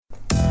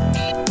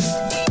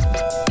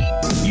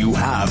You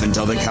have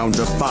until the count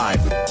of 5.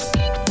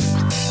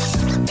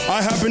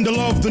 I happen to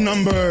love the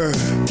number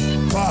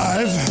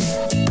 5.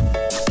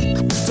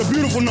 It's a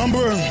beautiful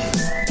number,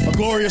 a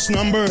glorious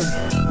number.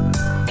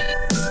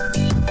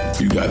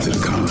 You got to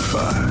the count of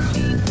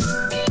 5.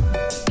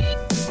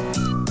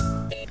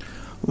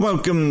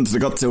 Welcome to the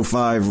Got Till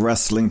 5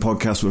 Wrestling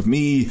Podcast with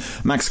me,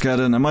 Max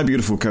Cadden, and my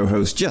beautiful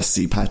co-host,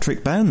 Jesse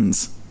Patrick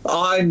Benz.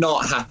 I'm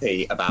not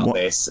happy about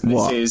this.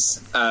 This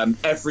is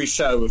every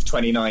show of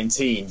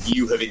 2019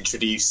 you have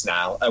introduced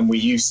now, and we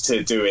used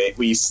to do it.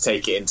 We used to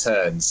take it in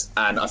turns,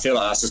 and I feel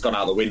like that's just gone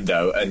out the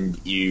window. And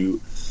you're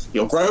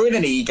growing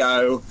an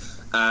ego,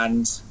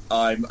 and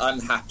I'm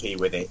unhappy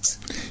with it.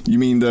 You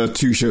mean the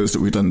 2 shows that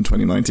we've done in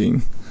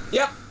 2019?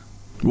 Yep.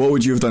 What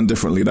would you have done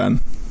differently then?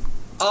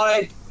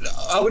 I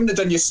wouldn't have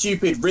done your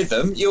stupid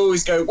rhythm. You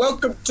always go,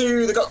 welcome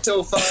to the Got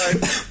Till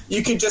 5.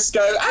 You can just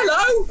go,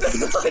 hello.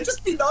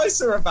 Just be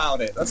nicer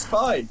about it. That's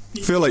fine. I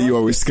feel like you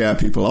always scare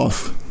people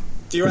off.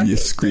 Do you when you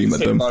scream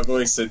at them? My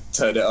voice and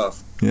turn it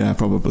off. Yeah,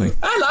 probably.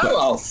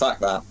 Hello. Fuck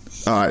that.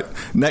 All right,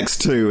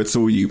 next 2, it's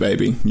all you,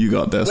 baby. You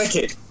got this.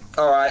 Wicked.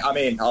 All right, I'm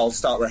in. I'll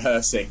start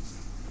rehearsing.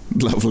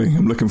 Lovely,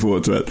 I'm looking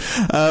forward to it.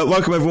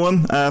 Welcome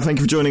everyone, thank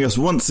you for joining us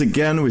once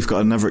again. We've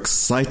got another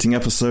exciting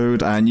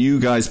episode, and you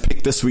guys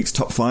picked this week's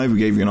top 5. We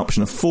gave you an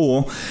option of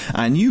 4,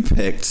 and you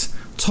picked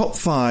top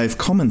 5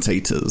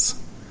 commentators.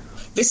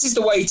 This is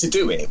the way to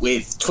do it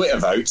with Twitter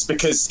votes,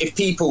 because if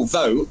people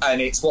vote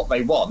and it's what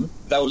they want,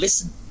 they'll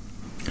listen.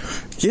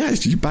 Yeah,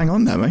 you bang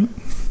on there, mate.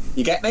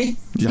 You get me?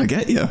 Yeah, I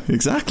get you.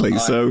 Exactly.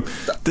 So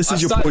this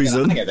is your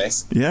poison.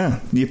 This. Yeah,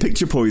 you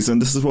picked your poison.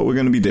 This is what we're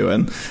going to be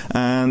doing.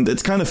 And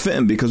it's kind of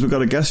fitting because we've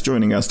got a guest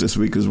joining us this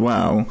week as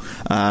well.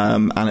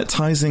 And it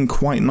ties in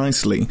quite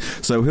nicely.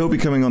 So he'll be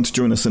coming on to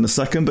join us in a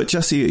second. But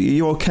Jesse, are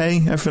you okay?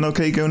 Everything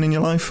okay going in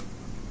your life?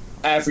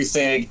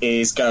 Everything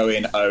is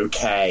going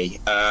okay.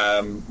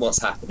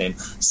 What's happening?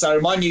 So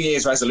my New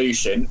Year's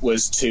resolution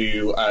was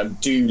to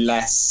do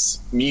less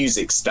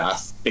music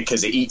stuff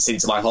because it eats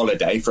into my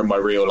holiday from my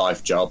real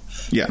life job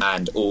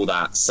and all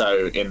that.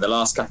 So in the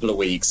last couple of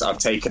weeks, I've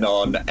taken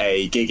on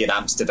a gig in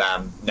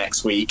Amsterdam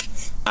next week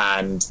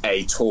and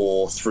a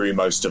tour through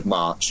most of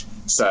March.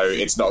 So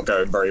it's not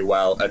going very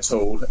well at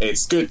all.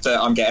 It's good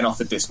that I'm getting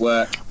offered this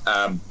work,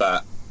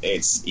 but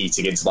it's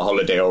eating into my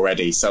holiday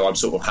already, so I'm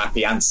sort of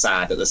happy and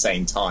sad at the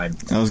same time.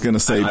 I was going to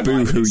say,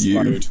 boo-hoo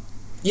you.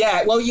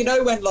 Yeah, well, you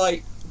know when,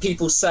 like,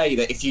 people say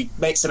that if you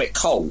make something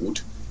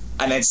cold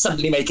and then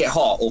suddenly make it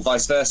hot, or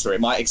vice versa,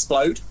 it might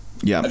explode?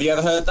 Yeah. Have you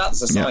ever heard that?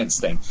 It's a science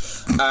thing.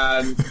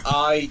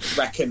 I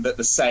reckon that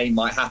the same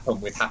might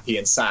happen with happy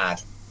and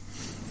sad.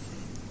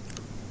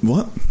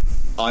 What?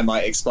 I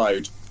might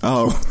explode.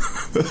 Oh.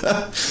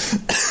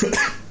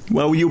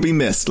 Well, you'll be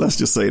missed. Let's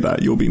just say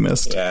that. You'll be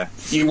missed. Yeah.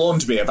 You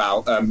warned me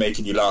about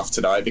making you laugh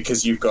tonight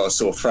because you've got a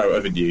sore throat,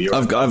 haven't you?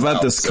 I've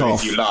had this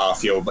cough. If you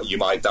laugh, you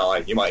might die.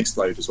 You might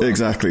explode as well.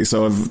 Exactly.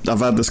 So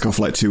I've had this cough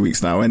for like 2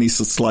 weeks now. Any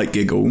slight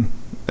giggle,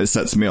 it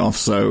sets me off.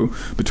 So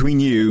between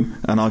you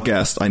and our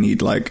guest, I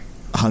need like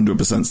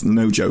 100%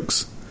 no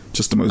jokes.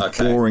 Just the most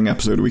boring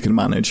episode we can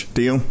manage.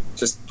 Deal?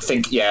 Just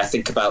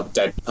think about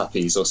dead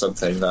puppies or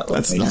something.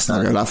 Let's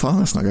not go that far.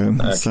 Let's not go.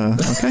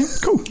 Okay,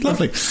 cool,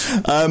 lovely.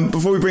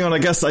 Before we bring on our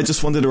guest, I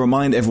just wanted to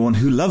remind everyone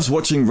who loves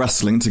watching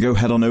wrestling to go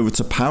head on over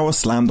to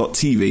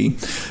powerslam.tv.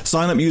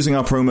 Sign up using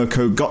our promo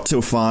code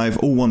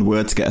GOTTIL5, all one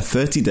word, to get a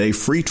 30-day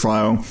free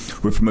trial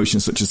with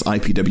promotions such as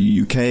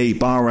IPW UK,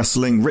 Bar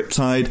Wrestling,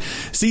 Riptide,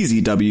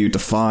 CZW,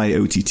 Defy,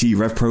 OTT,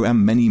 RevPro,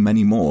 and many,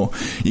 many more.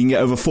 You can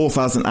get over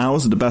 4,000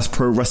 hours of the best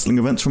pro wrestling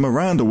events from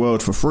around the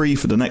world for free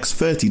for the next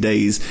 30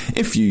 days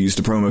if you use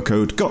the promo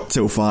code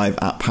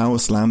GOTTIL5 at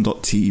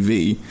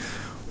powerslam.tv.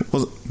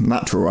 Was it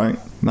natural, right?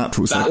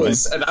 Natural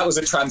segue. That was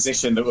a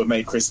transition that would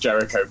make Chris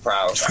Jericho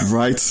proud.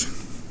 Right.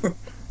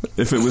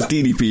 If it was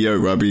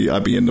DDPO,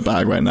 I'd be in the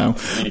bag right now.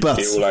 But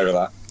be all over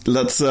that.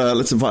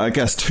 Let's invite our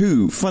guest,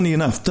 who, funny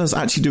enough, does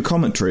actually do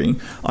commentary.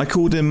 I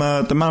called him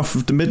the mouth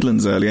of the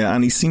Midlands earlier,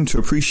 and he seemed to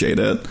appreciate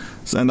it,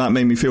 and that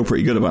made me feel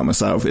pretty good about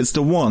myself. It's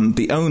the one,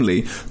 the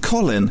only,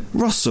 Colin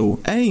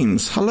Russell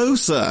Ames. Hello,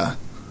 sir.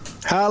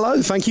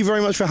 Hello, thank you very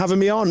much for having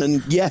me on.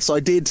 And yes, I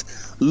did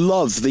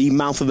love the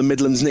Mouth of the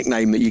Midlands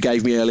nickname that you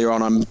gave me earlier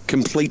on. I'm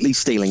completely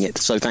stealing it,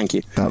 so thank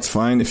you. That's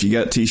fine. If you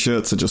get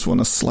t-shirts, I just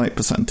want a slight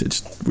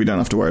percentage. We don't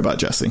have to worry about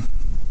Jesse.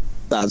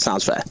 That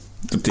sounds fair.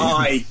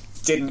 I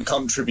didn't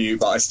contribute,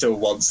 but I still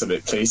want some of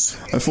it, please.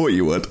 I thought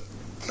you would.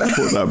 I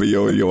thought that'd be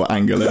your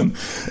angle in.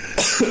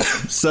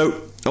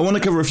 So I want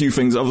to cover a few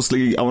things.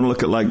 Obviously, I want to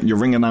look at like your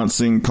ring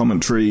announcing,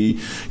 commentary.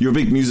 You're a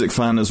big music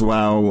fan as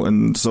well,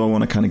 and so I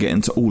want to kind of get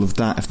into all of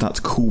that, if that's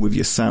cool with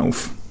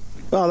yourself.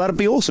 Oh, that'd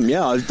be awesome.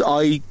 Yeah,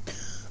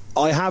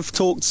 I have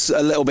talked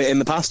a little bit in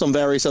the past on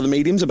various other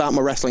mediums about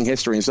my wrestling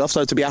history and stuff,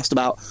 so to be asked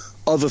about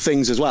other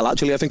things as well,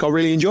 actually, I think I'll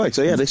really enjoy.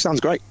 So yeah, this sounds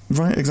great.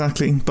 Right,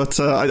 exactly. But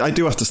I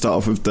do have to start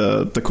off with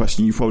the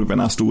question you've probably been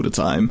asked all the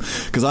time,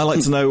 because I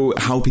like to know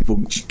how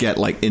people get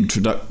like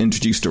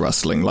introduced to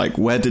wrestling. Like,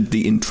 where did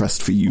the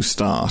interest for you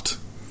start?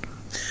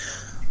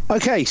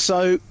 Okay,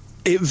 so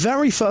It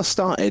very first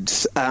started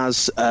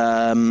as,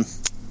 how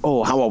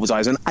old was I?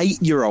 As an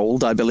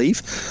 8-year-old, I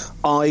believe.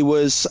 I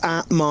was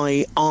at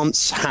my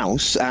aunt's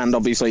house, and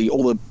obviously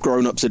all the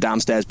grown-ups are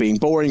downstairs being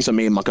boring, so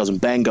me and my cousin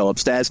Ben go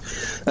upstairs,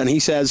 and he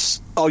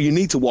says, "Oh, you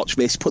need to watch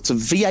this," puts a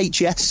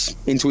VHS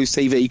into his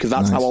TV, because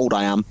that's how old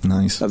I am.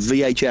 Nice. A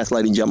VHS,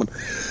 ladies and gentlemen.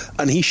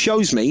 And he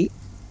shows me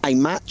a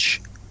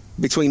match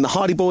between the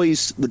Hardy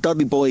Boys, the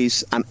Dudley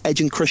Boys, and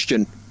Edge and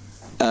Christian,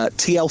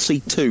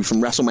 TLC 2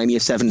 from WrestleMania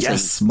 17.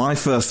 Yes, my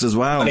first as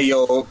well.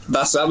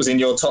 That was in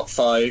your top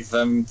 5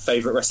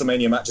 favourite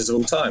WrestleMania matches of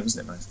all time,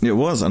 isn't it, mate? It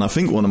was, and I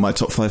think one of my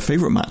top 5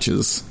 favourite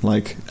matches,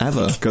 like,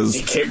 ever. Cause,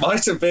 it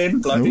might have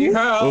been, bloody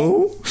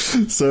hell.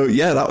 So,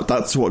 yeah,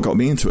 that's what got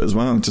me into it as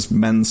well. Just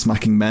men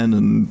smacking men,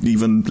 and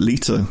even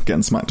Lita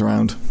getting smacked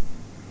around.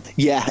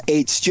 Yeah,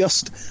 it's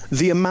just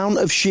the amount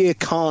of sheer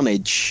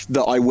carnage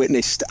that I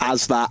witnessed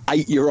as that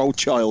 8-year-old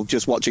child,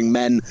 just watching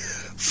men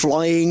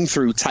flying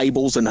through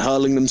tables and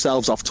hurling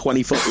themselves off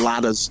 20-foot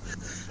ladders.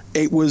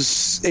 It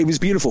was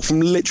beautiful.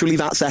 From literally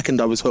that second,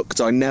 I was hooked.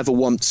 I never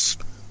once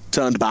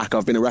turned back.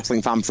 I've been a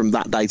wrestling fan from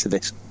that day to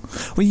this.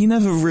 Well, you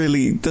never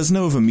really... There's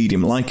no other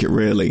medium like it,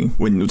 really,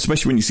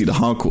 especially when you see the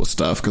hardcore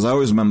stuff, because I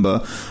always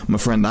remember my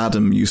friend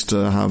Adam used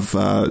to have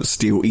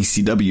steal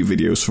ECW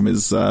videos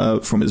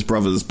from his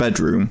brother's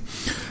bedroom.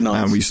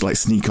 Nice. And we used to, like,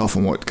 sneak off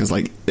and watch, because,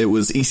 like, it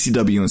was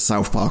ECW and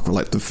South Park were,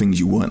 like, the things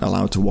you weren't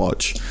allowed to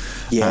watch.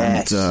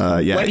 Yes.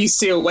 And, yeah. When you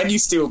steal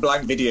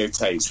blank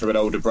videotapes from an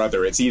older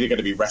brother, it's either going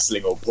to be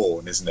wrestling or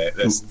porn, isn't it?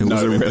 There's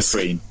no in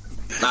between.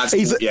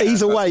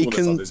 Either way,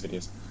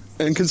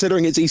 and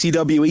considering it's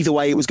ECW, either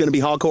way, it was going to be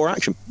hardcore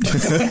action.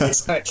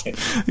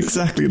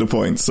 Exactly the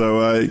point.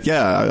 So,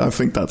 I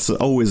think that's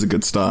always a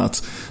good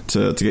start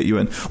to get you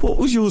in. What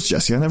was yours,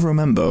 Jesse? I never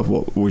remember.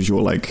 What was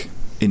your, like,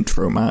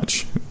 intro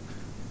match?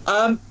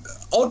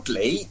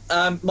 Oddly,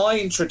 my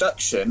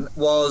introduction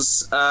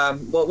was,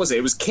 what was it?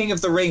 It was King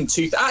of the Ring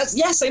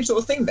same sort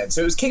of thing then.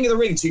 So it was King of the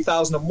Ring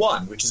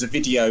 2001, which is a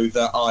video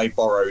that I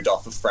borrowed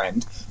off a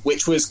friend,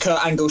 which was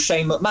Kurt Angle,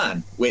 Shane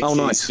McMahon, which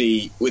is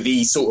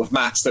the sort of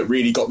match that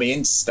really got me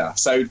into stuff.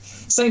 So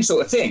same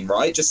sort of thing,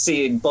 right? Just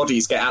seeing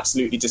bodies get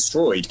absolutely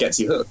destroyed gets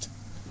you hooked.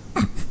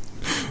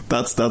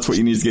 That's what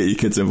you need to get your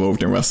kids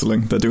involved in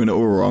wrestling. They're doing it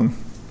all wrong.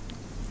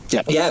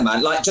 Yeah,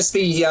 man. Like, just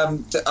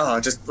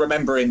just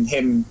remembering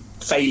him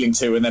failing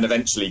to and then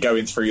eventually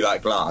going through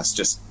that glass,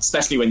 just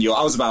especially when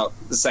I was about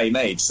the same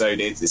age, so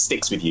it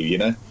sticks with you, you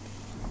know?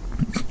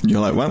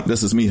 You're like, well,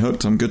 this is me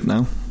hooked, I'm good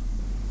now.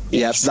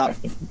 Yeah,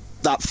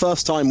 that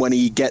first time when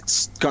he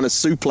gets kind of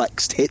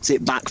suplexed, hits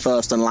it back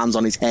first and lands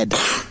on his head,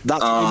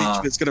 that's an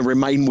image that's going to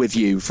remain with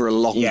you for a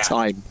long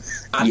time.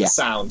 And the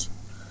sound.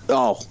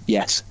 Oh,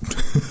 yes.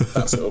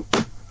 That's all.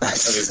 On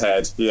his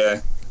head,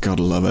 yeah.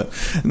 Gotta love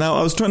it. Now,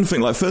 I was trying to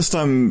think, like, first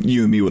time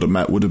you and me would have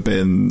met would have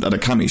been at a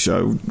Cammy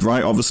show,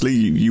 right? Obviously,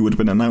 you would have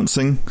been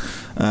announcing.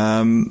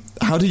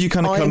 How did you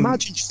kind of come... I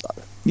imagine so.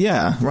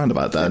 Yeah, round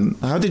about then.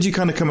 How did you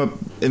kind of come up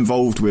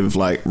involved with,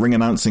 like, ring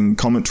announcing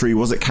commentary?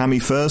 Was it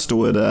Cammy first, or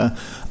were there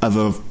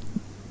other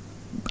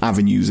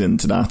avenues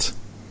into that?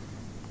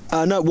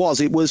 No, it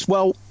was. It was,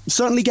 well,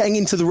 certainly getting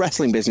into the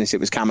wrestling business, it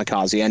was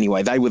Kamikaze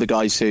anyway. They were the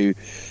guys who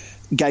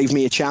gave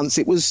me a chance.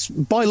 It was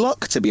by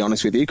luck, to be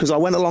honest with you, because I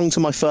went along to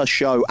my first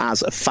show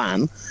as a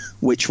fan,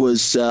 which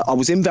was I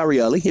was in very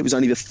early. It was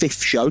only the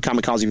 5th show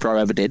Kamikaze Pro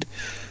ever did.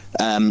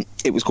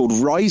 It was called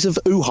Rise of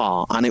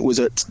Uha, and it was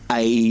at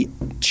a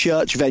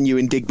church venue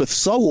in Digbeth.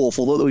 So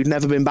awful that we've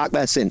never been back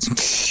there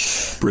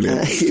since.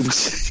 Brilliant. It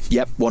was,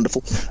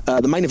 wonderful.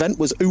 The main event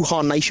was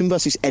Uha Nation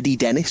versus Eddie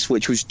Dennis,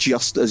 which was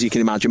just, as you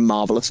can imagine,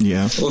 marvellous.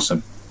 Yeah.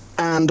 Awesome.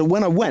 And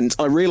when I went,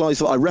 I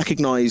realised that I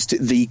recognised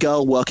the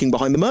girl working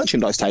behind the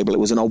merchandise table. It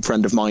was an old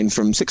friend of mine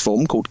from sixth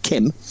form called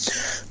Kim.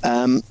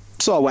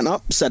 So I went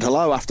up, said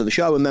hello after the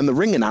show, and then the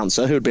ring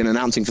announcer, who had been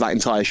announcing for that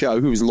entire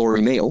show, who was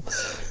Laurie Neal,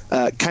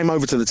 came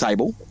over to the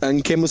table,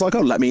 and Kim was like,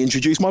 "Oh, let me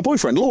introduce my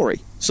boyfriend,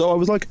 Laurie." So I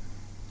was like,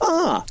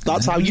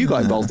 that's how you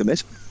got involved in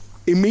this.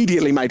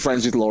 Immediately made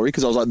friends with Laurie,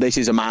 because I was like, this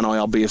is a man I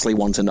obviously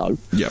want to know.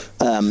 Yep.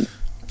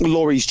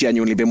 Laurie's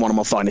genuinely been one of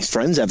my finest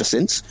friends ever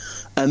since.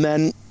 And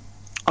then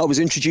I was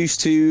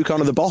introduced to kind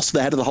of the boss,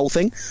 the head of the whole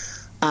thing,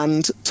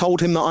 and told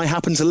him that I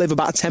happened to live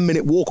about a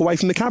 10-minute walk away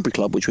from the Cadbury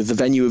Club, which was the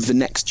venue of the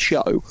next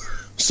show.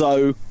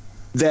 So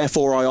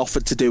therefore I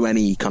offered to do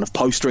any kind of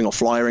postering or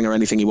flyering or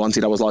anything he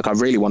wanted. I was like, I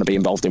really want to be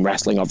involved in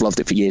wrestling. I've loved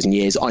it for years and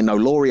years. I know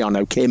Laurie, I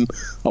know Kim.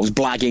 I was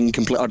blagging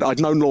completely. I'd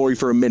known Laurie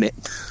for a minute,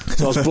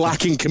 so I was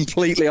blacking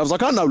completely. I was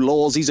like, I know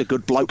Laws, he's a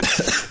good bloke.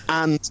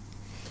 And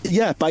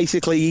yeah,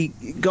 basically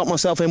got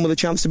myself in with a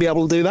chance to be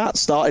able to do that.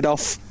 Started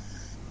off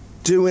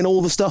doing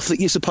all the stuff that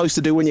you're supposed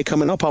to do when you're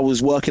coming up. I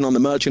was working on the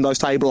merchandise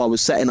table. I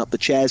was setting up the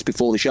chairs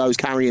before the shows,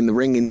 carrying the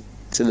ring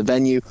into the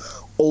venue,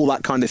 all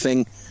that kind of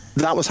thing.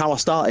 That was how I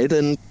started,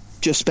 and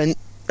just spent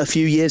a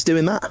few years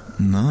doing that.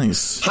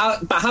 Nice.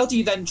 How do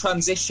you then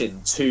transition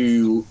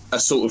to a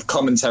sort of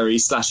commentary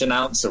 /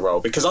 announcer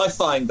role? Because I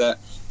find that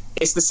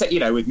it's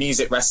the, with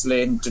music,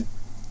 wrestling,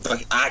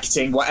 like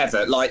acting,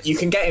 whatever. Like, you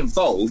can get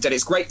involved, and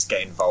it's great to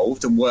get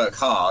involved and work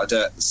hard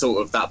at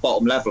sort of that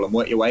bottom level and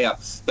work your way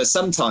up. But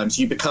sometimes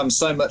you become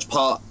so much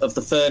part of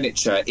the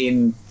furniture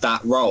in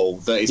that role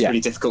that it's really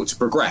difficult to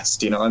progress.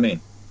 Do you know what I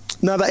mean?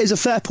 No, that is a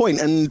fair point.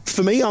 And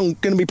for me, I'm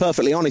going to be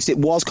perfectly honest, it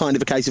was kind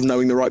of a case of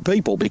knowing the right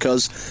people,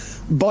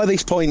 because by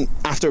this point,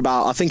 after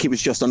about, I think it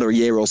was just under a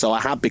year or so, I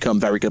had become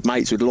very good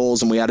mates with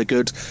Laws, and we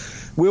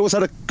always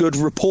had a good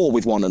rapport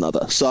with one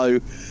another. So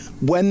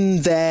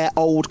when their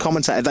old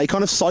commentator, they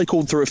kind of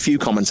cycled through a few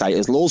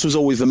commentators. Laws was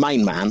always the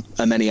main man,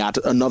 and then he had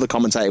another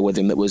commentator with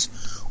him that was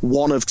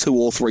one of 2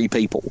 or 3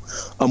 people.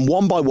 And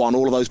one by one,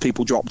 all of those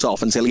people dropped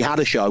off until he had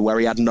a show where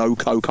he had no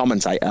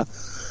co-commentator.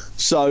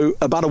 So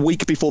about a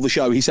week before the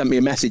show, he sent me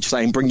a message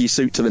saying, bring your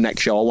suit to the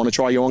next show, I want to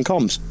try you on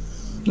comms.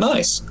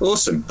 Nice.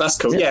 Awesome. That's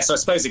cool. Yeah, so I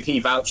suppose he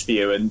vouched for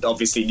you and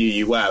obviously knew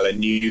you well and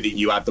knew that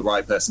you had the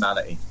right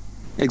personality.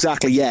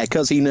 Exactly, yeah,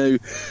 because he knew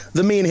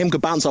that me and him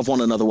could bounce off one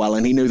another well,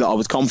 and he knew that I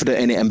was confident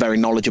in it and very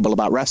knowledgeable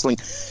about wrestling.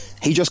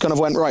 He just kind of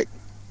went, right,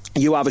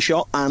 you have a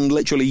shot, and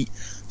literally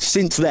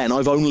since then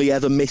I've only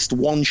ever missed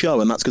one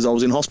show, and that's because I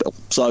was in hospital.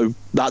 So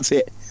that's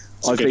it.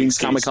 I've been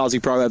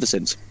Kamikaze Pro ever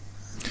since.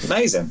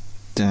 Amazing.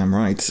 Damn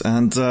right.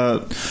 And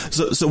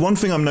so one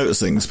thing I'm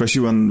noticing,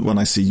 especially when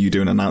I see you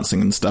doing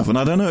announcing and stuff, and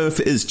I don't know if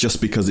it is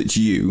just because it's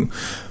you,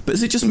 but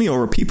is it just me,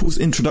 or are people's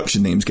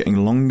introduction names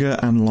getting longer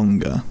and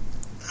longer?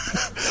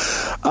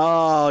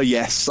 Oh,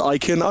 yes. I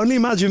can only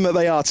imagine that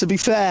they are. To be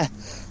fair,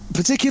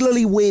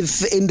 particularly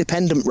with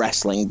independent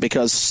wrestling,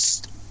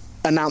 because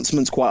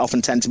announcements quite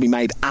often tend to be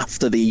made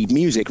after the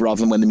music rather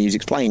than when the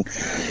music's playing.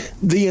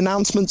 The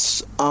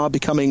announcements are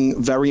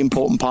becoming very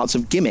important parts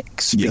of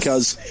gimmicks,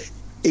 because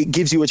it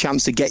gives you a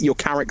chance to get your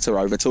character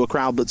over to a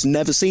crowd that's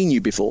never seen you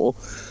before.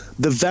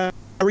 The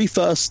very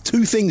first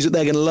 2 things that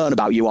they're going to learn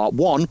about you are,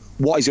 1,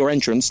 what is your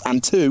entrance,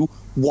 and 2,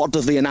 what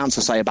does the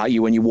announcer say about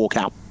you when you walk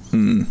out.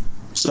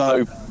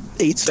 So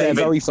it's their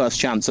very first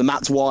chance, and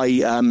that's why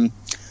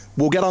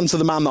we'll get on to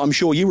the man that I'm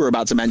sure you were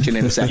about to mention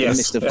in a second,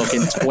 Mr.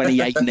 fucking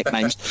 28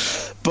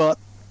 nicknames. But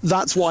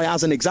that's why,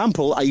 as an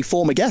example, a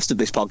former guest of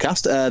this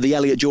podcast, the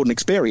Elliot Jordan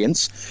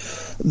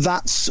Experience,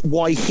 that's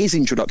why his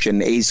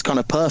introduction is kind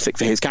of perfect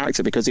for his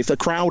character, because if the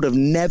crowd have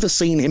never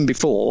seen him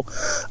before,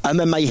 and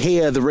then they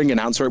hear the ring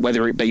announcer,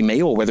 whether it be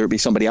me or whether it be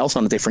somebody else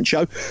on a different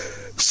show,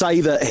 say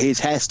that his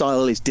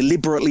hairstyle is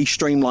deliberately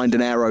streamlined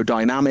and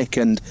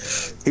aerodynamic, and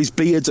his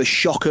beard's a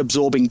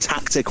shock-absorbing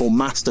tactical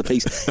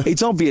masterpiece,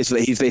 it's obvious that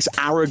he's this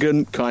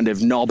arrogant kind of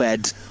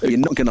knobhead who you're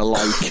not going to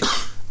like.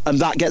 And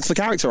that gets the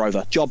character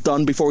over. Job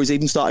done before he's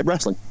even started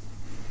wrestling.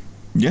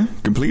 Yeah,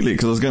 completely.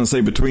 Because I was going to say,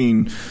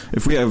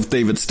 if we have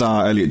David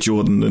Starr, Elliot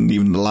Jordan, and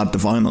even the Lad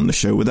Divine on the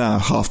show, we're there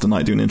half the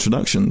night doing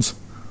introductions.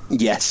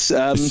 Yes.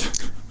 The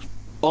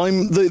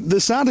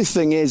saddest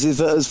thing is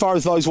that as far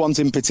as those ones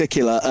in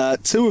particular,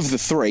 2 of the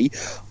 3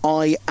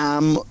 I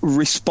am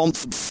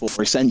responsible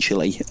for,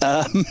 essentially.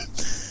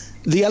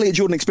 The Elliot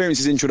Jordan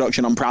Experience's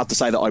introduction, I'm proud to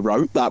say that I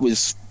wrote. That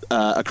was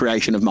a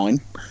creation of mine.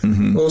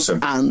 Mm-hmm. Awesome.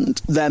 And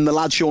then the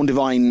lad Sean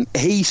Devine,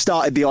 he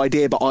started the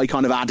idea, but I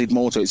kind of added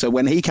more to it. So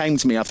when he came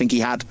to me, I think he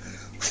had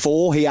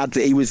 4.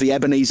 He was the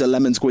Ebenezer,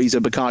 Lemon Squeezer,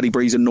 Bacardi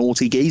Breezer,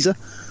 Naughty Geezer.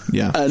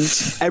 Yeah. And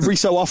every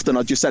so often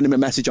I'd just send him a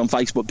message on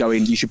Facebook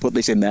going, you should put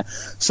this in there.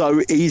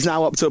 So he's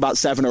now up to about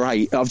 7 or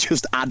 8. I've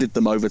just added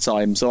them over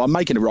time. So I'm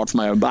making a rod for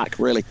my own back,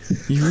 really.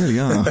 You really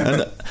are.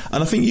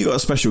 And I think you got a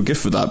special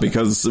gift for that,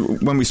 because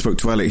when we spoke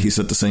to Elliot, he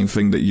said the same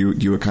thing, that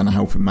you were kind of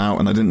helping him out.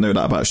 And I didn't know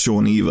that about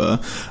Sean either.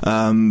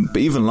 But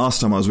even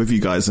last time I was with you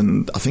guys,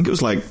 and I think it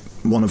was like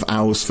one of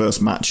Al's first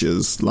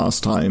matches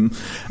last time,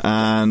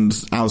 and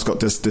Al's got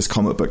this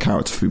comic book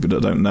character for people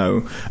that don't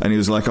know, and he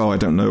was like, I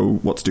don't know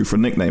what to do for a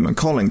nickname, and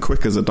Colin,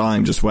 quick as a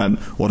dime, just went,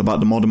 what about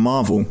the Modern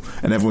Marvel?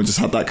 And everyone just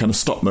had that kind of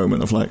stop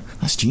moment of like,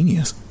 that's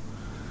genius.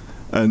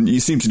 And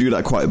you seem to do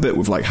that quite a bit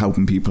with like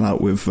helping people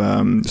out with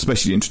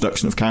especially the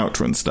introduction of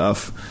character and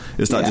stuff.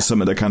 Is that just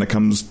something that kind of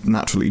comes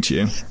naturally to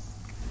you?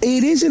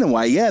 It is, in a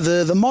way, yeah.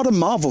 The Modern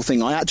Marvel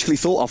thing I actually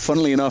thought of,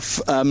 funnily enough,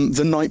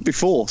 the night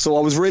before. So I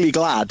was really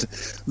glad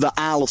that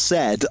Al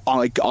said,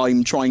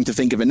 I'm trying to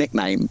think of a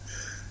nickname,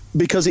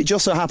 because it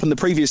just so happened the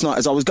previous night,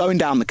 as I was going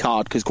down the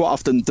card, because quite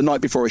often the night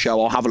before a show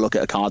I'll have a look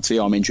at a card, see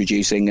who I'm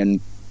introducing, and,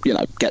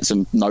 get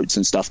some notes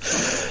and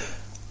stuff.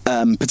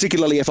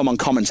 Particularly if I'm on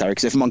commentary,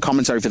 because if I'm on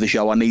commentary for the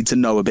show, I need to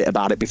know a bit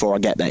about it before I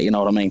get there, you know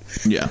what I mean?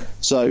 Yeah.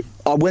 So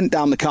I went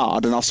down the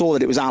card and I saw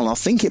that it was Alan. I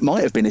think it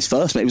might have been his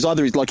first. It was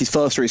either his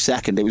first or his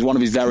second. It was one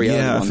of his very early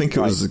ones. Yeah, I think it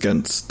was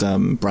against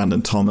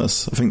Brandon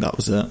Thomas. I think that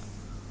was it.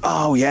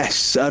 Oh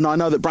yes, and I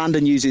know that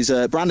Brandon uses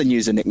a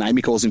nickname.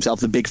 He calls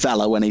himself the Big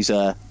Fella when he's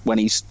a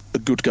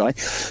good guy.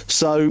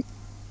 So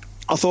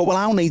I thought, well,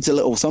 Al needs a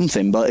little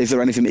something, but is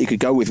there anything that he could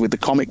go with the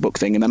comic book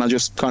thing? And then I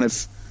just kind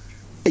of,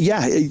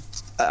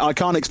 I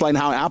can't explain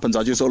how it happens.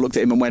 I just sort of looked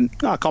at him and went,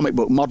 comic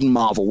book, Modern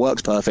Marvel,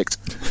 works perfect.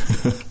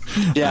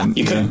 Yeah,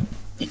 you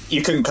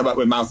couldn't come up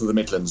with Mouth of the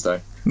Midlands,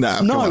 though.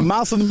 No,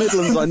 Mouth of the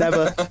Midlands,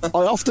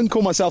 I often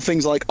call myself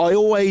things like, I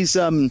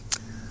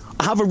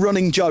I have a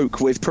running joke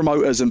with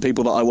promoters and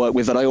people that I work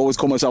with that I always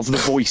call myself the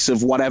voice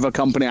of whatever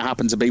company I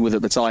happen to be with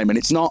at the time. And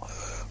it's not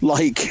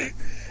like,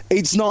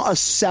 it's not a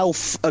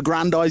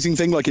self-aggrandizing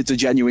thing, like it's a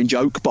genuine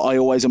joke, but I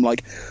always am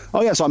like,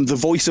 oh yes, I'm the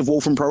voice of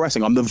Wolfram Pro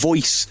Wrestling. I'm the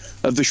voice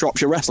of the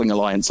Shropshire Wrestling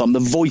Alliance. I'm the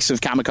voice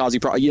of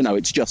Kamikaze Pro, you know,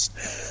 it's just...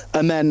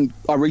 And then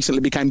I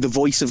recently became the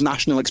voice of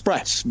National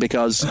Express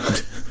because...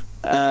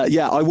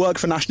 I work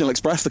for National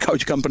Express, the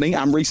coach company,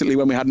 and recently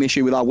when we had an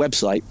issue with our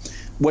website,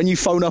 when you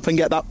phone up and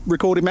get that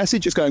recorded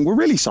message, it's going, we're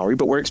really sorry,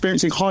 but we're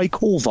experiencing high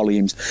call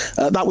volumes.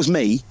 That was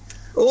me.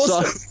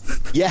 Awesome.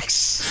 So,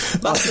 yes.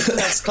 That's the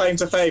best claim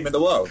to fame in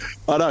the world.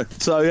 I know.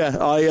 So,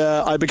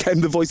 yeah, I became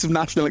the voice of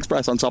National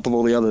Express on top of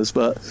all the others,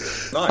 but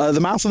nice.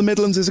 the Mouth of the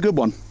Midlands is a good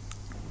one.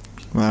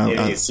 Wow, It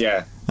is,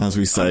 yeah. As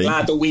we say. I'm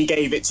glad that we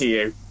gave it to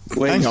you.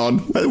 Hang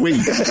on, we.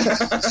 This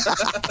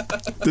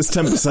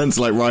 10%'s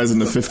like rising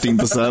to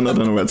 15%. I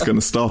don't know where it's going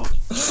to stop.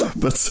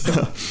 But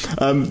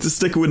to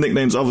stick with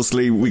nicknames,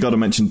 obviously we got to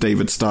mention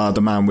David Starr,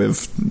 the man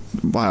with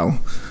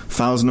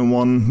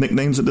 1,001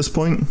 nicknames at this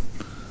point.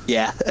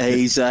 Yeah,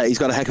 he's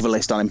got a heck of a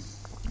list on him.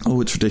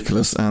 Oh, it's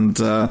ridiculous. And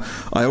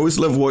I always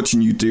love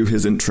watching you do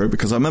his intro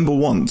because I remember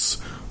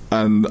once,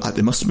 and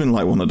it must have been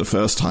like one of the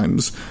first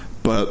times,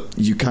 but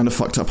you kind of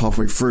fucked up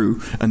halfway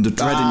through, and the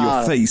dread in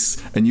your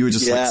face, and you were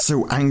just like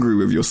so angry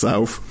with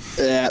yourself.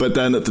 Yeah. But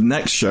then at the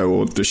next show,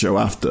 or the show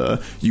after,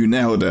 you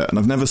nailed it, and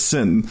I've never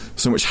seen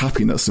so much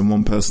happiness in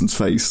one person's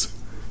face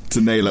to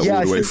nail it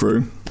all the way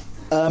through.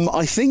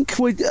 I think,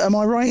 am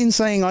I right in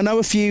saying, I know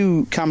a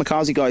few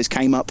Kamikaze guys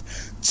came up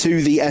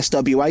to the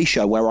SWA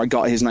show where I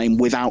got his name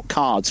without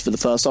cards for the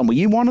first time. Were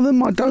you one of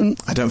them? I don't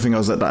think I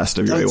was at that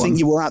SWA one. I don't think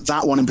you were at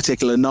that one in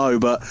particular, no.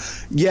 But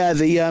yeah,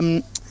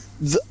 the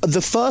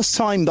first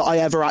time that I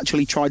ever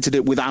actually tried to do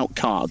it without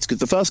cards, because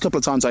the first couple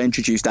of times I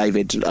introduced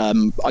David,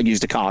 I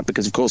used a card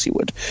because of course you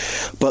would.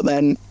 But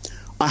then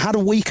I had a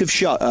week of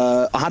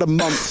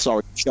month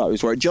of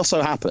shows where it just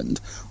so happened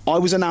I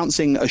was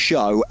announcing a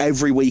show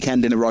every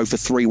weekend in a row for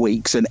 3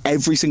 weeks, and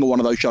every single one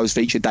of those shows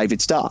featured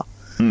David Starr.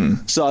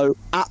 So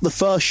at the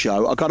first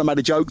show, I kind of made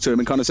a joke to him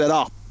and kind of said,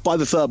 by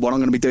the third one, I'm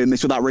going to be doing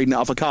this without reading it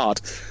off a card.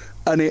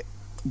 And it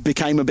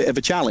became a bit of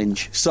a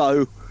challenge.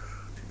 So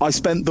I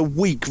spent the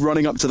week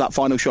running up to that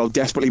final show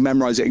desperately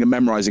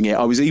memorising it.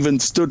 I was even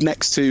stood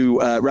next to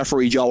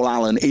referee Joel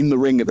Allen in the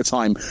ring at the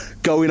time,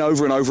 going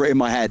over and over it in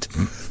my head.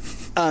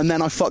 And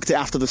then I fucked it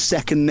after the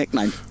second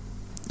nickname.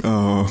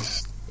 Oh,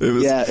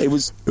 it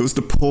was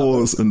the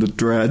pause and the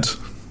dread.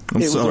 It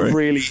was a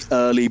really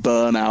early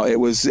burnout. It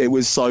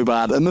was so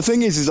bad. And the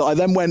thing is I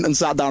then went and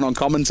sat down on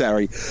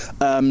commentary,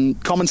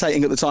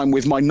 commentating at the time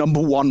with my number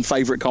one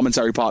favourite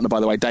commentary partner, by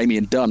the way,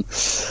 Damien Dunn.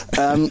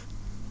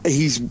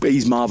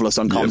 He's marvellous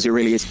on comms, He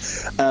really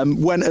is.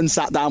 Went and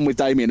sat down with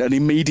Damien and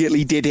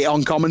immediately did it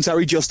on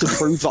commentary just to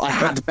prove that I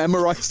had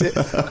memorised it.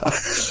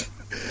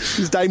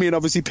 Because Damien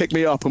obviously picked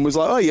me up and was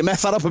like, oh, you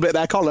messed that up a bit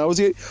there, Colin. I was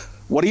like,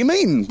 what do you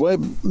mean? We're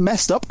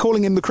messed up,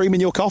 calling him the cream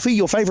in your coffee,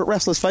 your favourite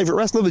wrestler's favourite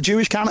wrestler, the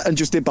Jewish can, and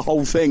just did the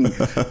whole thing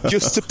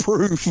just to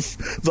prove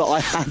that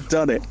I had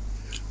done it.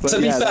 But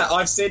to be fair,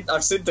 I've seen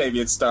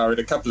Damien Starr in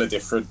a couple of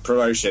different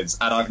promotions,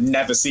 and I've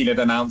never seen an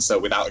announcer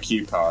without a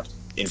cue card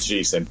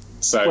introduce him.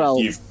 So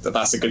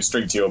that's a good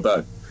string to your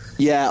bow.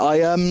 Yeah,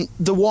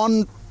 the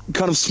one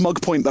kind of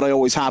smug point that I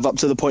always have, up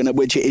to the point at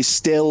which it is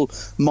still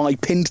my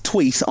pinned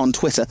tweet on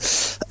Twitter,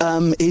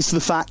 is the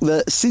fact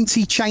that since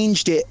he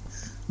changed it,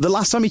 the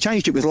last time he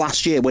changed it was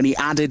last year when he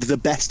added the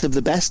best of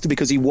the best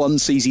because he won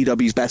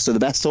CZW's Best of the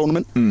Best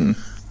tournament.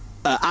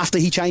 After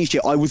he changed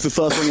it, I was the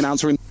first ring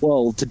announcer in the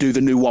world to do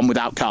the new one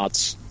without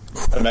cards.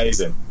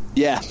 Amazing.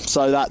 Yeah,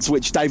 so that's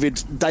which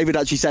David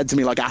actually said to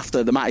me, like,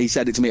 after the match. He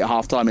said it to me at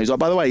halftime. He was like,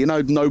 by the way,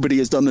 nobody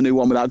has done the new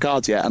one without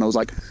cards yet. And I was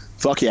like,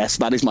 fuck yes,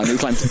 that is my new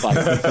claim to fame.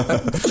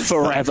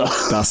 Forever.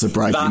 That's a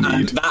brag you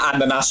need. That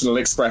and the National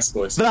Express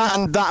voice. That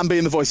and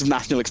being the voice of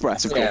National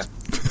Express, of course.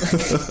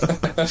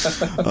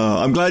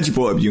 I'm glad you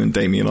brought up you and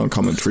Damien on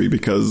commentary,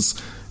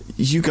 because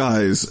you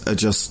guys are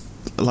just,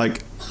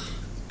 like,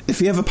 if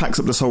he ever packs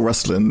up this whole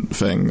wrestling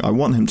thing, I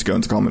want him to go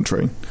into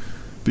commentary,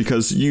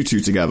 because you two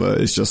together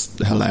is just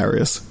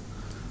hilarious.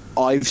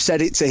 I've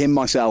said it to him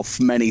myself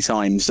many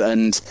times,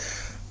 and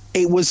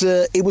it was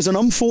an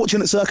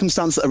unfortunate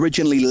circumstance that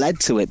originally led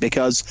to it,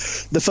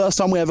 because the first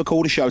time we ever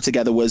called a show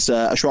together was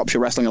a Shropshire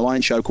Wrestling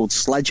Alliance show called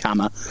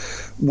Sledgehammer,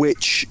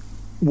 which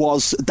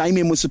was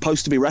Damien was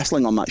supposed to be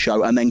wrestling on that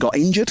show and then got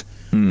injured.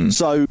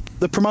 So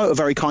the promoter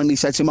very kindly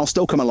said to him, I'll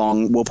still come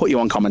along, we'll put you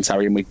on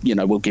commentary, and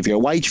we'll give you a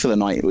wage for the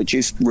night, which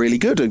is really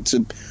good. It's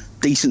a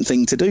decent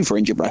thing to do for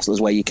injured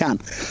wrestlers where you can.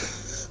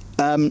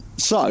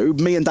 So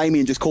me and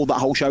Damien just called that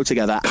whole show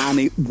together, and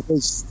it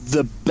was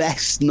the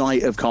best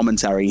night of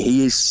commentary.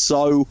 Damien's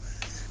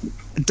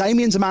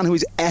a man who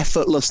is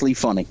effortlessly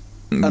funny,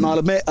 and I'll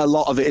admit a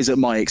lot of it is at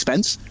my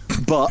expense,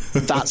 but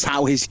that's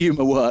how his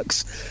humour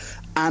works.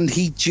 And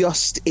he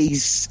just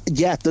is,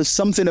 there's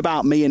something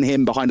about me and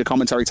him behind a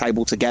commentary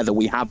table together.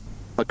 We have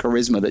a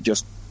charisma that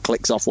just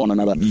clicks off one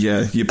another.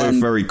 Yeah, you're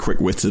both very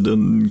quick-witted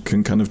and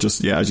can kind of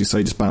just, as you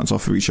say, just bounce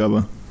off of each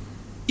other.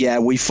 Yeah,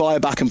 we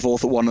fire back and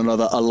forth at one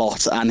another a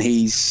lot, and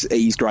he's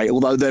great.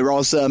 Although there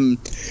was one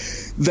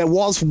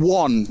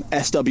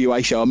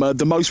SWA show,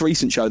 the most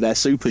recent show, their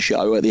Super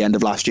Show at the end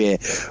of last year,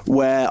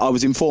 where I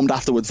was informed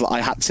afterwards that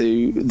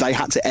they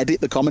had to edit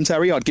the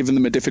commentary. I'd given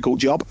them a difficult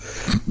job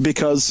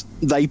because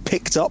they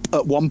picked up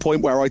at one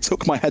point where I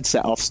took my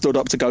headset off, stood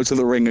up to go to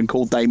the ring, and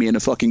called Damien a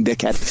fucking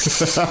dickhead.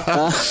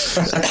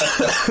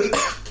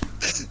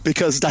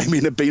 Because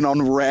Damien had been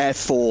on rare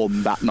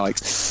form that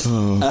night.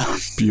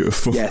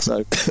 Beautiful. Yeah,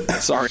 so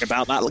sorry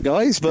about that,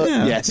 guys, but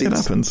yes, it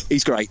happens.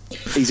 He's great.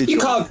 He's a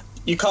joy.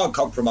 You can't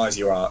compromise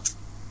your art.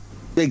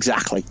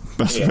 Exactly.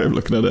 That's the way of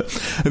looking at it.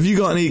 Have you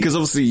got any, because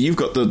obviously you've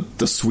got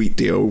the sweet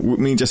deal.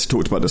 Me and Jesse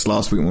talked about this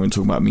last week when we were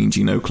talking about Mean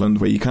Gene Oakland,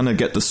 where you kind of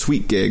get the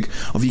sweet gig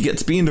of you get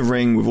to be in the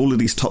ring with all of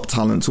these top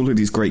talents, all of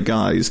these great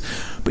guys,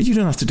 but you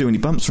don't have to do any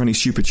bumps or any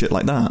stupid shit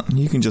like that.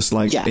 You can just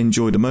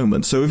enjoy the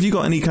moment. So have you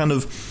got any kind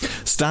of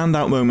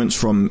standout moments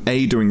from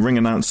A, doing ring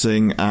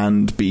announcing,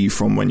 and B,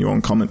 from when you're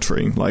on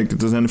commentary? Like,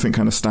 does anything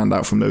kind of stand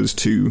out from those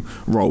two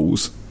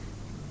roles?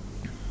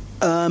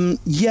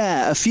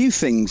 Yeah, a few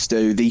things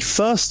do. The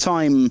first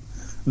time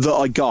that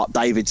I got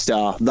David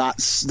Starr,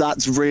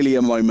 that's really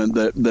a moment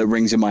that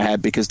rings in my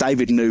head, because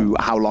David knew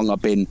how long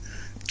I've been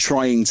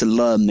trying to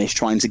learn this,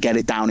 trying to get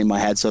it down in my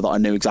head so that I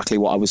knew exactly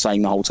what I was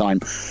saying the whole time.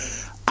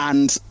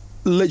 And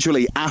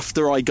literally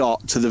after I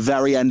got to the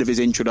very end of his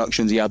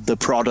introductions, he had the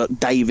product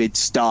David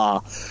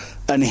Starr,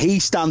 and he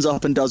stands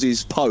up and does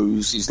his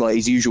pose,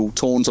 his usual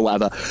taunt or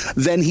whatever.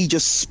 Then he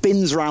just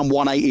spins around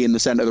 180 in the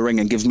centre of the ring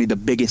and gives me the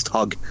biggest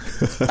hug.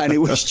 And it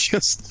was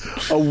just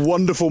a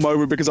wonderful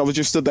moment, because I was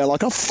just stood there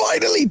like, I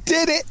finally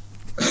did it!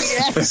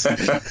 Yes!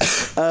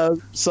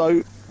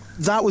 So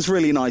that was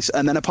really nice.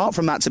 And then apart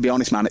from that, to be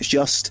honest, man,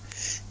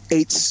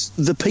 it's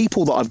the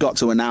people that I've got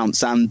to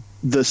announce and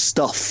the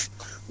stuff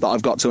that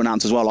I've got to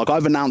announce as well. Like,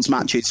 I've announced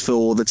matches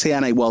for the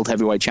TNA World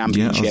Heavyweight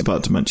Championship. Yeah, I was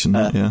about to mention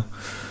that,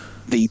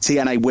 the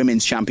TNA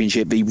Women's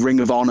Championship, the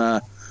Ring of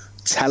Honor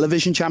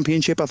Television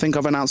Championship, I think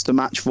I've announced a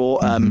match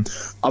for.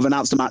 I've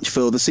announced a match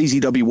for the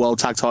CZW World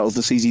Tag Title,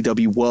 the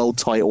CZW World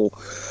Title.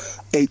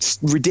 It's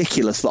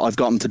ridiculous that I've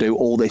gotten to do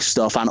all this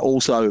stuff and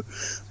also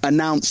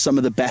announce some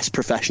of the best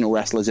professional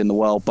wrestlers in the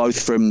world,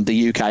 both from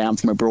the UK and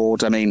from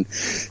abroad. I mean,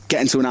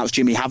 getting to announce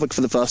Jimmy Havoc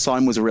for the first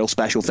time was a real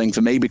special thing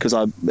for me, because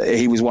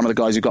he was one of the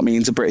guys who got me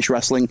into British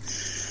wrestling.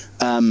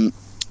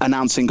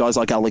 Announcing guys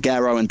like El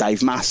Ligero and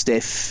Dave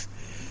Mastiff,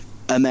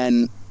 and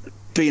then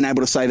being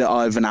able to say that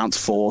I've announced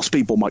for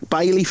Speedball Mike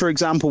Bailey, for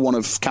example, one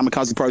of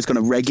Kamikaze Pro's kind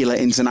of regular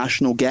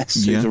international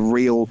guests, who's a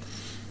real,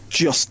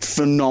 just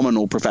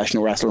phenomenal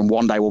professional wrestler, and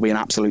one day will be an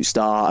absolute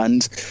star.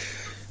 And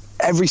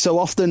every so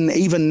often,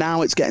 even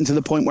now, it's getting to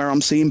the point where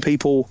I'm seeing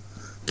people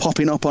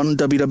popping up on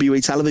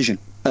WWE television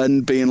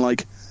and being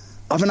like,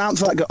 I've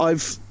announced that guy,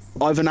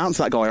 I've announced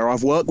that guy, or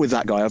I've worked with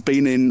that guy, I've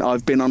been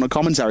on a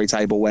commentary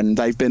table when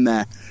they've been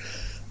there.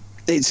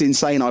 It's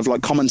insane. I've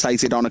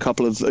commentated on a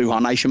couple of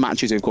Uhaa Nation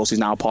matches, who of course is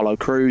now Apollo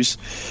Crews,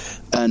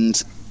 and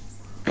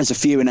there's a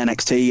few in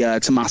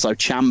NXT. Tommaso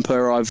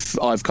Ciampa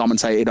I've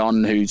commentated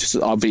on, who's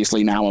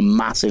obviously now a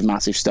massive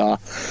star.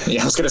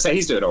 Yeah, I was going to say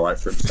he's doing all right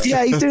for himself.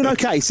 Yeah, he's doing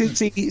okay since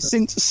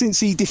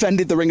he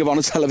defended the Ring of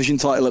Honor television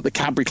title at the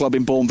Cadbury Club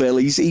in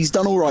Bourneville. He's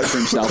done all right for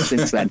himself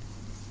since then.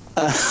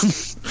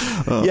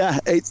 Yeah,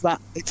 it's that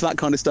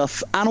kind of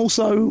stuff. And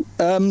also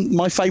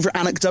my favourite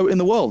anecdote in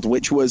the world,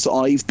 which was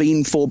I've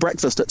been for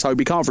breakfast at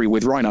Toby Carvery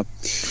with Rhino.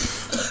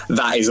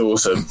 That is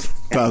awesome.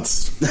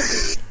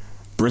 That's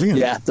brilliant.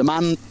 Yeah, the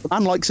man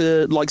likes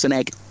an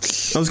egg.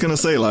 I was going to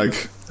say,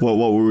 what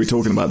were we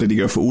talking about? Did he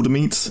go for all the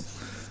meats?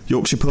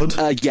 Yorkshire pud?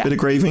 Yeah. Bit of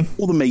gravy?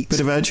 All the meats. Bit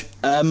of veg?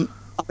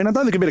 I mean, I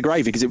don't think a bit of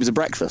gravy, because it was a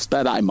breakfast.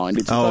 Bear that in mind.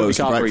 It's it was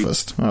a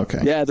breakfast.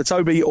 Okay. Yeah, the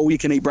Toby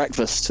all-you-can-eat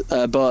breakfast.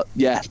 But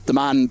yeah, the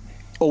man,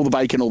 all the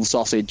bacon, all the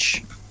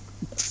sausage,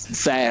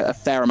 a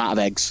fair amount of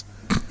eggs.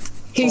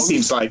 He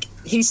seems like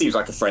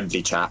a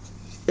friendly chap.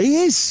 He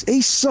is.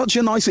 He's such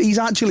a nice. He's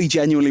actually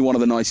genuinely one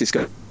of the nicest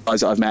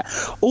guys that I've met.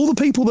 All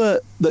the people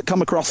that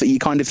come across that you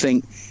kind of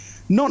think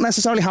not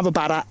necessarily have a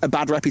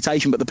bad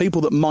reputation, but the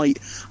people that might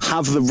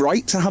have the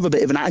right to have a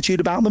bit of an attitude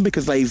about them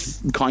because they've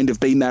kind of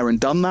been there and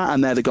done that,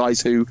 and they're the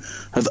guys who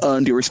have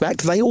earned your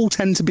respect. They all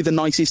tend to be the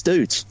nicest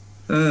dudes.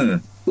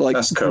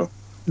 That's cool.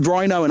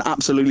 Rhino, an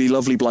absolutely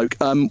lovely bloke.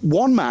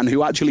 One man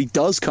who actually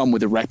does come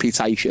with a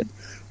reputation,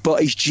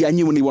 but he's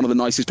genuinely one of the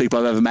nicest people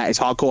I've ever met, is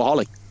Hardcore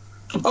Holly.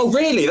 Oh,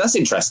 really? That's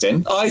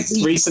interesting. I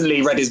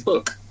recently read his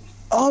book.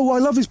 Oh, I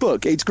love his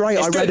book. It's great.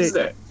 It's I read good, it.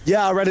 Isn't it?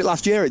 Yeah, I read it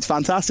last year. It's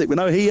fantastic. But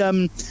no,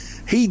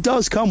 he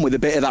does come with a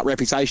bit of that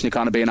reputation of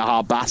kind of being a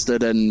hard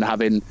bastard and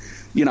having,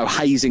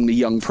 hazing the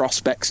young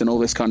prospects and all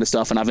this kind of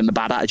stuff and having the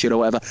bad attitude or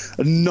whatever.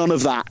 And none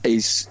of that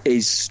is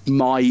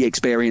my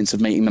experience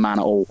of meeting the man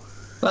at all.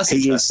 That's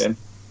interesting.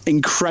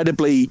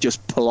 Incredibly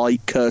just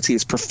polite,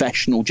 courteous,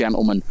 professional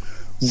gentleman.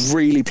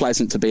 Really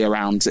pleasant to be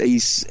around.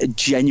 He's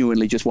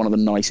genuinely just one of the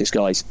nicest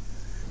guys.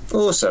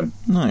 Awesome.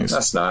 Nice.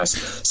 That's nice.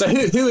 So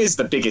who is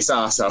the biggest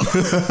arsehole?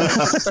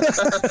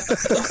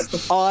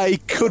 I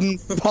couldn't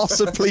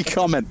possibly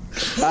comment.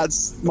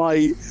 That's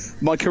my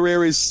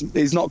career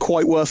is not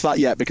quite worth that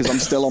yet because I'm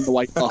still on the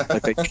way up, I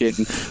think.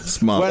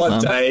 Smart.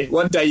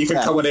 One day you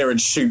can come on here and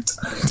shoot.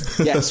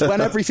 Yes,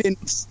 when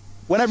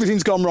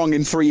everything's gone wrong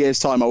in 3 years'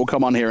 time, I will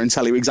come on here and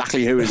tell you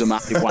exactly who is a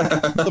massive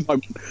wanker. At the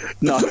moment,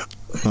 no.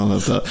 I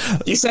love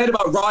that. You said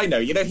about Rhino.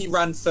 You know, he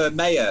ran for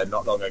mayor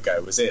not long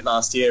ago. Was it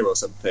last year or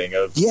something?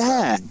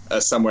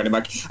 Somewhere in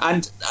America.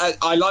 And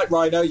I like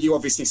Rhino. You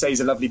obviously say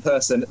he's a lovely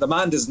person. The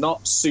man does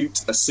not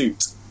suit a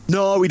suit.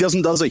 No, he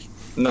doesn't, does he?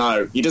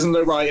 No, he doesn't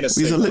look right in a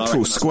suit. He's a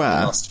literal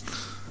square.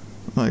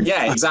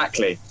 Yeah,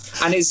 exactly.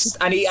 And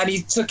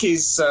he took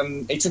his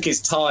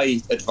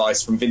tie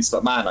advice from Vince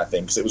McMahon, I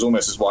think, because it was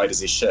almost as wide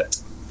as his shirt.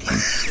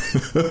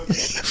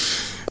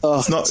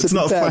 It's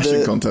not a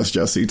fashion contest,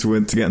 Jesse, to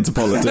get into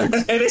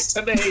politics. It is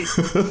to me.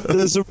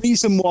 There's a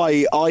reason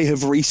why I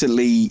have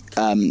recently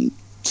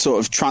sort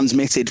of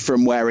transmitted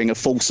from wearing a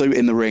full suit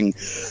in the ring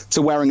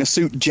to wearing a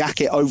suit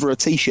jacket over a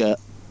t-shirt.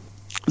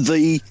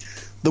 The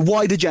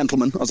wider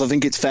gentleman, as I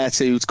think it's fair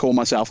to call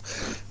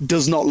myself,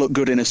 does not look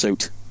good in a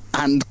suit.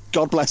 And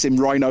God bless him,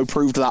 Rhino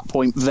proved that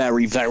point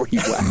very, very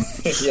well.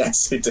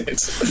 Yes, he did.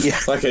 Yeah.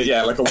 Like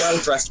a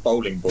well-dressed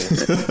bowling ball.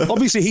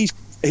 Obviously,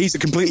 he's a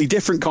completely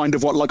different kind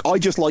of I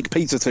just like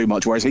pizza too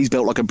much, whereas he's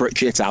built like a brick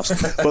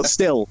shithouse. But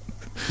still,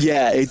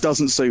 yeah, it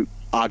doesn't suit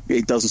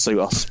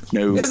us.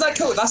 No. Isn't that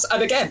cool?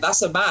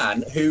 That's a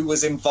man who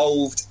was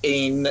involved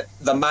in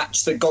the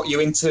match that got you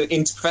into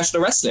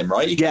professional wrestling,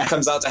 right? He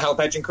comes out to help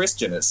Edge and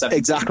Christian at 17.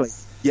 Exactly.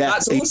 Yeah,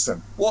 that's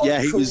awesome.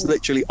 He was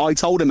literally. I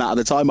told him that at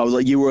the time. I was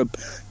like, you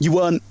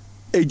weren't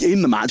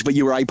in the match, but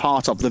you were a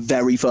part of the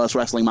very first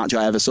wrestling match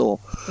I ever saw.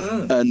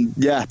 And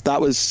yeah, that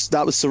was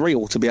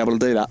surreal to be able to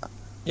do that.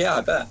 Yeah,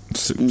 I bet.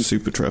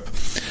 Super trip.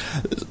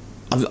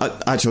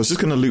 I was just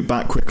going to loop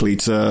back quickly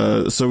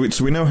to so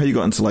we know how you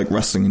got into like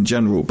wrestling in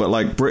general, but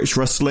like British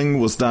wrestling,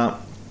 was that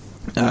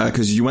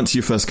because you went to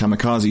your first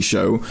Kamikaze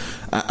show?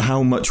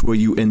 How much were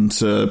you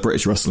into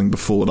British wrestling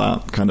before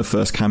that kind of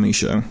first Kami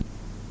show?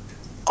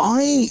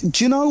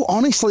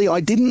 Honestly, I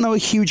didn't know a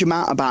huge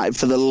amount about it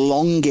for the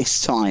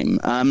longest time.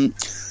 I'm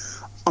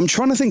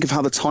trying to think of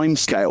how the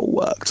timescale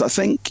works. I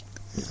think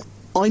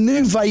I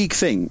knew vague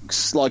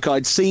things, like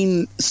I'd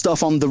seen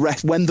stuff on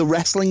when the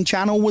Wrestling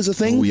Channel was a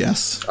thing. Oh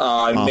yes,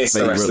 I missed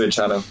the Wrestling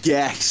Channel.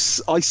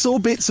 Yes, I saw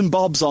bits and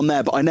bobs on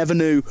there, but I never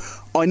knew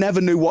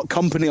what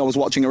company I was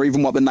watching or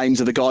even what the names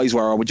of the guys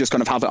were. I would just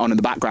kind of have it on in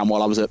the background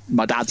while I was at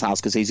my dad's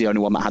house because he's the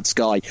only one that had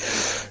Sky.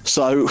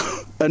 So,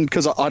 and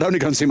because I'd only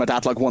go and see my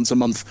dad like once a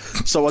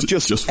month, so I'd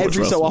just every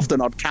wrestling. So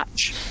often I'd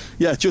catch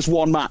just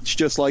one match,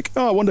 just like,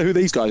 oh, I wonder who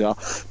these guys are.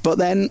 But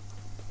then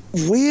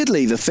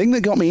weirdly, the thing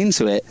that got me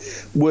into it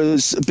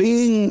was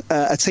being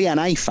a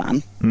TNA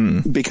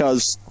fan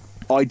because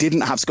I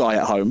didn't have Sky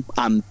at home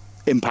and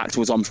Impact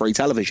was on free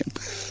television.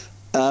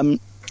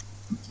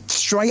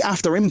 Straight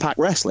after Impact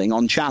Wrestling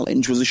on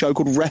Challenge was a show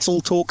called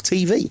Wrestle Talk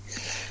TV,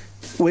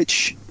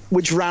 which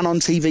ran on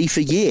TV for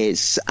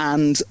years,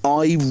 and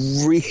I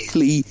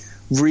really,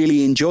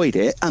 really enjoyed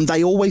it. And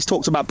they always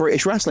talked about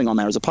British wrestling on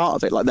there as a part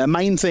of it. Like, their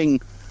main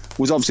thing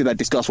was obviously they'd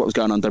discuss what was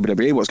going on in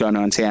WWE, what's going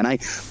on in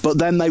TNA, but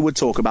then they would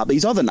talk about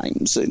these other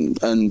names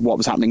and what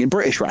was happening in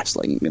British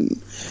wrestling. And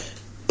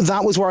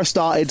that was where I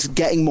started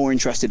getting more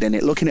interested in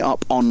it, looking it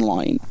up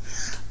online.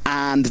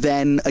 And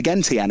then,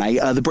 again,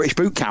 TNA, the British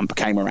Boot Camp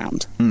came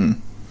around.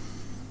 And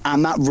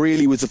that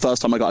really was the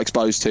first time I got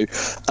exposed to.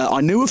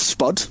 I knew of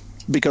Spud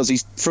because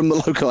he's from the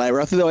local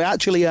area. Though I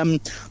actually, I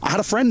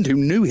had a friend who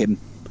knew him.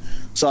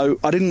 So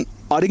I didn't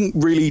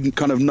really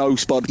kind of know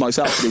Spud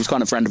myself. He was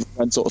kind of friend of a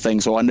friend sort of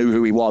thing, so I knew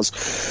who he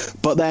was.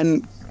 But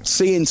then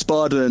seeing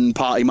Spud and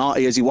Party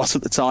Marty as he was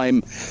at the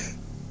time,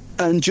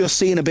 and just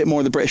seeing a bit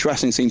more of the British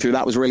wrestling scene through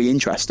that was really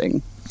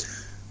interesting.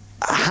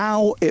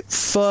 How it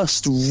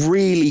first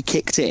really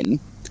kicked in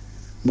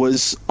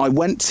was I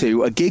went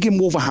to a gig in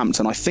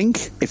Wolverhampton. I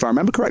think, if I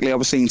remember correctly, I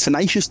was seeing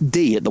Tenacious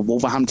D at the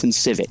Wolverhampton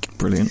Civic.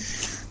 Brilliant.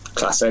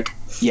 Classic.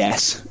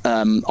 Yes.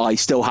 I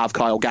still have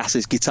Kyle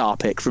Gass's guitar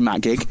pick from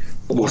that gig.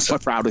 One of my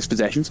proudest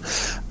possessions.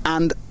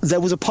 And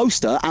there was a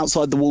poster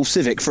outside the Wolf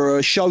Civic for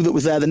a show that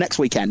was there the next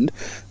weekend.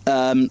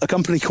 A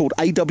company called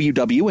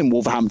AWW in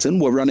Wolverhampton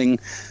were running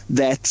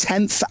their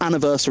 10th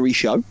anniversary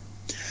show.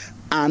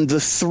 And the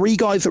three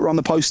guys that were on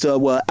the poster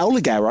were El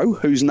Ligero,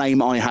 whose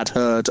name I had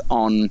heard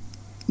on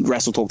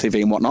Wrestle Talk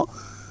TV and whatnot,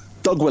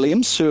 Doug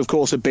Williams, who of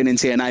course had been in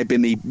TNA,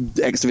 been the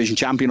X Division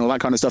champion, all that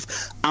kind of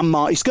stuff, and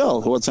Marty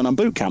Scurll, who had done on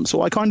Boot Camp.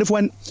 So I kind of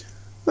went,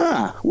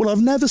 well,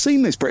 I've never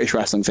seen this British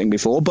wrestling thing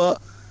before,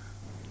 but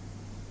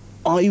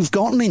I've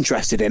gotten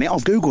interested in it.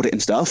 I've Googled it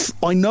and stuff.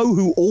 I know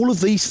who all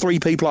of these three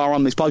people are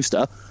on this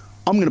poster.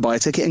 I'm going to buy a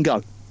ticket and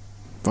go.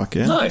 Fuck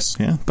yeah. Nice.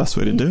 Yeah, best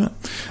way to do it.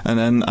 And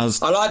then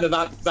as... I like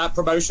that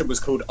promotion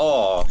was called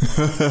Aw.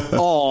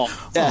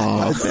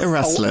 Yeah. Bit of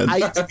wrestling.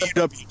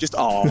 AWW, just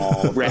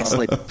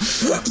wrestling.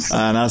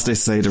 And as they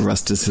say, the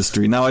rest is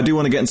history. Now, I do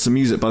want to get into some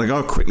music, but I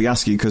got to quickly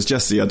ask you, because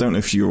Jesse, I don't know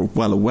if you're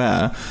well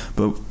aware,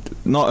 but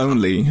not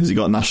only has he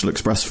got National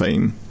Express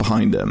fame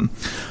behind him,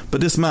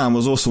 but this man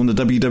was also on the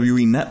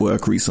WWE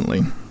Network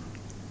recently.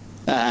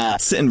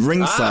 Sitting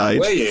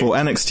ringside for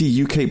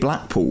NXT UK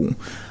Blackpool.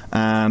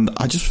 And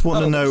I just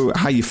want to know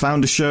how you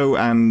found the show,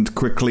 and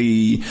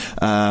quickly,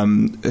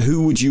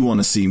 who would you want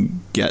to see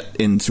get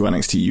into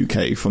NXT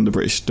UK from the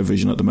British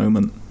division at the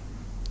moment?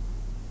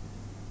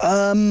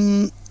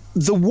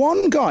 The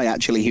one guy,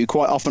 actually, who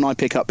quite often I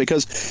pick up,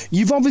 because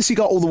you've obviously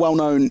got all the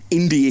well-known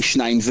indie-ish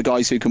names, the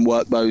guys who can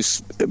work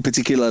those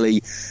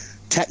particularly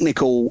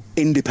technical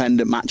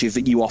independent matches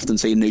that you often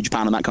see in New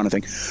Japan and that kind of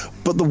thing.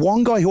 But the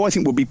one guy who I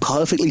think would be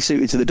perfectly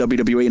suited to the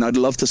WWE, and I'd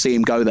love to see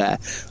him go there,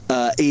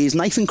 is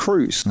Nathan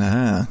Cruz.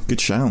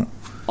 Good shout.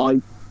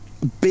 I'm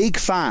a big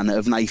fan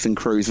of Nathan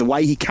Cruz. The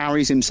way he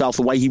carries himself,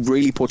 the way he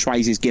really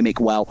portrays his gimmick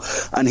well,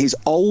 and his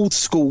old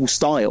school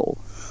style,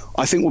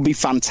 I think would be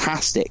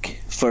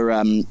fantastic for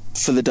the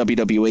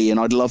WWE, and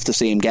I'd love to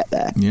see him get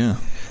there. Yeah.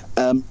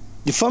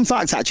 The fun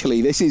fact,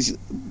 actually, this is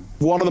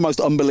one of the most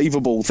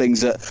unbelievable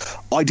things that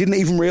I didn't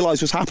even realise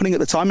was happening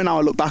at the time, and now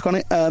I look back on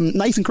it.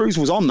 Nathan Cruz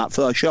was on that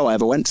first show I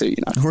ever went to, you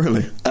know.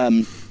 Really?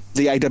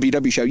 The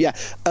AWW show, yeah.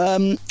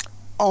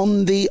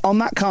 On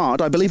that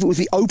card, I believe it was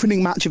the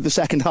opening match of the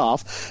second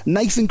half,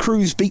 Nathan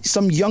Cruz beat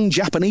some young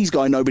Japanese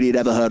guy nobody had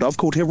ever heard of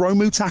called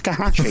Hiromu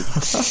Takahashi.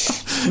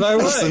 No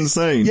way. That's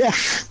insane. Yeah.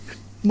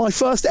 My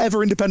first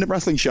ever independent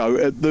wrestling show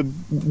at the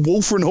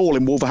Wolfram Hall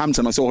in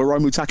Wolverhampton, I saw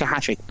Hiromu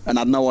Takahashi and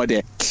had no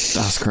idea.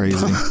 That's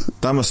crazy.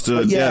 That must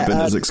have been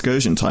his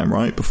excursion time,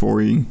 right? Before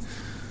he...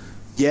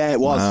 Yeah, it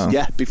was. Wow.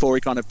 Yeah, before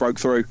he kind of broke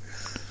through.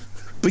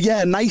 But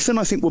yeah, Nathan,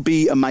 I think, would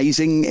be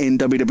amazing in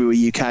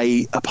WWE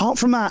UK. Apart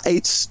from that,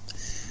 it's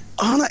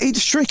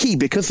tricky,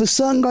 because there's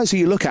certain guys who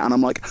you look at and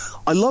I'm like,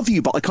 I love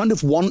you, but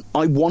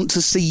I want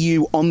to see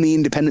you on the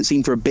independent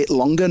scene for a bit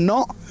longer,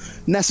 not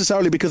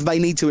necessarily because they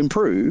need to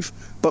improve,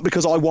 but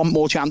because I want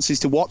more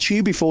chances to watch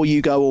you before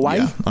you go away.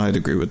 Yeah, I'd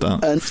agree with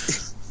that. And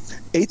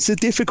it's a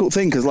difficult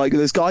thing, because like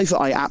there's guys that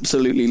I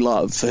absolutely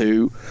love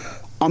who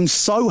I'm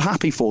so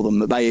happy for them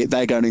that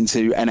they're going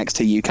into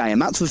NXT UK,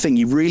 and that's the thing,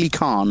 you really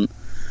can't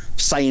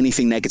say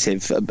anything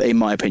negative, in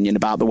my opinion,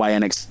 about the way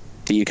NXT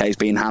UK is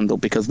being handled,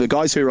 because the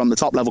guys who are on the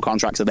top level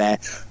contracts are there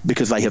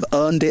because they have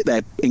earned it.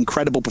 They're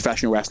incredible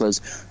professional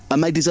wrestlers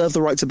and they deserve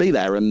the right to be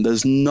there, and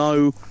there's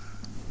no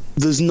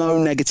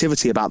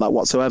negativity about that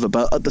whatsoever.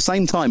 But at the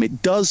same time,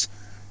 it does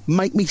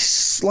make me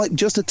like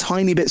just a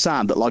tiny bit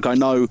sad that, like, I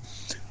know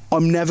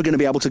I'm never going to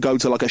be able to go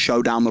to like a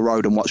show down the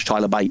road and watch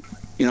Tyler Bate.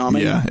 You know what I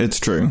mean? Yeah, it's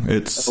true.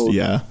 It's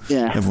yeah.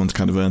 Everyone's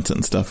kind of earned it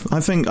and stuff.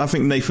 I think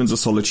Nathan's a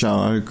solid shout.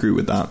 I agree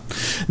with that.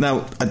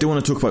 Now, I do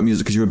want to talk about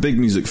music, because you're a big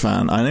music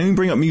fan. I only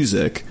bring up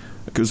music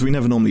because we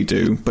never normally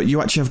do, but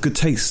you actually have good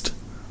taste,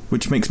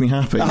 which makes me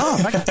happy.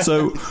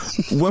 So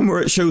when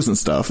we're at shows and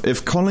stuff,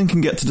 if Colin can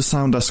get to the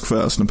sound desk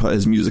first and put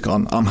his music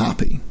on, I'm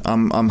happy.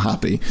 I'm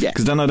happy.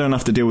 Because then I don't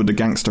have to deal with the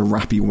gangster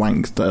rappy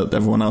wank that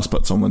everyone else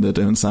puts on when they're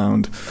doing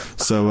sound.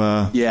 So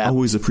I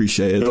always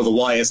appreciate it. You're the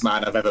whitest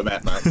man I've ever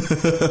met, man.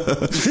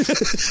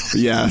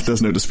 Yeah,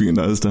 there's no disputing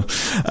that, is there?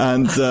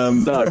 And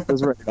no,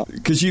 there's really not.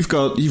 Because you've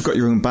got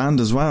your own band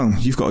as well.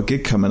 You've got a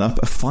gig coming up,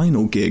 a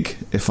final gig,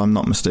 if I'm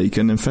not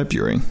mistaken, in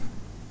February.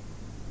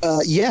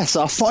 Yes,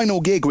 our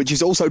final gig, which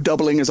is also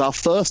doubling as our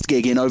first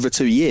gig in over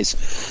 2 years.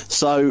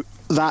 So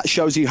that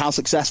shows you how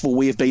successful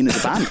we have been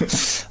as a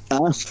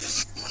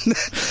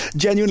band.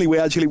 Genuinely,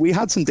 we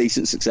had some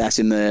decent success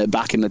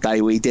back in the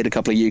day. We did a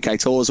couple of UK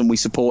tours, and we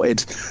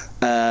supported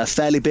a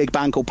fairly big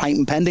band called Paint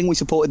and Pending. We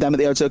supported them at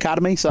the O2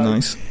 Academy. So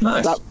nice.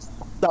 That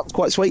was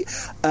quite sweet.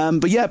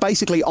 But yeah,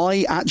 basically,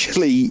 I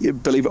actually,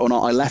 believe it or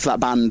not, I left that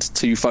band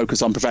to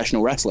focus on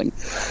professional wrestling.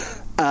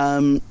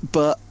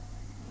 But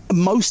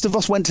most of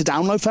us went to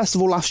Download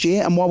Festival last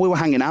year, and while we were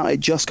hanging out,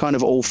 it just kind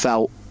of all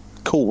felt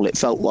cool. It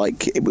felt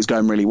like it was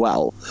going really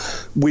well.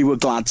 We were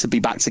glad to be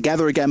back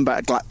together again,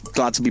 but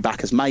glad to be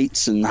back as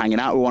mates and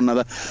hanging out with one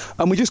another.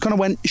 And we just kind of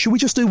went, should we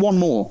just do one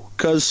more?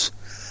 Because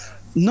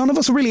none of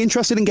us are really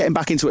interested in getting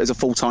back into it as a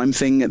full-time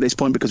thing at this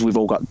point, because we've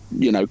all got,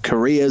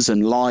 careers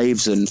and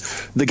lives. And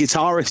the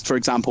guitarist, for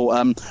example,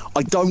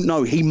 I don't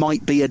know, he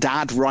might be a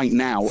dad right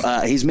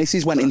now. His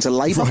missus went into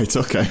labour. Right,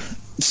 okay.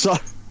 So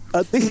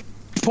at this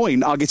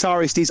point, our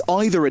guitarist is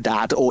either a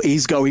dad or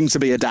is going to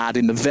be a dad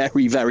in the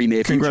very, very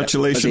near future.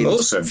 Congratulations,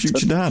 awesome.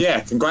 Future dad.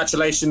 Yeah,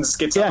 congratulations,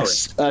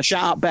 guitarist. Yes,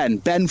 shout out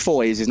Ben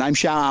Foy is his name.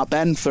 Shout out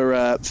Ben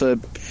for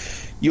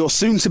your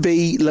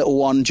soon-to-be little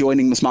one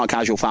joining the Smart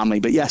Casual family.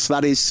 But yes,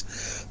 that is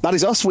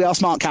us. We are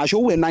Smart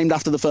Casual. We're named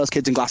after the first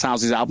Kids in Glass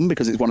Houses album,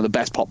 because it's one of the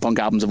best pop punk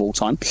albums of all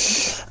time.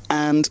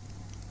 And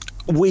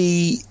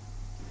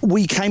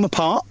we came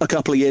apart a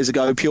couple of years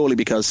ago purely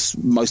because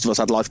most of us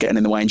had life getting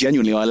in the way, and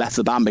genuinely I left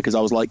the band because I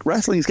was like,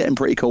 wrestling's getting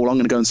pretty cool, I'm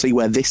going to go and see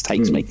where this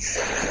takes me.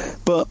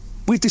 But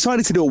we've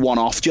decided to do a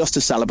one-off just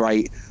to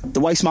celebrate the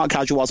way Smart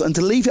Casual was and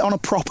to leave it on a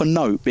proper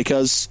note,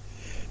 because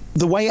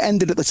the way it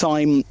ended at the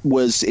time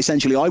was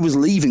essentially I was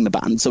leaving the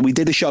band, so we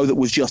did a show that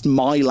was just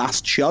my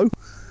last show.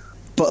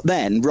 But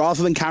then,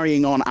 rather than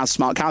carrying on as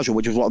Smart Casual,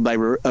 which was what they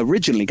were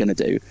originally going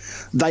to do,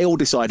 they all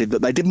decided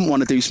that they didn't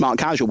want to do Smart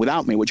Casual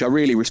without me, which I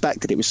really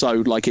respected. It was so,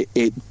 like,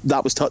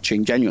 that was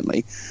touching,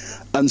 genuinely.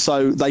 And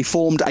so they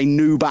formed a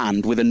new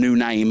band with a new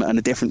name and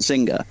a different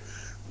singer.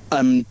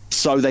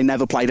 So they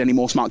never played any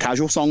more Smart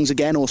Casual songs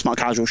again or Smart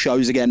Casual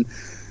shows again.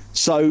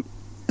 So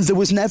there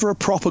was never a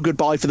proper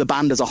goodbye for the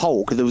band as a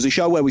whole, because there was a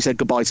show where we said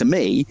goodbye to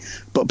me,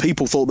 but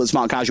people thought that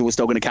Smart Casual was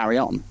still going to carry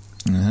on.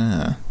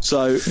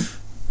 So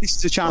this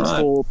is a chance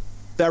for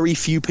very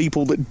few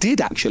people that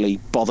did actually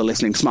bother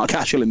listening to Smart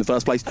Casual in the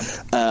first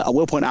place. I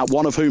will point out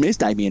one of whom is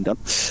Damien Dunn.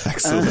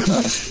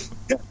 Excellent.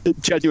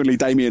 Genuinely,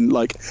 Damien,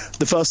 like,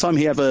 the first time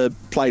he ever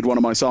played one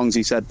of my songs,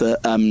 he said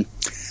that,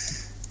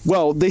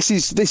 well, this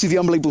is the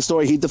unbelievable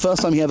story. The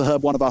first time he ever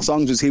heard one of our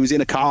songs was he was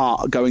in a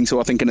car going to,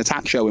 I think, an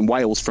attack show in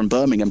Wales from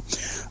Birmingham.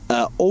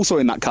 Also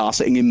in that car,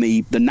 sitting in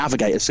the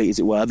navigator seat, as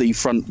it were, the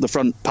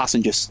front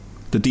passengers.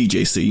 The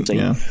DJ seat,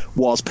 yeah.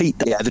 Was Pete.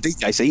 Yeah, the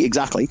DJ seat,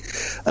 exactly.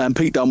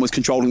 Pete Dunne was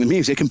controlling the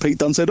music, and Pete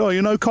Dunne said,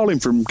 Colin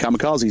from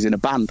Kamikaze's in a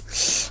band.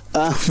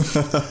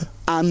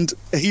 And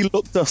he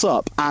looked us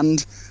up,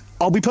 and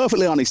I'll be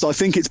perfectly honest, I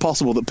think it's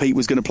possible that Pete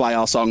was going to play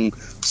our song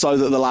so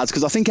that the lads,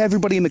 because I think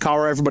everybody in the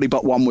car, or everybody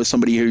but one, was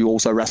somebody who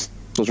also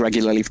wrestles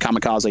regularly for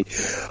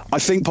Kamikaze. I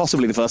think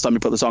possibly the first time we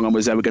put the song on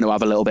was they were going to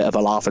have a little bit of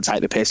a laugh and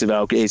take the piss of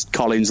it's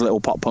Colin's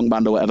little pop punk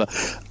band or whatever.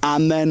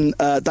 And then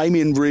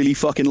Damien really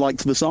fucking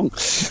liked the song.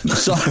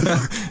 So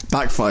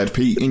backfired,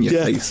 Pete, in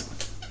your face.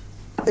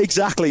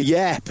 Exactly,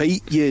 yeah,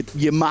 Pete,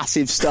 you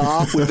massive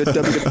star with the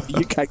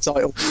WWE UK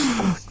title.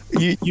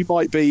 You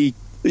might be,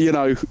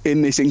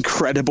 in this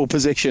incredible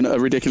position at a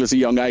ridiculously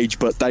young age,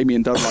 but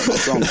Damien does like the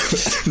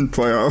song.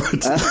 Priority.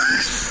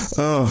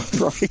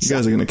 You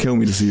guys are going to kill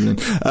me this evening.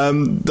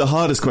 The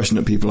hardest question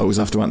that people always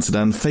have to answer,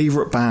 Dan,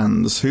 favourite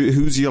bands.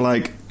 Who's your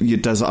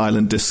Desert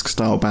Island Disc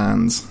style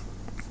bands?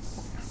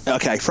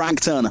 Okay, Frank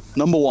Turner,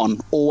 number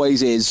one,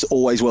 always is,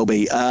 always will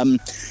be.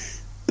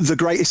 The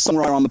greatest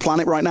songwriter on the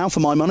planet right now, for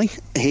my money.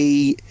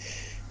 He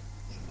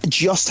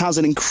just has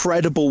an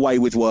incredible way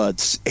with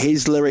words.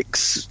 His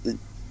lyrics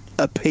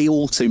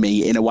appeal to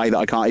me in a way that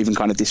I can't even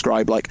kind of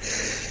describe. Like,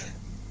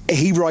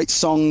 he writes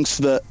songs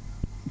that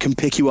can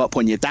pick you up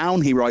when you're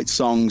down. He writes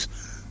songs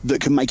that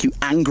can make you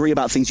angry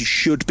about things you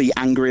should be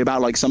angry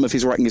about. Like, some of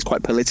his writing is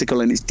quite political,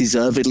 and it's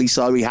deservedly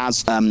so. He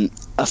has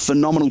a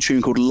phenomenal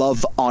tune called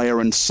Love, Ire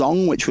and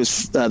Song, which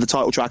was the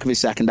title track of his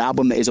second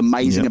album, that is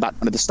amazing about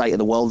kind of the state of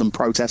the world and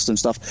protest and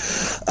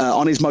stuff.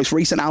 On his most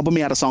recent album,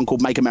 he had a song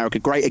called Make America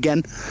Great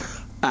Again,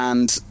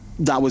 and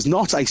that was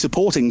not a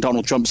supporting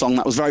Donald Trump song.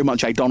 That was very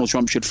much a Donald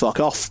Trump should fuck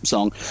off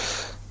song.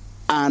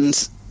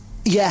 And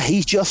yeah,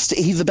 he's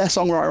the best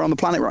songwriter on the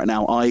planet right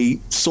now. I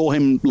saw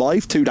him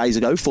live 2 days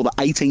ago for the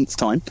 18th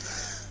time,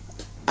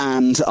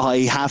 and I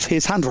have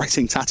his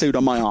handwriting tattooed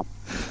on my arm.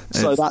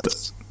 So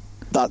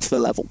that's the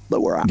level that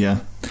we're at. Yeah.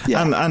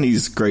 And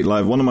he's great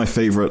live. One of my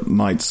favourite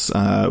nights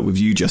with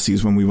you, Jesse,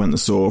 is when we went and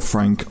saw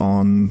Frank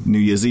on New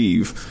Year's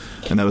Eve,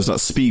 and there was that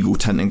Spiegel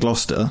tent in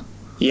Gloucester.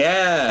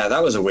 Yeah,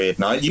 that was a weird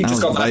night. You just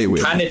got back from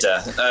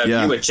Canada.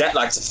 You were jet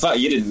lagged to fuck.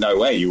 You didn't know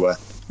where you were.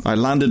 I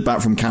landed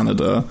back from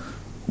Canada,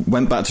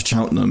 went back to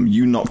Cheltenham.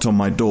 You knocked on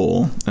my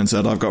door and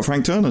said, "I've got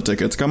Frank Turner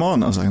tickets. Come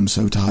on." I was like, "I'm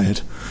so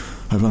tired.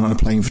 I've been on a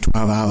plane for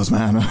 12 hours,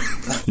 man."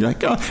 You're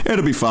like, "Oh,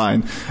 it'll be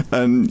fine."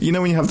 And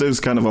when you have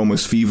those kind of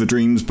almost fever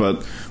dreams,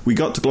 but we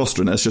got to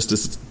Gloucester, and there's just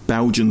this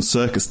Belgian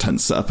circus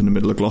tent set up in the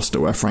middle of Gloucester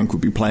where Frank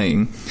would be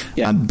playing,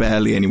 and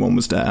barely anyone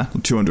was there.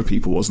 200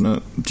 people, wasn't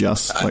it?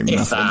 Just like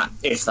nothing.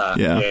 If that.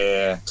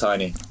 Yeah,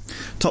 tiny.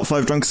 Top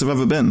 5 drunkest I've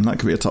ever been. That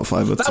could be a top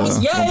 5 at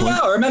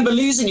I remember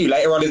losing you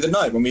later on in the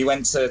night when we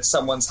went to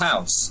someone's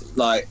house,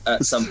 like,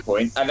 at some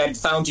point, and then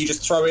found you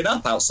just throwing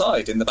up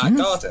outside in the back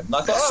garden. And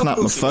I thought, snap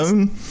my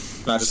phone.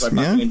 And I just went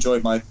back and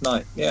enjoyed my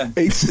night. Yeah,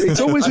 it's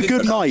always a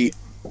good night.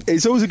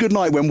 It's always a good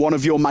night when one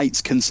of your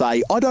mates can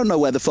say, "I don't know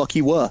where the fuck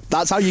you were."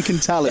 That's how you can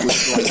tell it was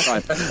the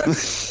right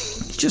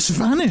time. Just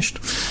vanished.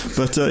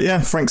 But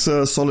Frank's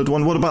a solid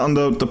one. What about on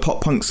the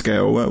pop punk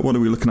scale? What are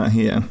we looking at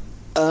here?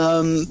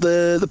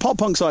 The pop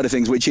punk side of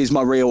things, which is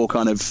my real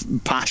kind of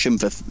passion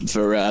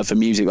for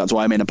music. That's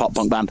why I'm in a pop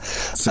punk band.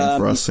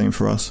 Same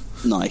for us.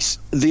 Nice.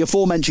 The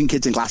aforementioned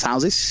Kids in Glass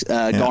Houses,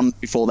 gone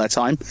before their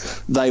time.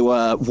 They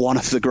were one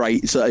of the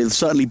great,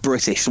 certainly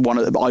British.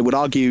 I would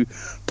argue,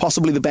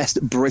 possibly the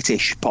best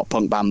British pop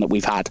punk band that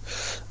we've had.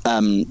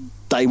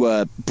 They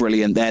were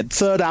brilliant. Their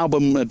third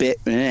album a bit,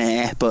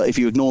 but if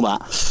you ignore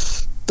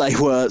that, they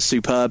were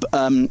superb.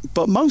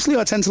 But mostly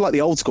I tend to like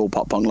the old school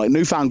pop punk. Like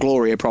Newfound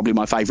Glory are probably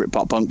my favourite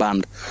pop punk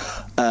band.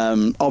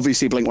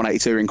 Obviously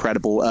Blink-182 are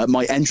incredible.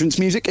 My entrance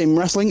music in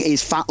wrestling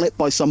is Fat Lip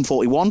by Sum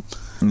 41.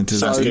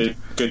 That's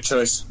good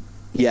choice.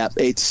 Yeah,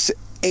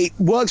 it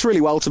works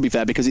really well, to be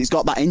fair, because it's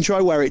got that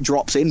intro where it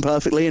drops in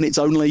perfectly, and it's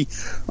only,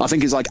 I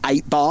think it's like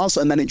 8 bars,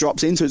 and then it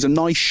drops in, so it's a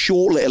nice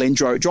short little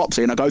intro. It drops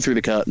in, I go through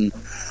the curtain,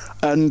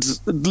 And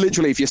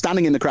literally, if you're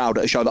standing in the crowd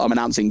at a show that I'm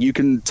announcing, you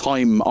can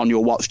time on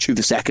your watch to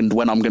the second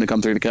when I'm going to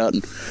come through the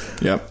curtain.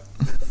 Yep.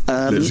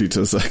 Literally to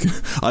the second.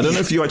 I don't know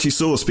if you actually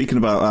saw, speaking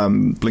about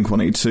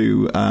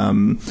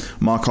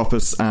Blink-182, Mark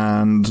Hoppus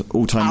and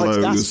All Time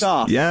Lows.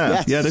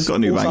 Yeah, they've got a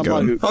new band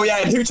going. Oh, yeah,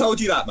 and who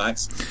told you that,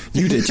 Max?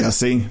 You did,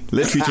 Jesse.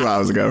 Literally 2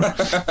 hours ago.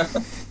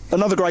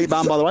 Another great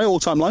band, by the way,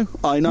 All Time Low.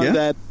 I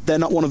know they're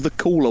not one of the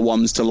cooler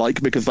ones to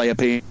like because they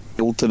appeal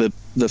to the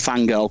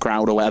fangirl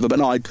crowd or whatever, but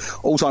no,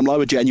 All Time Low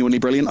are genuinely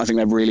brilliant. I think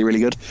they're really, really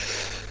good.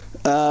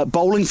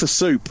 Bowling for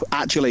Soup,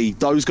 actually,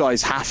 those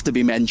guys have to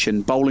be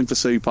mentioned. Bowling for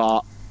Soup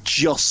are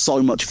just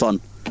so much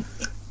fun.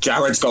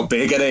 Jared's got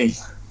big, isn't he?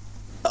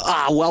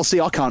 Well, see,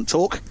 I can't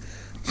talk.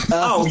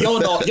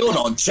 You're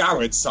not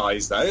Jared's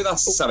size though.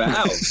 That's something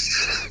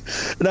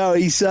else. No,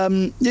 he's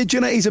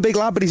he's a big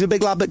lad, but he's a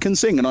big lad that can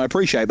sing, and I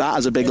appreciate that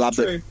as a big lad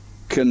that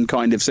can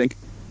kind of sing.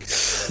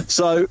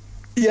 So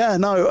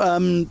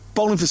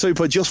Bowling for Soup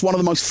are just one of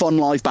the most fun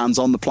live bands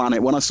on the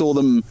planet. When I saw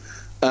them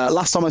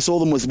last time I saw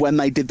them was when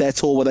they did their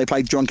tour where they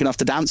played Drunk Enough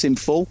to Dance in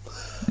full.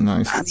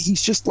 Nice. And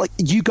he's just like,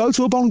 you go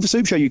to a Bowling for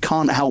Soup show, you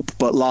can't help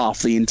but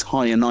laugh the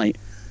entire night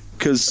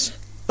because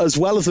as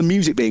well as the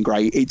music being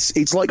great,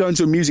 it's like going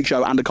to a music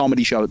show and a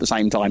comedy show at the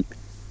same time.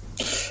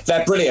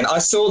 They're brilliant. I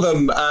saw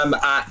them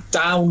at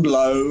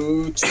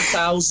Download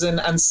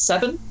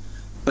 2007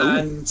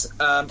 and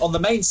on the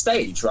main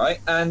stage, right?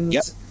 And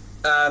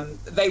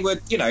they were,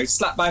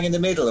 slap bang in the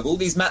middle of all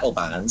these metal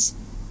bands,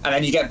 and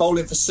then you get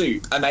Bowling for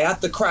Soup, and they had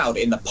the crowd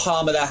in the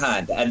palm of their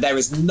hand, and there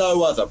is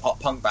no other pop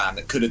punk band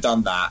that could have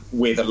done that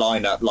with a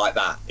lineup like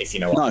that, if you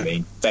know what I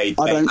mean. They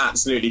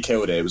absolutely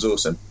killed it. It was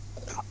awesome.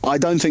 I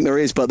don't think there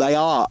is, but they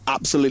are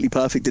absolutely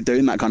perfect at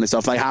doing that kind of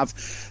stuff. They have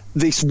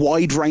this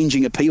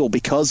wide-ranging appeal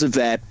because of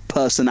their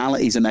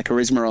personalities and their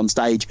charisma on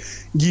stage.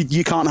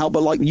 You can't help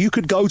but you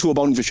could go to a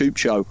Bowling for Soup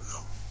show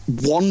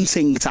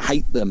wanting to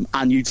hate them,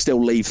 and you'd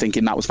still leave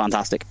thinking that was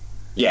fantastic.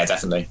 Yeah,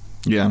 definitely.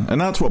 Yeah, and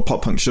that's what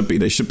pop punk should be.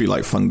 They should be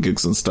like fun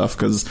gigs and stuff.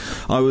 Because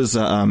I was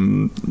at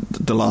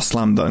the last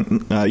Slam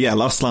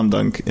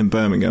Dunk in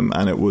Birmingham,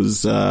 and it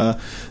was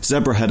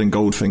Zebrahead and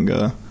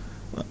Goldfinger.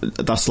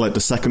 That's like the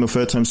second or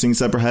third time seeing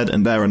Zebrahead,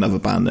 and they're another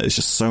band that is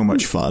just so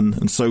much fun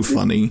and so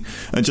funny,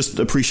 and just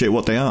appreciate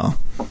what they are.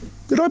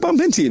 Did I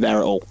bump into you there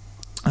at all?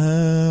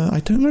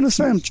 I don't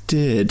understand.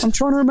 Did I'm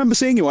trying to remember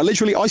seeing you.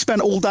 I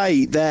spent all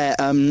day there.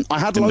 I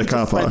had in loads the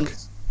car of park.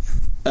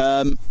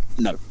 Friends.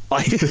 No,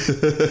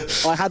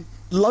 I had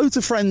loads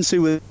of friends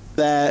who were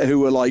there who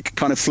were like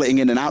kind of flitting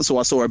in and out. So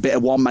I saw a bit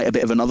of one mate, a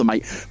bit of another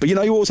mate. But you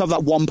always have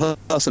that one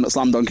person at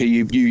Slam Dunk who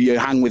you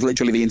hang with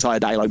literally the entire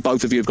day. Like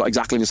both of you have got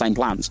exactly the same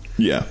plans.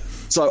 Yeah.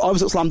 So I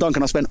was at Slam Dunk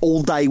and I spent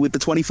all day with the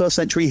 21st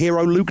century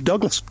hero Luke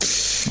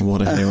Douglas.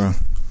 What a hero!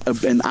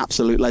 An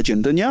absolute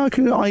legend. And I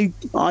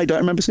don't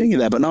remember seeing you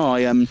there, but no,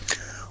 I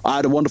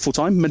had a wonderful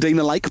time.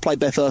 Medina Lake played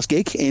their first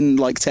gig in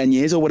like 10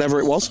 years or whatever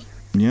it was.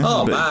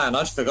 Yeah, man,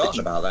 I'd forgotten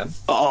about them.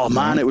 Oh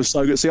man, it was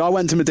so good. See, I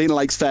went to Medina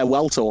Lake's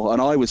farewell tour,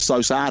 and I was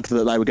so sad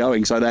that they were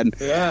going. So then,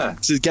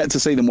 to get to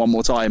see them one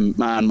more time,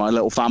 man, my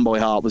little fanboy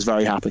heart was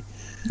very happy.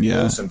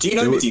 Yeah, awesome. Do you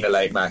know Medina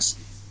Lake, Max?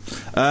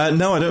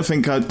 No, I don't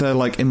think they're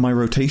like in my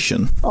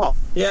rotation. Oh,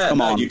 yeah, come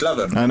on, you'd love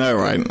them. I know,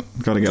 right?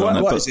 Got to get on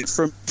it. What is it?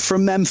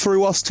 From them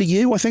through us to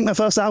you? I think their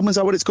first album, is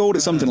that what it's called?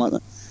 It's something like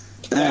that.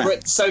 Yeah.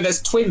 So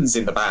there's twins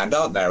in the band,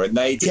 aren't there? And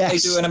they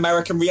do an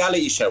American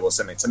reality show or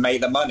something to make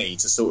the money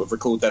to sort of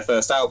record their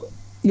first album.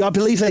 Yeah, I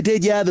believe they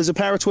did. Yeah, there's a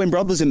pair of twin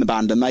brothers in the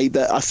band, and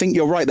I think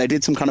you're right. They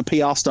did some kind of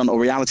PR stunt or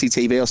reality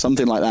TV or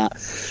something like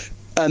that,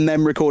 and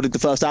then recorded the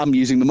first album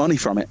using the money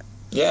from it.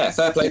 Yeah,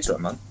 fair play to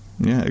them, man.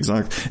 Yeah,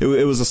 exactly.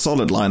 It was a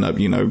solid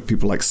lineup.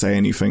 People like Say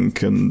Anything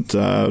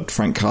and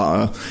Frank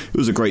Carter. It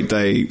was a great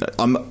day.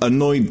 I'm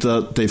annoyed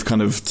that they've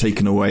kind of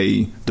taken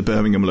away the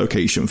Birmingham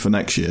location for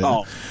next year.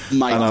 Oh,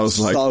 mate, and I was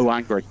like, so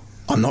angry.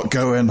 I'm not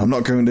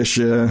going this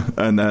year.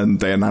 And then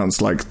they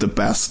announced like the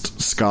best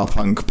ska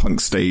punk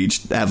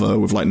stage ever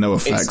with like No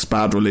Effects,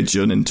 Bad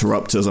Religion,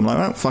 Interrupters. I'm like,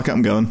 oh, fuck it,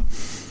 I'm going.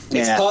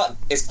 Yeah.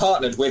 It's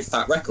partnered with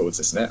Fat Records,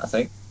 isn't it? I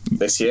think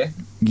this year.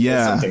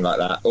 Yeah, or something like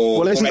that.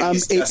 Or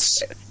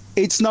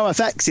it's No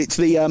Effects. It's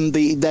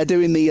they're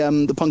doing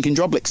the Punkin'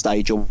 Drublic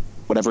stage or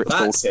whatever it's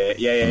called. That's it.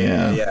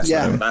 Yeah.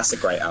 Yeah. That's a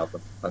great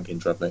album, Punkin'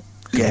 Drublic.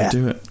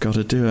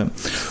 Gotta do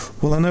it.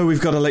 Well, I know we've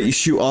got to let you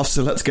shoot off,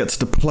 so let's get to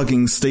the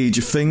plugging stage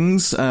of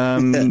things.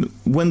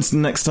 When's the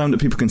next time that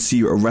people can see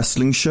you at a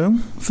wrestling show,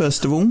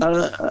 first of all?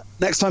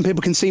 Next time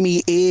people can see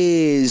me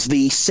is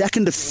the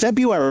 2nd of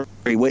February,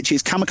 which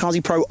is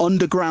Kamikaze Pro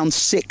Underground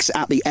 6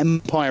 at the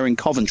Empire in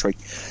Coventry.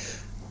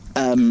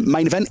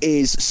 Main event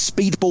is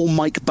Speedball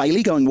Mike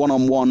Bailey going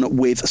one-on-one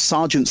with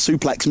Sergeant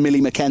Suplex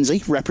Millie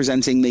McKenzie,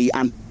 representing the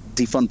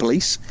Anti-Fun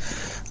Police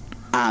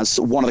as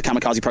one of the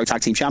Kamikaze Pro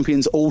Tag Team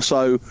Champions.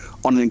 Also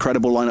on an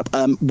incredible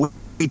lineup,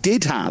 we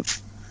did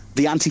have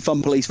the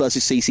Anti-Fun Police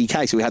versus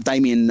CCK. So we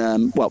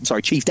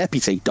had Chief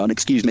Deputy Dunn,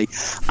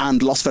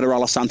 and Los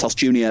Federales Santos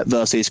Jr.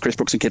 versus Chris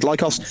Brooks and Kid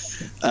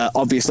Lykos.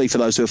 Obviously, for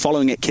those who are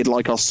following it, Kid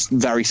Lykos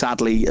very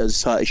sadly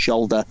has hurt his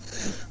shoulder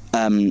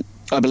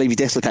I believe he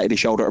dislocated his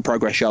shoulder at a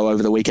Progress show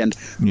over the weekend.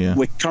 Yeah.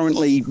 We're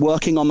currently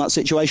working on that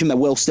situation. There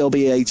will still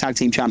be a tag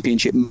team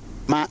championship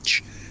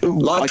match.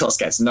 Lycos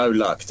gets no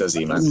luck, does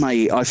he, man?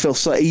 Mate, I feel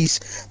so.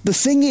 The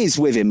thing is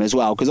with him as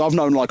well, because I've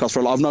known Lycos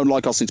I've known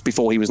Lycos since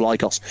before he was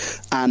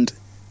Lycos, and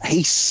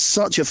he's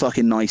such a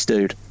fucking nice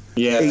dude.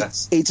 Yeah,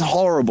 it's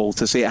horrible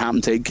to see it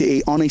happen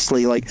to.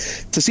 Honestly, like,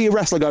 to see a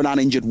wrestler go down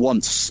injured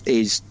once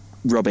is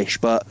rubbish,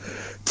 but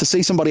to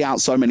see somebody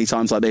out so many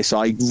times like this,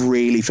 I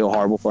really feel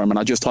horrible for him, and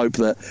I just hope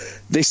that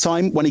this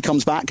time when he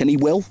comes back, and he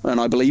will, and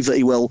I believe that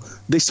he will,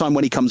 this time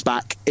when he comes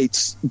back,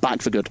 it's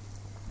back for good.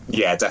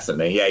 Yeah,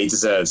 definitely. Yeah, he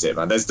deserves it,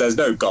 man. There's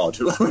no God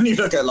when you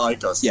look at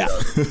Lycos. Yeah.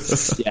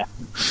 Yeah.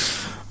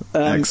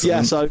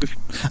 So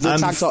the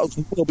tag titles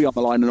will be on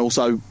the line, and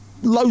also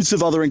loads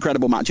of other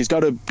incredible matches.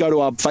 Go to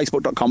our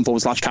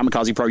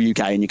facebook.com/Kamikaze Pro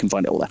UK, and you can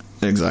find it all there.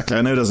 Exactly.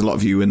 I know there's a lot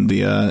of you in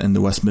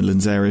the West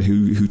Midlands area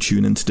who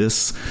tune into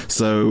this.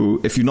 So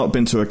if you've not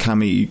been to a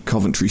Kami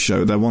Coventry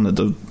show, they're one of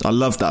the. I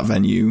love that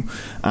venue,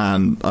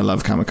 and I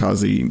love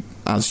Kamikaze,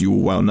 as you all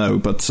well know,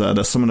 but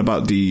there's something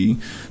about the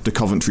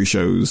Coventry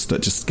shows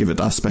that just give it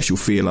that special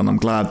feel, and I'm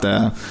glad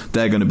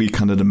they're going to be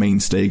kind of the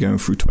mainstay going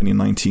through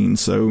 2019,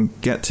 so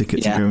get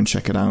tickets and go and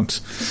check it out.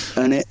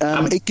 And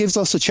it gives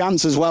us a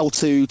chance as well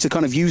to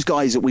kind of use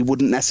guys that we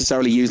wouldn't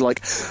necessarily use.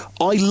 Like,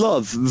 I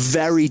love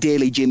very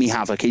dearly Jimmy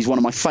Havoc. He's one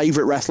of my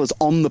favourite wrestlers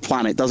on the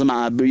planet. Doesn't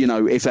matter,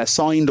 if they're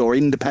signed or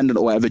independent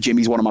or whatever,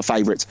 Jimmy's one of my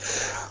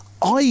favourites.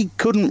 I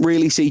couldn't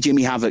really see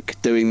Jimmy Havoc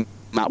doing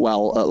that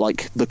well at,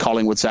 like, the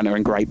Collingwood Centre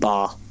in Great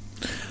Bar.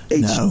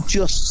 It's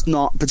just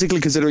not,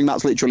 particularly considering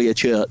that's literally a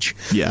church.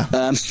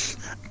 Yeah.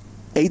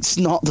 It's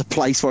not the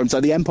place for him.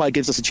 So the Empire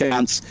gives us a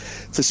chance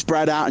to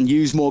spread out and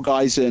use more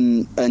guys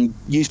and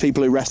use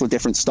people who wrestle a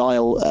different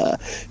style.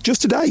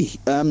 Just today,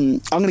 I'm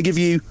going to give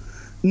you,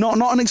 not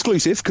an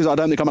exclusive, because I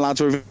don't think I'm allowed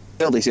to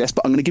reveal this, yes,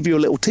 but I'm going to give you a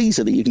little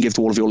teaser that you can give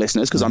to all of your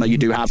listeners, because I know you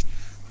do have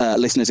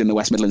listeners in the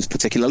West Midlands,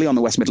 particularly on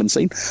the West Midlands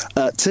scene.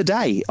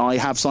 Today, I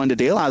have signed a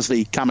deal as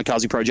the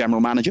Kamikaze Pro General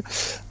Manager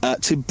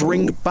to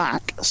bring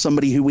back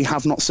somebody who we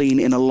have not seen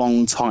in a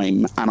long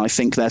time, and I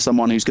think they're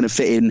someone who's going to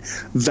fit in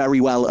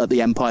very well at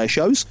the Empire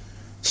shows.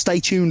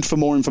 Stay tuned for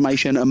more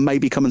information, and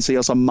maybe come and see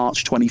us on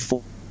March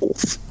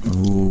 24th.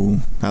 Ooh,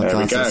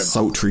 that's a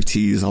sultry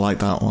tease. I like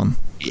that one.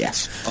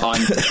 Yes.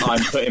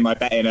 I'm putting my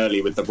bet in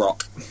early with The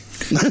Rock.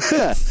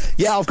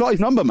 Yeah, I've got his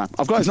number, man.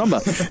 I've got his number.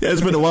 Yeah,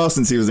 it's been a while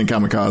since he was in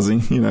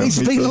Kamikaze. It's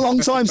been a long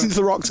time since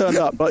The Rock turned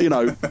up, but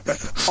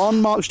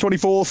on March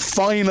 24th,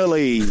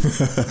 finally,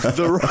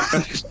 The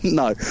Rock.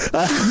 No.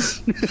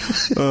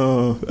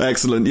 Oh,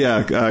 excellent!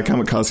 Yeah,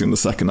 Kamikaze on the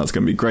 2nd. That's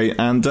going to be great.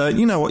 And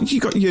you know what?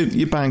 You got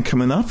your band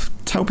coming up.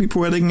 Tell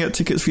people where they can get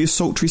tickets for your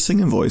sultry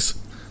singing voice.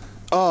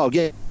 Oh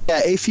yeah.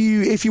 Yeah, if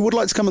you would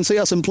like to come and see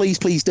us, and please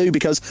do,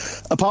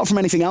 because apart from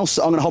anything else,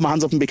 I'm going to hold my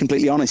hands up and be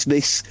completely honest.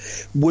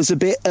 This was a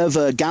bit of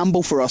a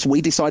gamble for us. We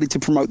decided to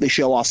promote this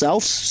show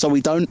ourselves, so we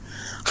don't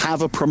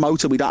have a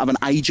promoter, we don't have an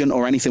agent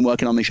or anything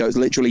working on the show. It's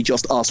literally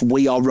just us.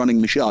 We are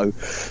running the show.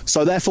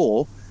 So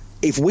therefore,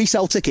 if we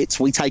sell tickets,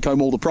 we take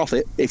home all the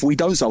profit. If we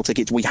don't sell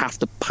tickets, we have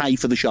to pay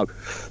for the show.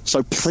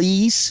 So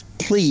please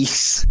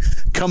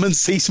come and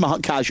see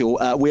Smart Casual.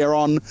 We are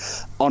on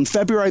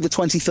February the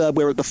 23rd.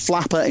 We're at the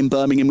Flapper in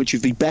Birmingham, which is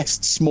the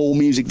best small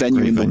music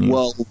venue in the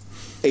world.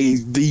 It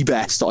is the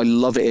best. I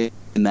love it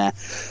in there.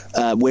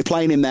 We're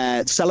playing in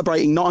there,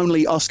 celebrating not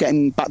only us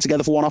getting back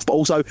together for one-off, but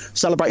also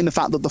celebrating the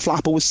fact that the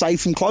Flapper was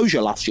saved from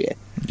closure last year.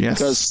 Yes.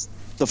 Because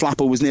the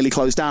Flapper was nearly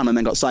closed down and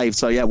then got saved.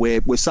 So yeah,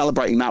 we're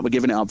celebrating that. We're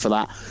giving it up for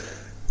that.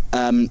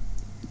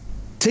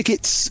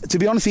 Tickets, to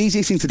be honest, the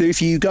easiest thing to do, if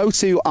you go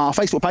to our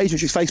Facebook page,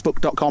 which is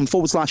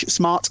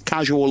facebook.com/Smart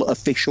Casual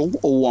Official,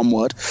 all one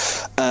word,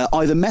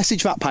 either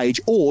message that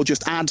page or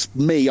just add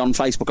me on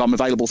Facebook. I'm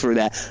available through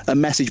there, and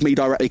message me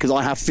directly, because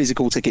I have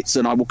physical tickets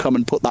and I will come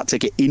and put that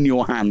ticket in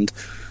your hand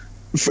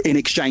in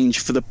exchange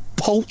for the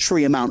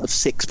paltry amount of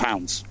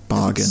 £6.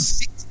 Bargain.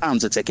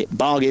 £6 a ticket.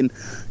 Bargain.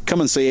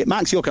 Come and see it.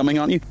 Max, you're coming,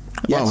 aren't you?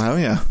 Yes. Well, hell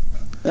yeah.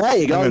 There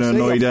you go. I'm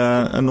going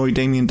to annoy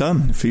Damien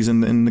Dunn if he's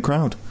in the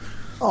crowd.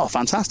 Oh,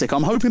 fantastic.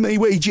 I'm hoping that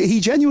he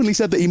genuinely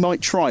said that he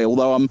might try,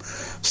 although I'm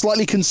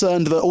slightly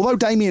concerned that although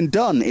Damien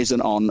Dunn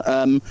isn't on,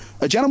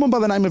 a gentleman by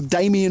the name of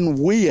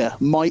Damien Weir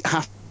might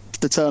have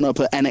to turn up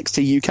at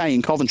NXT UK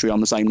in Coventry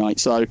on the same night.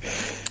 So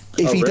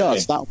if he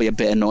does, that'll be a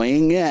bit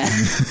annoying, yeah.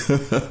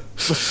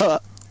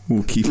 But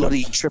we'll keep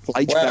bloody Triple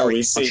H. Well,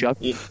 we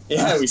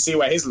see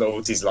where his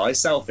loyalties lie.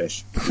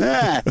 Selfish.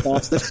 Yeah,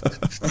 bastard.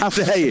 How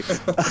dare you?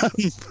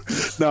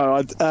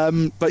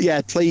 But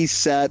yeah,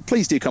 please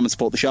do come and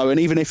support the show. And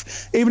even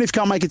if you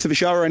can't make it to the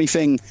show or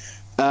anything,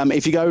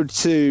 if you go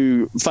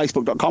to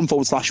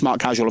facebook.com/Smart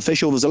Casual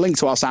Official, there's a link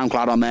to our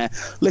SoundCloud on there.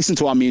 Listen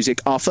to our music.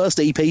 Our first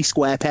EP,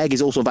 Square Peg,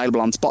 is also available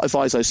on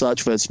Spotify, so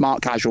search for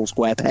Smart Casual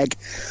Square Peg.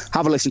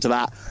 Have a listen to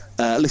that.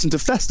 Listen to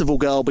Festival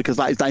Girl, because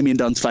that is Damien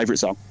Dunn's favourite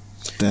song.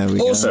 There we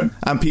go.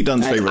 And Pete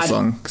Dunn's favourite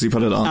song, because he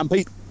put it on. And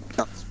Pete.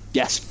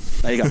 Yes,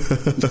 there you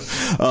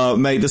go.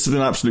 Mate, this has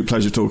been an absolute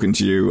pleasure talking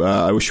to you.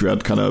 I wish we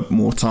had kind of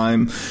more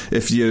time.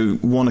 If you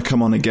want to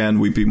come on again,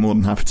 we'd be more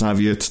than happy to have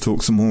you to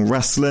talk some more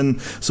wrestling,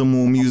 some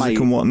more music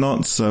and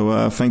whatnot.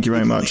 So thank you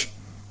very much.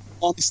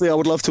 Honestly, I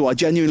would love to. I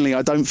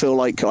don't feel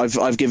like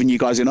I've given you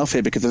guys enough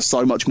here, because there's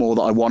so much more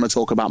that I want to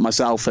talk about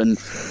myself. And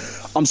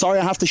I'm sorry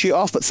I have to shoot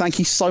off, but thank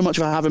you so much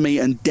for having me,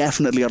 and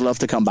definitely I'd love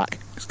to come back.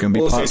 It's going to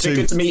be part 2. It's been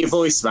good to meet your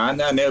voice, man,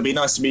 and it'll be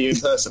nice to meet you in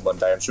person one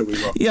day. I'm sure we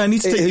will. Yeah, I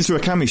need to take you to a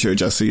Cammy show,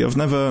 Jesse. I've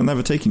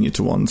never taken you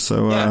to one,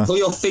 so... pull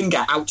your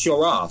finger out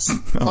your arse.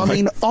 I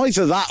mean,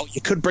 either that, or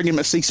you could bring him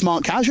to see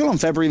Smart Casual on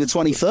February the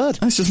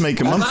 23rd. Let's just make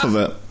a month of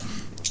it.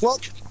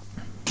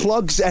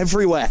 Plugs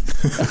everywhere.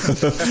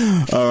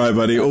 All right,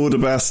 buddy. All the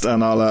best,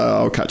 and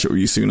I'll catch up with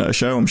you soon at a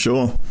show, I'm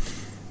sure.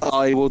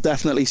 I will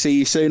definitely see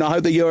you soon. I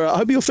hope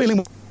you're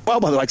feeling well,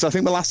 by the way, because I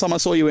think the last time I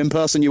saw you in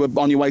person, you were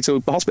on your way to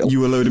the hospital. You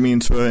were loading me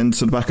into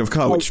the back of a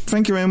car, which,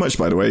 thank you very much,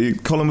 by the way.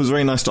 Colin was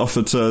very nice to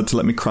offer to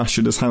let me crash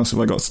at his house if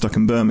I got stuck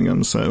in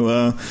Birmingham,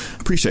 so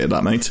appreciate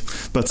that, mate.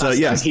 But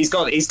yeah, he's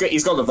got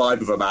the vibe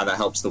of a man that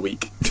helps the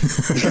weak.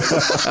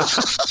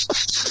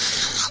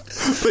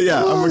 But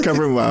yeah, I'm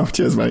recovering well.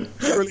 Cheers, mate.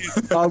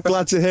 Brilliant. I'm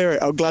glad to hear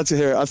it. I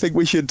think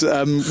we should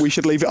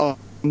leave it on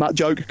that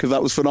joke, because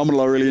that was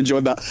phenomenal. I really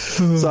enjoyed that.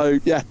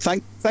 So yeah,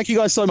 thank you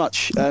guys so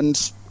much, and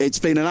it's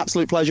been an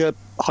absolute pleasure.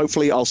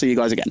 Hopefully I'll see you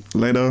guys again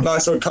later.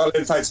 Nice one,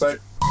 Colin. Thanks, mate.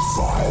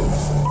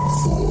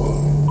 5, 4, 3,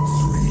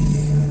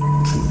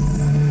 2,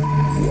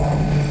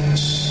 1,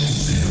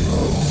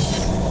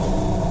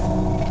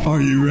 0.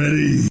 Are you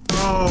ready?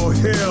 Oh,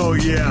 hell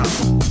yeah.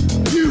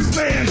 You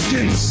fans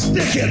can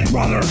stick it,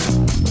 brother.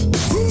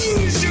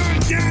 Who's your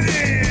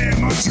daddy,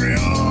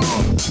 Montreal?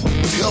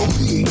 Tell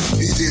me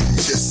he didn't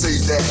just say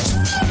that.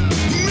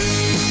 Me!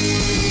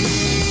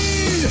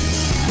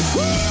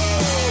 Woo!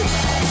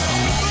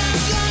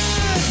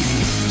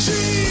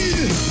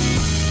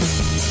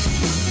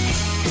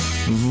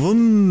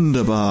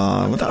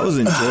 Wunderbar. Well, that was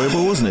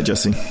enjoyable, wasn't it,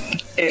 Jesse?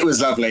 It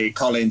was lovely.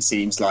 Colin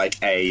seems like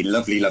a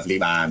lovely, lovely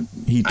man.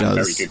 He does. And a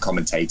very good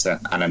commentator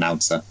and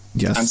announcer.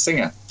 Yes. And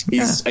singer.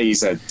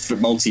 He's a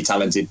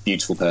multi-talented,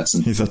 beautiful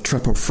person. He's a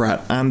triple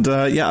threat. And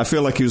yeah, I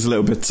feel like he was a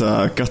little bit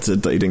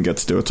gutted that he didn't get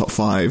to do a top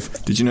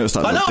 5. Did you notice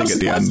that little thing at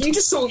the end? You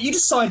just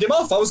signed him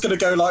off. I was going to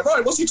go like,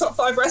 right, what's your top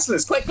 5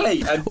 wrestlers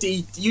quickly? And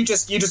you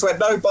just went,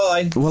 no,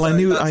 bye. Well, I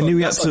knew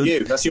he had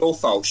to. That's your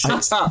fault.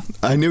 Shut up.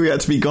 I knew he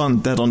had to be gone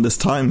dead on this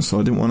time, so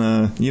I didn't want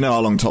to. You know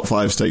how long top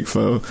 5s take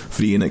for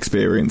the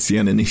inexperienced, the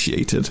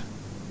uninitiated.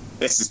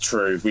 This is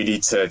true. We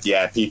need to,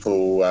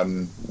 people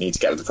need to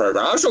get with the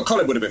program. I'm sure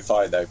Colin would have been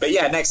fine, though. But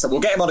yeah, next time,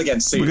 we'll get him on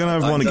again soon. We're going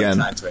to have one again,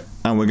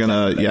 and we're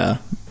going to,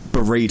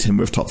 berate him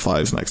with top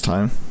 5s next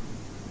time.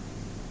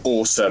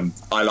 Awesome.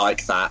 I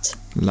like that.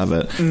 Love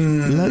it.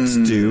 Let's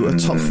do a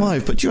top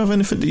 5. But do you have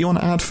anything that you want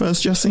to add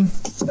first, Jesse?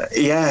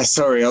 Yeah,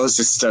 sorry. I was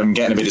just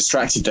getting a bit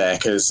distracted there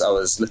because I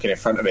was looking in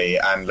front of me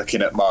and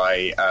looking at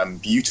my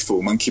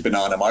beautiful Monkey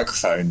Banana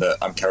microphone that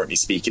I'm currently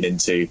speaking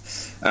into.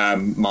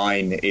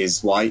 Mine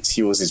is white.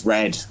 Yours is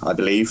red, I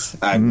believe.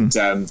 And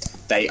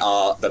they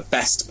are the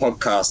best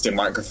podcasting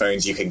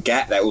microphones you can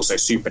get. They're also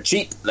super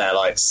cheap. They're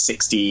like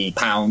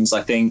 £60,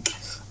 I think,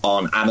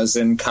 on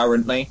Amazon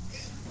currently.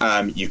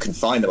 You can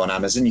find them on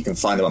Amazon. You can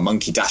find them on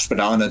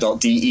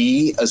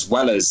monkey-banana.de, as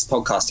well as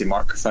podcasting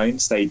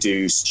microphones. They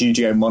do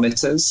studio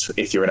monitors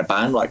if you're in a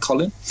band like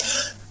Colin.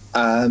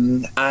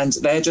 And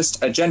they're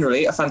just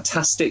generally a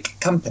fantastic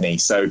company.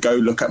 So go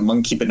look at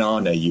Monkey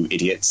Banana, you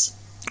idiots.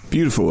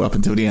 Beautiful up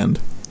until the end.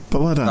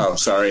 But well done. Oh,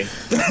 sorry.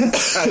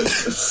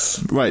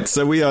 Right,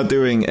 so we are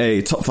doing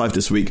a top 5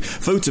 this week,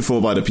 voted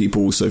for by the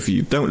people. So if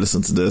you don't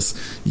listen to this,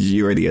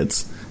 you're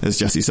idiots, as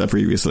Jesse said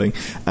previously.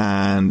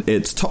 And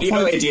it's top 5. You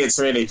know, idiots,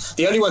 really.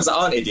 The only ones that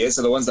aren't idiots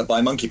are the ones that buy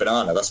Monkey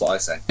Banana. That's what I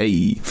say.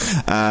 Hey.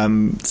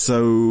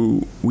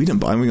 So we didn't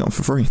buy them, we got them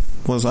for free.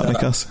 What does that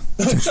make us?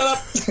 Shut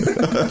up.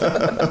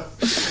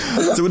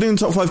 So we're doing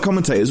top 5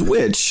 commentators,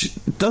 which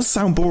does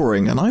sound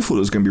boring, and I thought it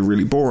was going to be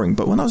really boring,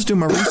 but when I was doing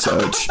my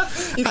research,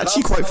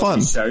 actually quite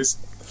fun.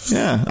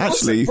 Yeah,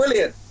 actually.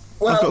 Brilliant.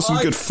 Well, I've got some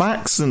good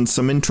facts and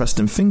some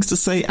interesting things to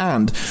say.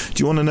 And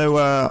do you want to know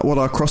what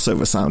our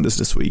crossover sound is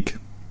this week?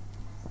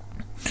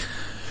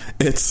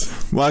 I'm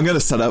going to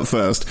set up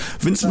first.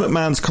 Vince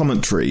McMahon's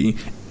commentary.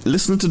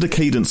 Listen to the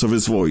cadence of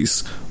his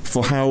voice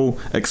for how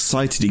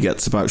excited he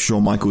gets about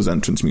Shawn Michaels'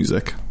 entrance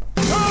music.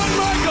 Shawn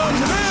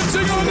Michaels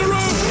dancing on the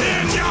roof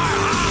in your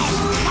house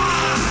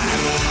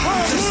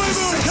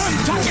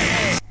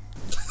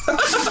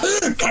from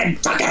Louisville,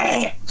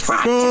 Kentucky.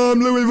 From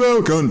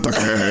Louisville,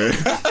 Kentucky.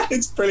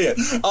 It's brilliant.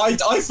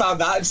 I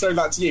found that and showed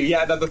that to you.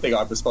 Yeah, another thing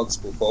I'm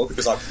responsible for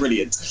because I'm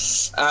brilliant.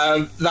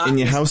 In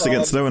your house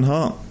against Owen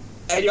Hart.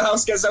 In your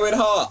house against Owen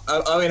Hart.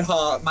 Owen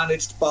Hart,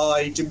 managed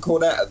by Jim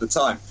Cornette at the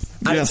time.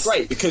 And It's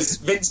great because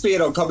Vince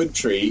being on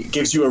commentary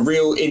gives you a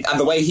real... and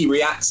the way he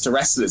reacts to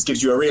wrestlers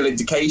gives you a real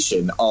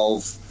indication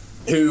of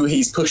who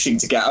he's pushing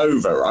to get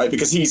over, right?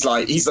 Because he's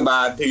the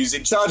man who's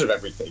in charge of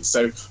everything.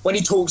 So when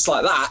he talks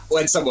like that,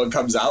 when someone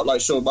comes out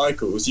like Shawn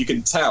Michaels, you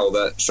can tell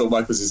that Shawn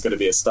Michaels is going to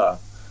be a star.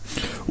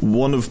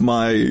 One of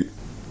my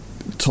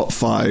top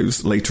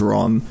fives later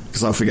on,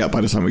 because I'll forget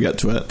by the time we get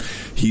to it.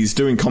 He's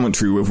doing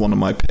commentary with one of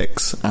my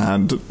picks,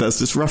 and there's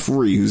this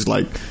referee who's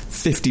like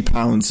 50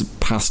 pounds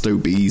past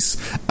obese,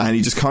 and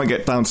he just can't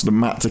get down to the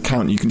mat to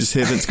count. You can just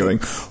hear Vince going,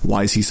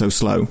 "Why is he so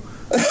slow?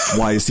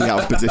 Why is he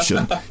out of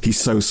position? He's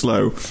so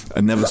slow."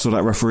 And never saw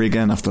that referee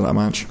again after that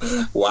match.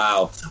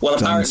 Wow. Well,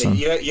 apparently,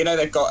 you know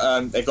they've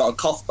got a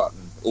cough button,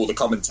 all the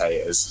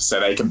commentators,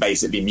 so they can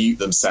basically mute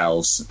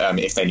themselves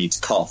if they need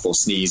to cough or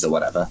sneeze or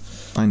whatever.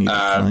 I need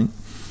that tonight.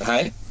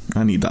 Hey?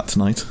 I need that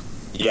tonight.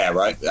 Yeah,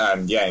 right.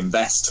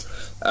 Invest.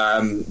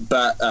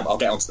 But I'll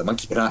get onto the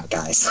monkey banana,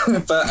 guys.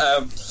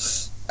 But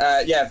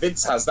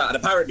Vince has that, and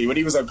apparently when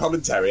he was on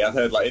commentary, I've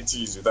heard like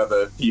interviews with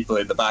other people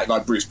in the back,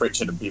 like Bruce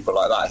Pritchard and people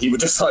like that. He would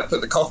just like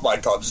put the cough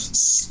mic on,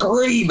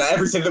 scream at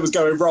everything that was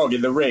going wrong in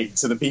the ring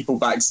to the people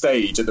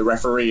backstage and the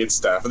referee and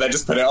stuff, and then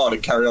just put it on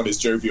and carry on his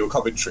jovial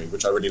commentary,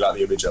 which I really like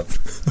the image of.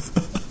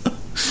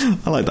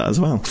 I like that as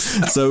well.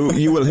 So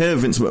you will hear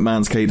Vince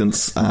McMahon's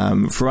cadence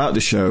throughout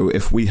the show.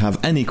 If we have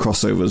any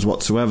crossovers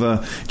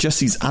whatsoever,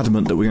 Jesse's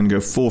adamant that we're going to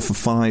go 4 for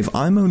 5.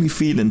 I'm only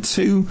feeling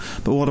 2,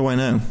 but what do I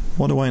know?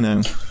 What do I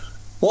know?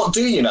 What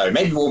do you know?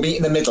 Maybe we'll meet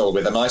in the middle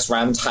with a nice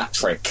round hat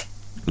trick.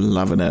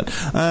 Loving it.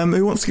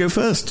 Who wants to go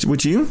first?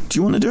 Would you? Do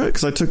you want to do it?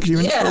 Because I took you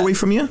away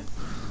from you.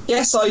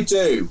 Yes, I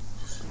do.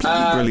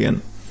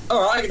 Brilliant.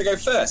 All right, I'm going to go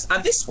first.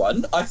 And this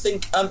one, I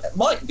think,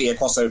 might be a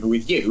crossover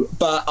with you,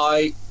 but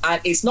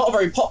it's not a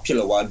very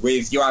popular one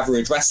with your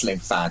average wrestling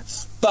fan.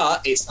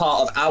 But it's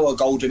part of our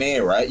golden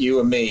era. You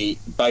and me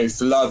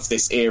both love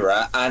this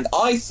era. And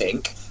I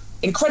think,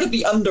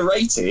 incredibly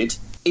underrated,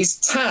 is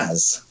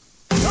Taz.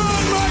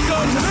 Shawn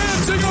Michaels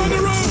dancing on the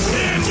roof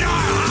in your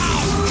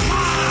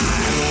house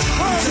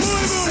from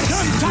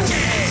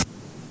Louisville,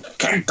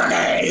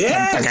 Kentucky!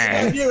 Yes,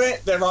 I knew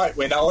it. They're right.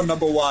 We're now on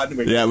number 1.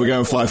 We're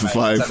going 5 for 5.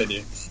 I'm telling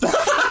you.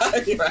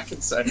 You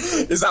reckon so?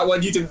 Is that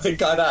one you didn't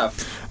think I'd have?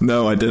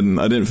 No, I didn't.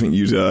 I didn't think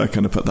you'd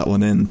kind of put that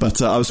one in.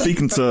 But I was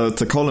speaking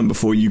to Colin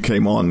before you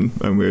came on,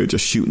 and we were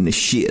just shooting the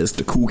shit as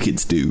the cool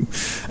kids do.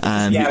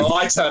 And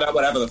I turn up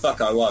whatever the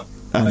fuck I want.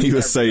 And he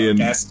was saying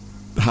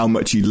how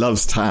much he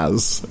loves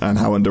Taz and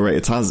how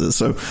underrated Taz is.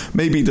 So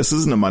maybe this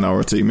isn't a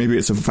minority. Maybe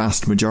it's a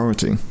vast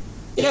majority.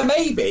 Yeah,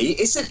 maybe.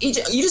 You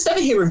just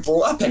never hear him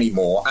brought up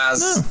anymore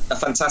as a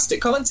fantastic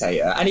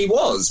commentator. And he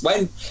was,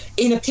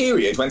 in a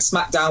period when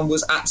SmackDown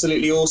was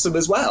absolutely awesome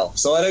as well.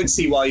 So I don't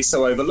see why he's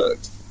so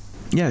overlooked.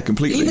 Yeah,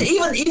 completely.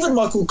 Even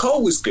Michael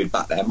Cole was good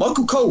back then.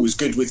 Michael Cole was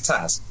good with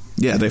Taz.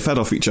 Yeah, they fed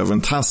off each other,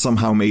 and Taz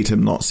somehow made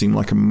him not seem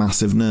like a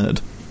massive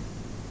nerd.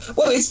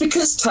 Well, it's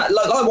because,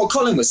 like what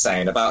Colin was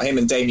saying about him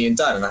and Damien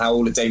Dunn and how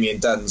all of Damien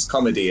Dunn's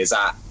comedy is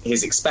at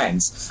his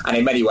expense. And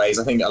in many ways,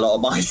 I think a lot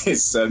of mine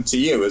is to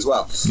you as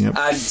well. Yep.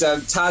 And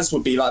Taz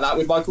would be like that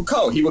with Michael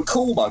Cole. He would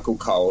call Michael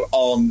Cole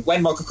on,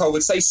 when Michael Cole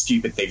would say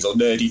stupid things or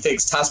nerdy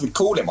things, Taz would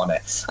call him on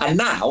it. And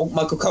now,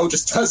 Michael Cole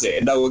just does it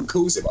and no one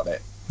calls him on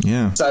it.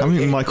 Yeah. So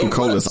Michael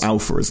Cole as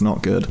alpha is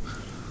not good.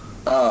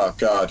 Oh,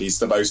 God, he's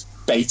the most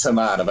beta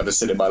man I've ever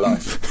seen in my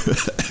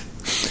life.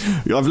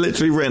 I've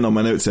literally written on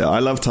my notes here, I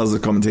love Taz as a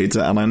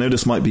commentator, and I know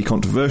this might be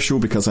controversial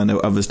because I know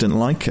others didn't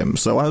like him.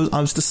 So I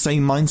was the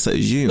same mindset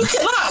as you. Look at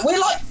that! We're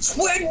like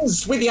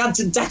twins with the Ant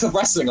and Dec of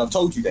wrestling, I've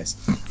told you this.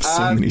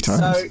 So many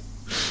times.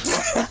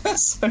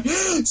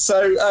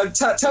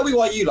 Tell me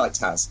why you like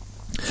Taz.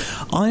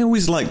 I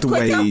always liked the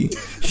way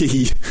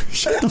he...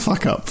 Shut the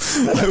fuck up.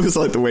 I always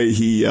liked the way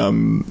he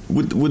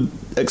would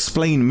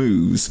explain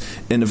moves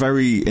in a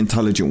very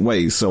intelligent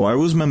way. So I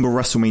always remember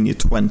WrestleMania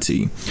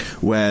 20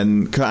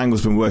 when Kurt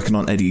Angle's been working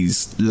on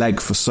Eddie's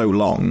leg for so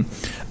long,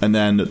 and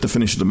then at the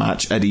finish of the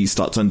match, Eddie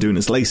starts undoing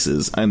his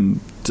laces, and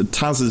to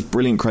Taz's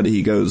brilliant credit,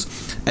 he goes,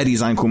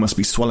 Eddie's ankle must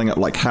be swelling up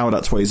like hell,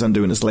 that's why he's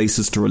undoing his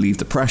laces to relieve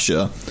the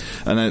pressure.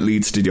 And then it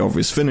leads to the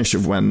obvious finish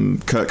of when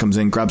Kurt comes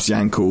in, grabs the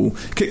ankle,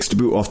 kicks the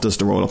boot off, does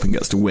the roll up and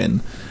gets the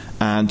win.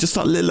 And just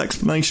that little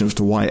explanation as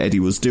to why Eddie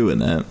was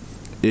doing it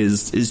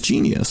is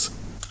genius.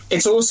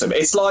 It's awesome.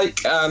 It's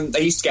like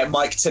they used to get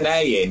Mike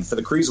Tenay in for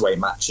the cruiserweight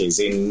matches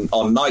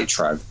on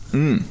Nitro.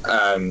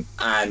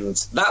 And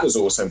that was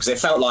awesome because it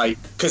felt like,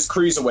 because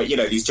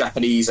cruiserweight, these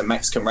Japanese and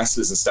Mexican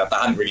wrestlers and stuff that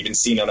hadn't really been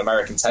seen on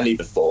American telly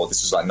before,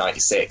 this was like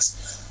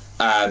 96,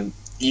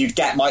 you'd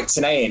get Mike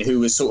Tenay in, who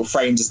was sort of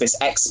framed as this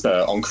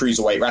expert on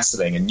cruiserweight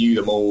wrestling and knew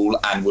them all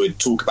and would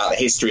talk about the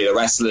history of the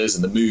wrestlers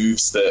and the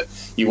moves that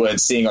you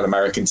weren't seeing on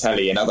American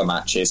telly in other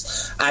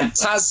matches. And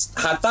Taz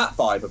had that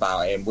vibe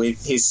about him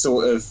with his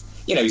sort of,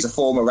 he's a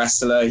former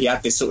wrestler. He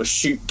had this sort of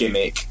shoot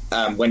gimmick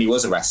when he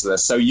was a wrestler,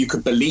 so you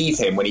could believe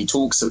him when he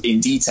talks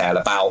in detail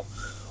about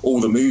all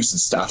the moves and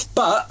stuff.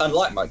 But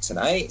unlike Mike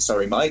Tenay,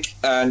 sorry Mike,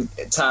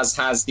 Taz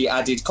has the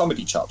added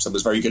comedy chops and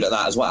was very good at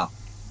that as well.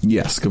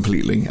 Yes,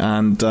 completely.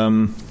 And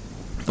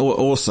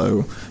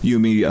also, you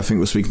and me, I think,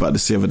 were speaking about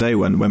this the other day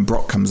when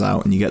Brock comes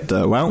out and you get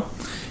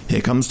here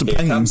comes the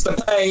pain. Here comes the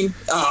pain.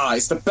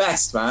 It's the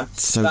best, man.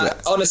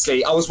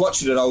 Honestly, I was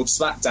watching an old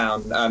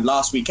SmackDown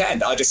last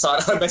weekend. I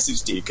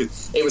messaged you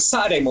because it was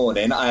Saturday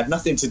morning. I had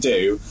nothing to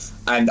do,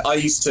 And I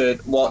used to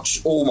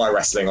watch all my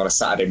wrestling on a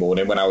Saturday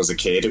morning when I was a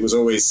kid. It was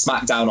always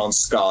SmackDown on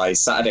Sky,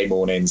 Saturday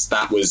mornings.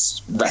 That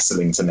was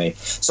wrestling to me.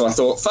 So I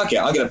thought, fuck it,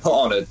 I'm going to put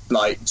on a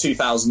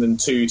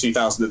 2002,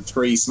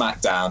 2003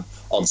 SmackDown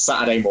on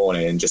Saturday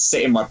morning and just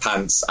sit in my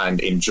pants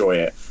and enjoy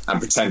it and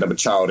pretend I'm a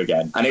child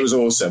again. And it was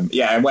awesome.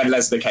 Yeah, and when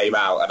Lesnar came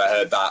out and I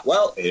heard that,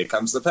 well, here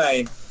comes the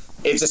pain,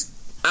 it just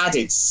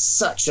added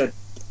such a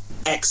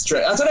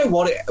extra. I don't know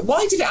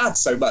why did it add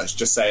so much,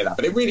 just saying that,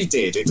 but it really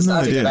did. It just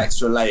added an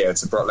extra layer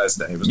to Brock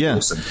Lesnar. It was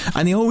awesome.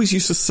 And he always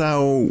used to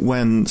sell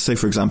when, say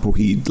for example,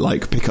 he'd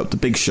pick up the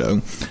Big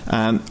Show,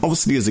 and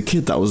obviously as a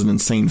kid that was an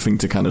insane thing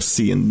to kind of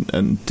see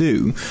and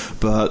do,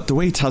 but the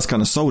way Taz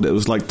kind of sold it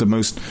was like the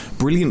most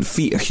brilliant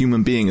feat a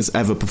human being has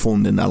ever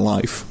performed in their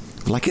life.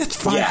 Like, it's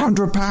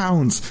 500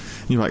 pounds.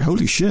 And you're like,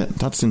 holy shit,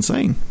 that's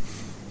insane.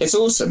 It's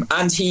awesome.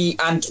 And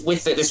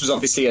with it, this was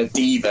obviously a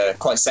diva,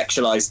 quite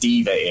sexualized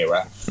diva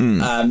era.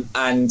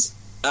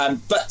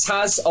 But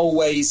Taz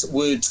always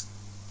would,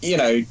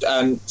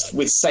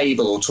 with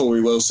Sable or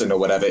Tori Wilson or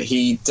whatever,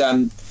 he'd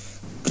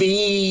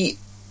be,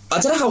 I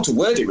don't know how to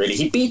word it really,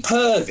 he'd be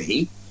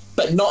pervy,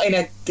 but not in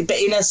a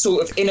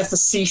sort of, in a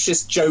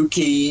facetious,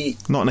 jokey,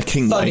 not in a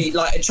king funny, way,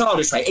 like a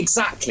childish way.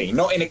 Exactly,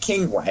 not in a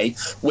King way,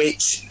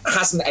 which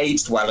hasn't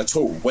aged well at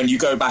all. When you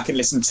go back and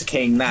listen to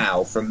King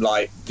now from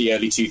like the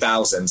early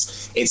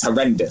 2000s, it's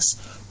horrendous.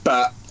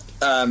 But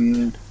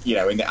in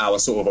our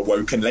sort of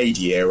awoken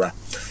lady era,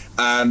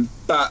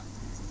 but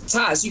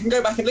Taz, you can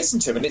go back and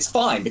listen to him, and it's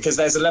fine because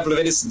there's a level of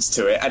innocence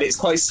to it, and it's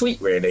quite sweet,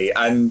 really.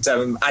 And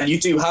you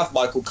do have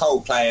Michael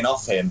Cole playing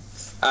off him.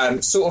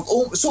 Sort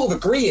of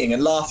agreeing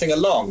and laughing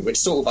along, which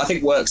sort of I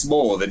think works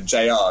more than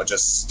JR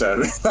just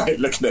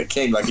looking at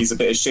King like he's a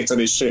bit of shit on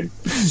his shin.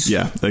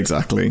 Yeah,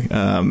 exactly.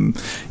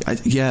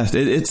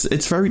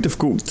 It's very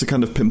difficult to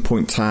kind of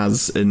pinpoint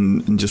Taz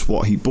in just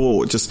what he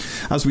brought. Just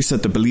as we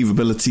said, the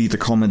believability, the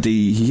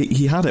comedy,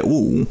 he had it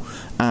all,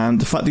 and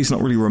the fact that he's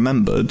not really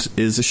remembered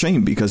is a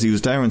shame because he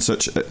was there in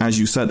such, as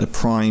you said, a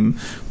prime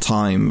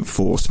time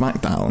for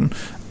SmackDown.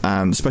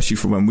 And especially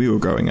from when we were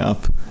growing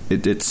up,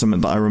 it's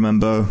something that I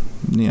remember,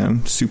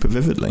 super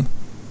vividly.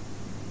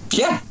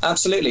 Yeah,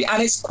 absolutely.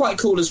 And it's quite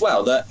cool as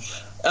well that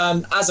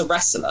as a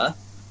wrestler,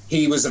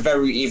 he was a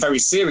very, very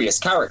serious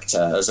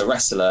character as a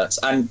wrestler.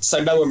 And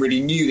so no one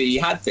really knew that he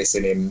had this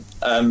in him.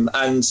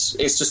 And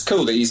it's just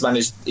cool that he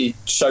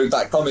showed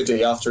that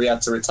comedy after he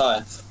had to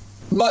retire.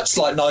 Much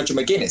like Nigel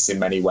McGuinness in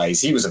many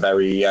ways. He was a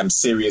very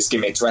serious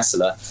gimmicked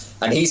wrestler.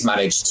 And he's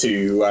managed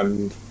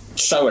to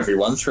show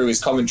everyone through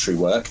his commentary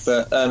work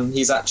that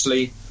he's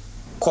actually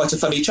quite a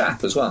funny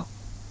chap as well.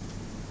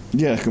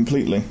 Yeah,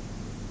 completely.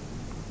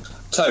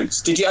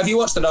 Toads, have you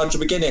watched the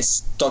Nigel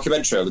McGuinness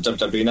documentary on the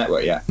WWE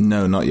Network yet?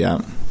 No, not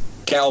yet.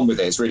 Get on with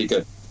it, it's really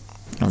good.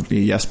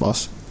 Yes,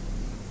 boss.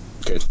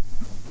 Good.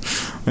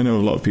 I know a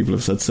lot of people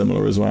have said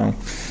similar as well.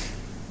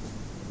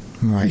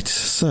 Right,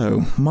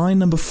 so my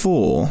number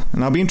 4,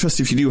 and I'll be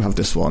interested if you do have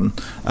this one,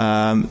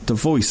 the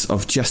voice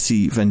of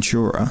Jesse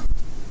Ventura.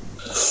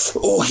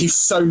 Oh, he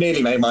so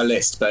nearly made my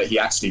list, but he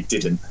actually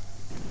didn't.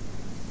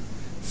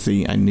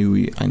 See, I knew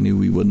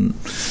we wouldn't.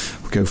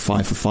 We'd go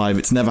 5 for 5.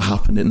 It's never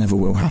happened. It never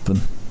will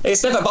happen.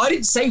 It's never. But I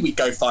didn't say we'd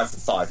go 5 for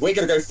 5. We're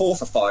going to go 4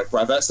 for 5,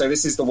 brother. So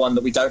this is the one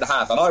that we don't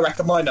have, and I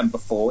reckon my number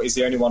 4 is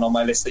the only one on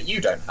my list that you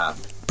don't have.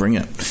 Bring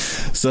it.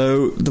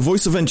 So the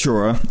voice of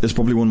Ventura is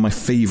probably one of my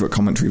favourite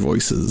commentary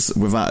voices,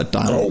 without a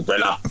doubt. Oh,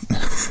 Bella.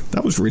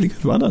 That was really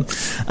good. Well done.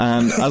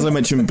 And as I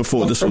mentioned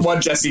before, this from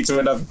one Jesse to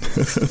another.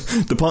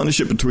 The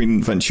partnership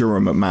between Ventura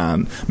and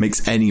McMahon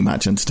makes any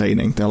match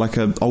entertaining. They're like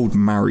an old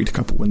married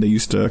couple when they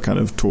used to kind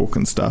of talk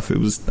and stuff. It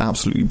was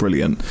absolutely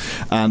brilliant.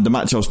 And the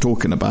match I was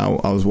talking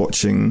about, I was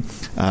watching,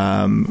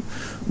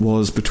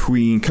 was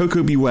between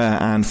Coco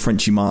Beware and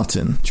Frenchie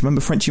Martin. Do you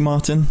remember Frenchie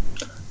Martin?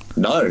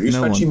 No, who's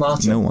Frenchie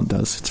Martin? No one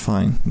does. It's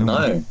fine.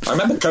 No. I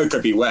remember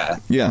Coco Beware.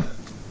 Yeah.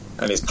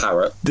 And his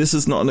parrot. This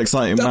is not an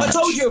exciting match. Have I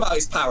told you about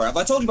his parrot? Have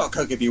I told you about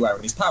Coco Beware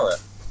and his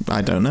parrot?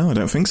 I don't know. I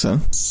don't think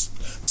so.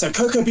 So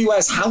Coco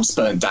Beware's house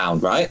burned down,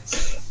 right?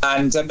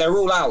 And they're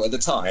all out at the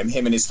time,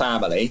 him and his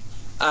family.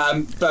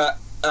 But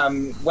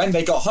when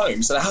they got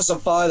home, so the house on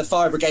fire, the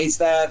fire brigade's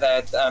there,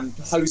 they're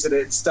hosing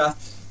it and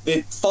stuff.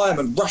 The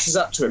fireman rushes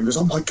up to him and goes,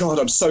 "Oh my God,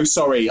 I'm so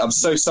sorry. I'm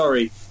so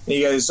sorry." And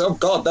he goes, "Oh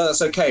God, no,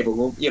 that's okay, but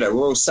we're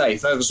all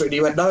safe." And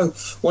he went, "No,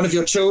 one of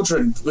your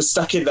children was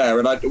stuck in there,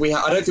 and I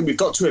don't think we've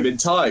got to him in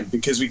time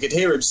because we could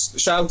hear him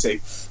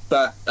shouting,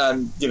 but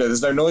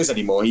there's no noise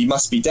anymore. He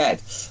must be dead."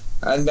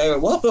 And they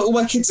went, "What? But all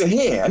my kids are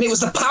here." And it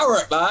was the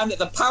parrot, man.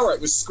 The parrot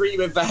was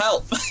screaming for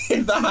help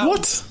in the house.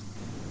 What?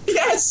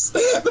 Yes,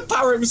 the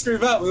parrot was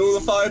screaming for help, and all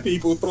the fire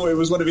people thought it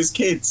was one of his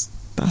kids.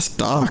 That's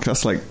dark.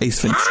 That's like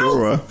Ace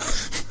Ventura.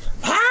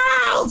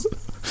 Help!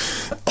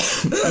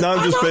 now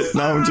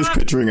I'm just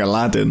picturing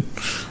Aladdin.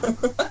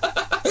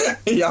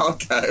 Yeah, I'll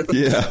go.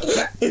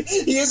 Yeah.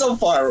 He is on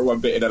fire at one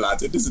bit in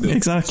Aladdin, isn't he?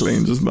 Exactly.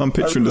 I'm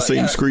picturing the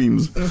same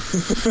screams.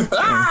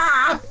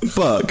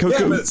 But Coco...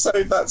 Yeah, but so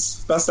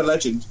that's the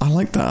legend. I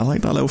like that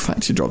little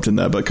fact you dropped in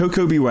there. But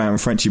Coco Beware and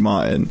Frenchie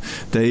Martin,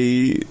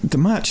 the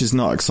match is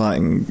not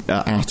exciting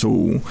at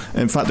all.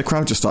 In fact, the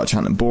crowd just start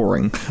chanting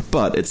boring.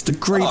 But it's the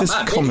greatest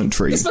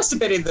commentary. This must have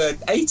been in the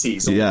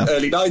 80s or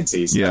early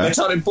 90s. Yeah. And they're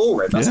chanting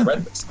boring. That's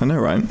horrendous. I know,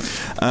 right?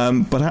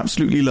 But I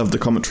absolutely love the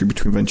commentary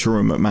between Ventura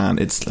and McMahon.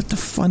 It's like the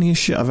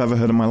funniest shit I've ever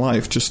heard in my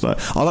life. Just like,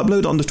 I'll upload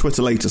it onto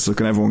Twitter later so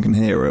everyone can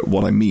hear it,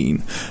 what I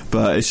mean.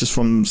 But it's just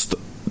from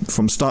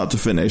start to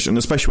finish, and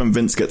especially when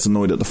Vince gets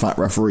annoyed at the fat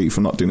referee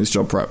for not doing his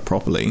job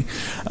properly,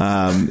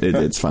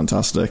 it's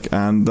fantastic.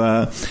 And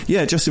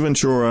Jesse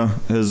Ventura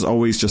has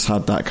always just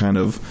had that kind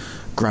of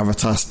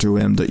gravitas to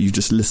him that you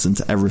just listen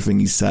to everything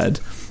he said,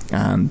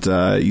 and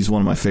he's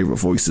one of my favourite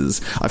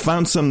voices. I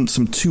found some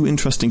 2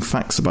 interesting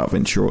facts about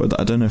Ventura that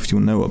I don't know if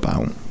you'll know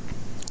about.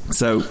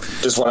 So,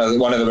 does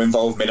one of them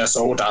involve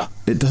Minnesota?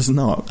 It does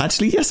not.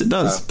 Actually, yes, it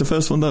does. The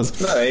first one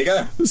does. No, there you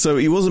go. So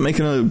he wasn't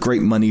making a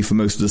great money for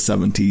most of the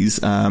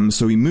 70s,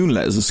 so he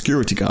moonlit as a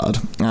security guard,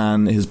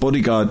 and his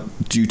bodyguard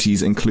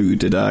duties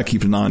included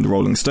keeping an eye on the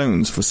Rolling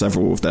Stones for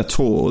several of their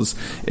tours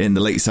in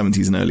the late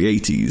 70s and early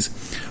 80s.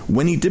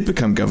 When he did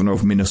become governor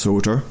of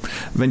Minnesota,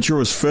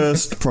 Ventura's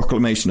first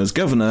proclamation as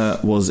governor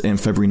was in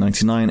February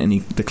 1999, and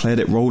he declared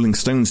it Rolling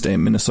Stones Day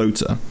in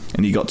Minnesota,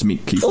 and he got to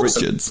meet Keith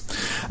Richards.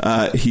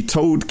 He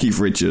told Keith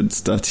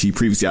Richards that he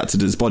previously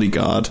acted as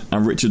bodyguard,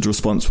 and Richards'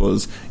 response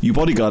was, "You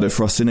bodyguarded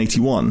for us in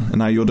 81, and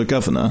now you're the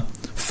governor.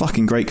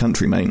 Fucking great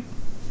country, mate."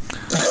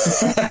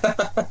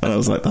 And I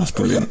was like, that's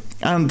brilliant.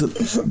 And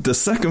the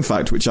second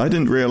fact, which I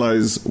didn't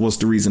realise was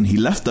the reason he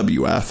left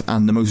WF,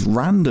 and the most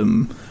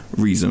random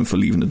reason for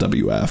leaving the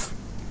WF,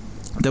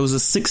 there was a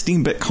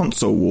 16-bit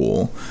console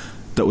war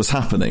that was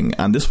happening,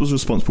 and this was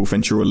responsible for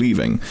Ventura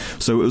leaving.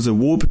 So it was a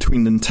war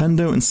between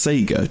Nintendo and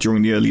Sega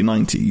during the early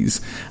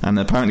 90s, and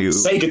apparently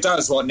Sega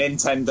does what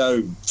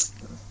Nintendo.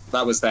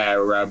 That was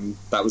their advertising.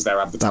 That was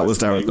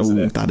their.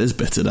 That is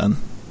bitter then.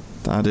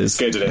 That is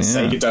good. It is.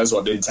 Sega does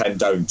what Nintendo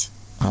don't.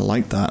 I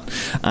like that.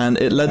 And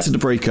it led to the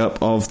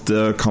breakup of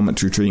the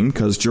commentary team,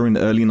 because during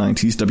the early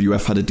 90s,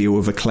 WF had a deal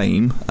with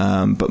Acclaim,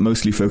 but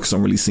mostly focused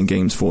on releasing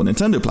games for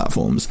Nintendo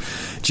platforms.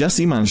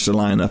 Jesse managed to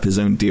line up his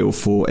own deal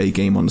for a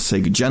game on the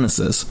Sega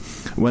Genesis.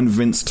 When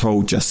Vince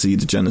told Jesse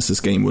the Genesis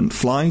game wouldn't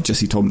fly,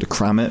 Jesse told him to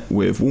cram it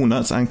with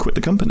walnuts and quit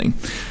the company.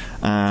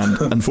 And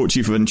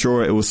unfortunately for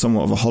Ventura, it was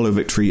somewhat of a hollow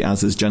victory,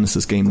 as his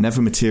Genesis game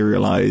never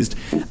materialized,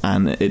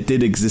 and it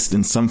did exist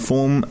in some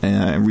form.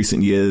 In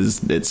recent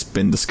years, it's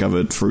been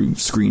discovered through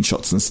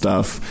screenshots and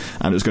stuff,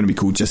 and it was going to be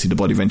called Jesse the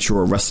Body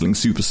Ventura Wrestling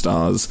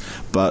Superstars,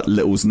 but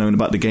little was known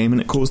about the game,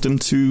 and it caused him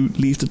to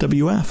leave the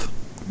WF.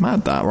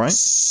 Mad that, right?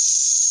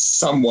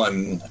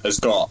 Someone has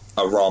got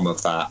a ROM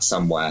of that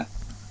somewhere.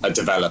 A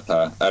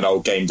developer, an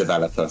old game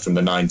developer from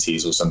the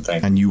 90s or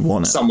something. And you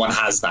want it. Someone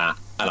has that,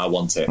 and I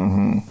want it.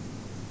 Mm-hmm.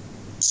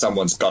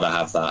 Someone's got to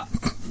have that.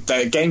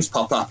 The games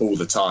pop up all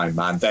the time,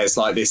 man. There's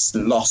like this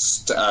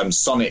lost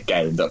Sonic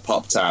game that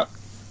popped up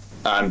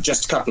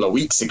just a couple of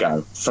weeks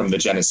ago from the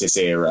Genesis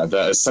era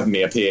that has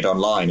suddenly appeared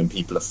online, and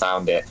people have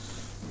found it.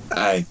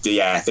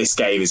 This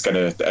game is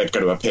going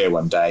to appear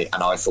one day,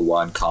 and I, for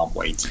one, can't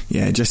wait.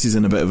 Yeah, Jesse's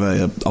in a bit of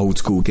a old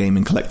school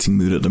gaming collecting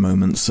mood at the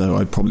moment, so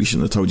I probably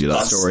shouldn't have told you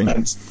that story.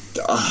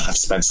 I've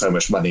spent so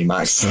much money,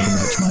 Max. So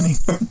much money.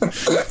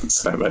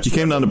 So much. He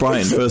came down to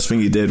Brighton. First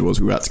thing he did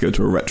was we had to go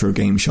to a retro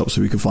game shop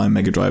so we could find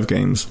Mega Drive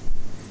games.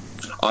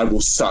 I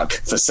will suck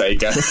for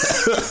Sega.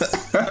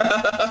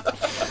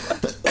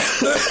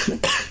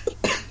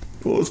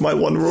 What was my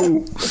one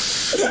rule?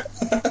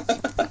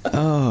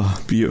 Oh,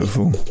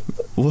 beautiful.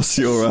 What's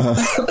your...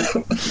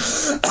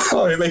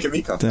 Oh, you're making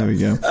me cough. There we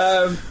go.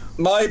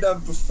 My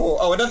number 4...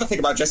 Oh, another thing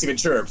about Jesse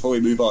Ventura before we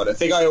move on. A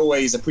thing I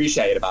always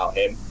appreciated about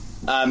him,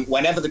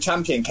 whenever the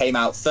champion came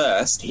out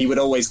first, he would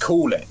always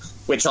call it,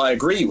 which I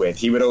agree with.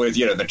 He would always,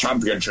 the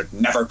champion should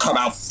never come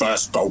out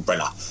first,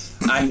 Goldbiller.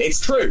 And it's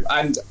true.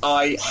 And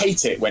I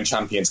hate it when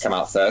champions come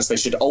out first. They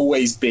should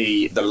always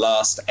be the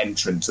last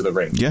entrant to the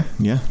ring. Yeah.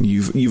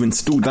 You've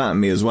installed that in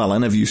me as well. I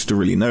never used to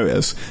really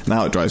notice.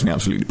 Now it drives me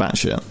absolutely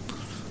batshit.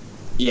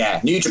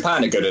 Yeah, New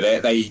Japan are good at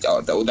it.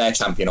 Their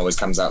champion always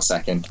comes out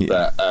second.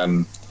 Yeah.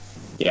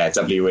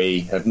 But,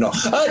 WE have not...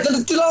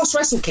 the last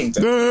Wrestle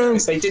Kingdom,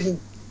 they didn't...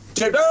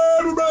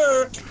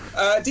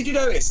 did you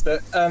notice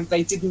that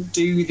they didn't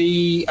do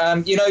the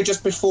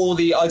just before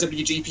the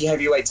IWGP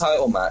Heavyweight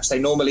title match, they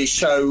normally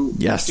do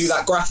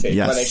that graphic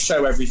where they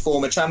show every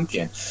former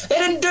champion. They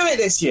didn't do it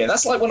this year.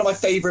 That's like one of my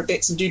favourite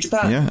bits of New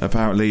Japan. Yeah,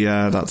 apparently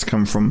that's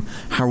come from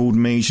Harold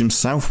Mage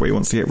himself, where he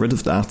wants to get rid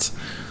of that.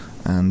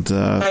 And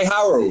hey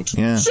Harold,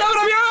 shove it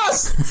up your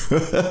ass.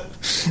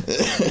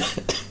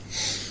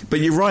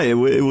 But you're right, it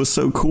was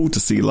so cool to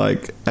see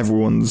like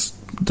everyone's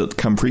that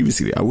come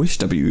previously. I wish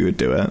WWE would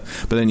do it,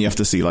 but then you have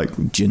to see like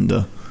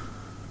Jinder,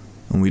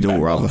 and we'd all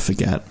rather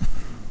forget.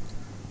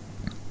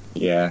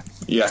 Yeah,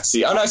 you have to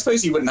see. And I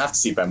suppose you wouldn't have to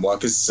see Benoit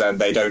because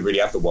they don't really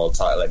have the world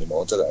title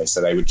anymore, do they? So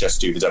they would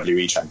just do the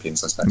WWE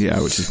champions, I suppose. Yeah,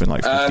 which has been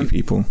like 50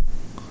 people.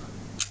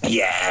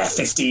 Yeah,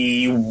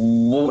 50.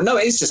 No,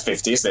 it is just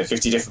 50, isn't it?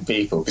 50 different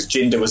people because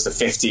Jinder was the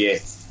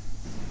 50th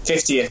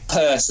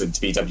person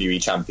to be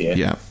WWE champion.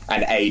 Yeah.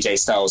 And AJ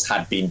Styles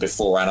had been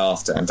before and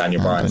after, and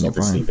Daniel Bryan's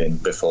obviously been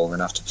before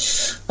and after.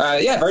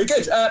 Yeah, very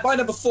good. My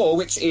number 4,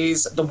 which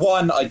is the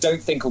one I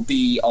don't think will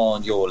be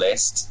on your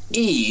list,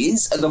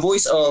 is the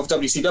voice of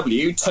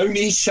WCW,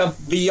 Tony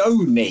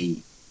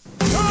Schiavone.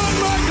 Shawn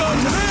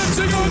Michaels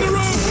dancing on the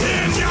roof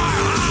in your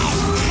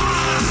house.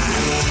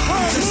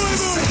 From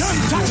Louisville,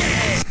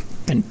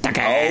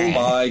 Oh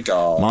my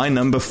God. My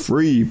number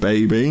 3,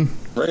 baby.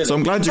 Really? So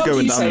I'm glad you're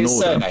going down in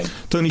order. Surname?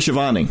 Tony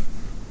Schiavone.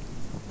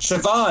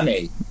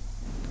 Schiavone.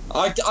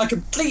 I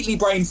completely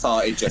brain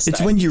farted just It's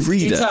then. when you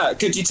read it.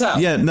 Could you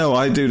tell? Yeah, no,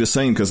 I do the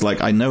same because,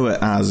 like, I know it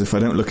as, if I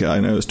don't look at it, I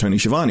know it's Tony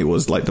Schiavone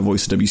was, like, the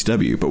voice of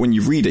WCW. But when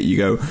you read it, you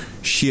go,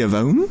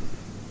 Schiavone?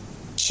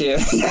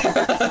 Schiavone.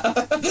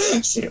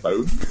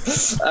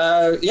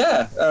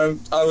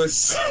 I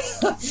was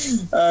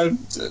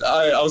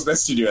I was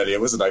messaging you earlier,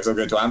 wasn't I? Because I'm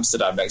going to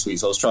Amsterdam next week,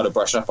 so I was trying to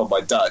brush up on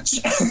my Dutch.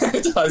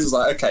 I was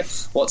like, okay,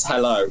 what's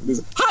hello?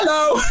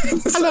 Hello.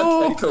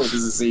 Hello. Okay, cool. This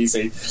is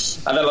easy.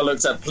 And then I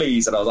looked at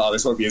please, and I was like, oh,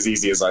 this won't be as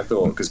easy as I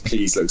thought because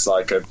please looks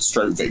like a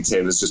stroke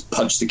victim has just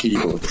punched the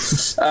keyboard.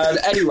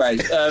 Anyway,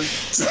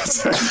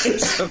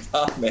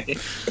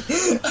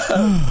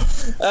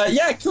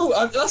 yeah, cool.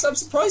 I'm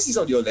surprised he's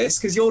on your list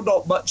because you're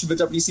not much of a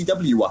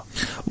WCW one.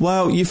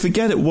 Well, you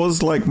forget it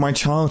was like my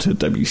childhood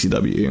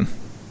WCW.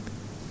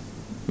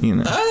 You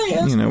know,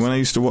 you know, when I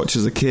used to watch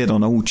as a kid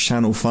on old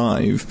Channel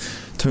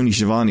 5, Tony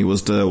Schiavone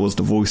was the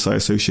voice I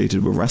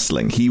associated with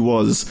wrestling. He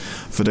was,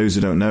 for those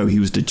who don't know, he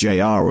was the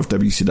JR of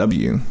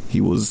WCW.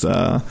 He was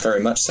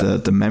very much so.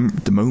 the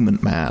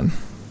moment man.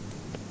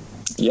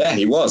 Yeah,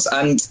 he was.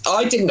 And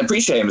I didn't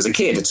appreciate him as a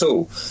kid at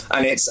all.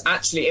 And it's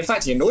actually, in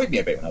fact, he annoyed me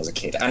a bit when I was a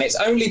kid. And it's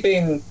only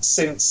been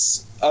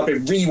since I've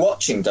been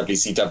rewatching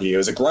WCW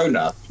as a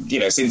grown-up, you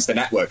know, since the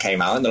network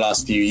came out in the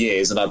last few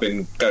years, and I've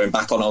been going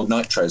back on old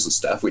Nitros and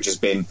stuff, which has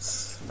been,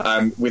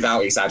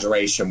 without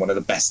exaggeration, one of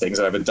the best things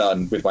I've ever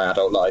done with my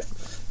adult life.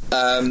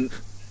 I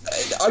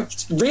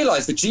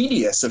realised the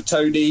genius of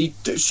Tony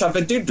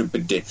Schiavone.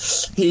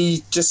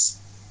 He just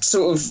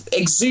sort of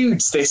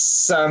exudes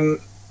this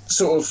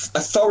sort of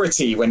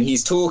authority when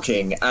he's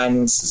talking,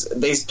 and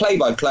his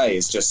play-by-play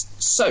is just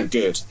so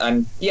good.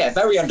 And yeah,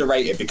 very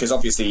underrated because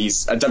obviously he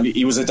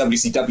was a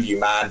WCW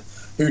man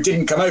who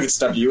didn't come over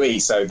to WE,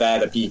 so they're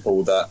the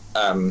people that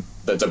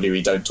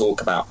WE don't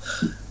talk about.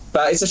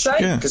 But it's a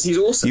shame because he's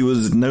awesome. He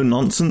was no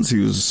nonsense. He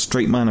was a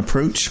straight man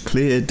approach,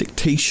 clear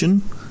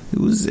dictation. It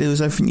was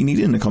everything you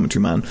needed in a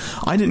commentary man.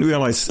 I didn't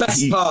realise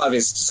part of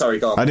his. Sorry,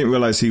 go on. I didn't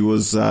realise he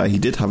was. He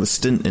did have a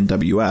stint in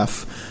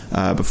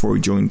WF before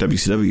he joined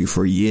WCW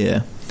for a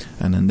year,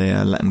 and then they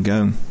let him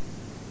go.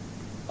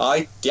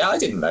 I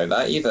didn't know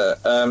that either.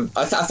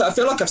 I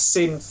feel like I've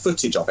seen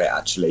footage of it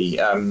actually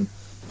in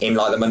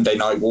like the Monday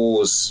Night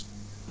Wars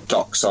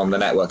docs on the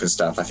network and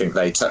stuff. I think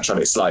they touch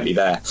on it slightly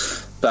there.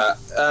 But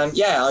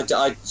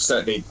I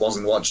certainly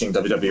wasn't watching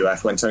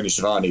WWF when Tony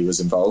Schiavone was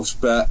involved.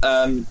 But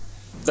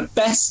the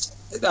best,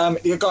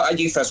 you got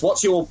you first.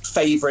 What's your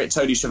favourite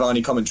Tony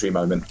Schiavone commentary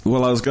moment?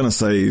 Well, I was going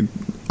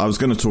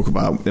to talk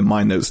about, in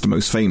my notes, the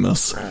most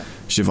famous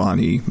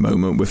Schiavone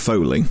moment with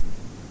Foley.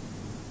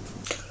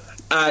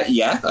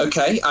 Yeah,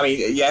 okay. I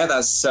mean, yeah,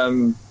 that's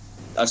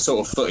a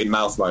sort of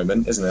foot-in-mouth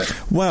moment, isn't it?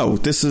 Well,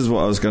 this is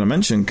what I was going to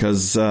mention,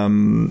 because,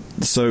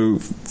 so,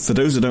 for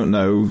those who don't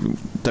know,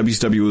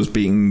 WCW was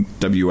beating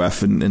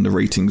WF in the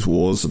ratings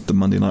wars, the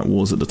Monday Night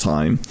Wars at the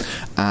time,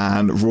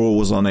 and Raw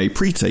was on a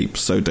pre-tape,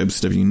 so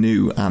WCW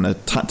knew, and a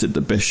tactic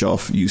that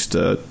Bischoff used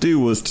to do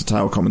was to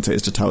tell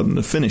commentators to tell them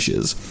the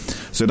finishes.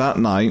 So that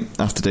night,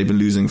 after they'd been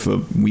losing for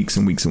weeks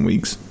and weeks and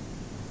weeks,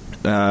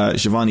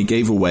 Schiavone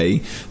gave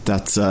away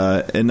that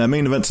in their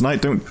main event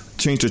tonight, don't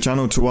change the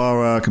channel to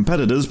our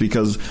competitors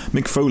because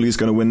Mick Foley is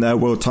going to win their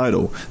world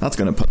title. That's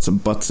going to put some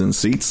butts in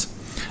seats.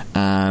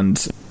 And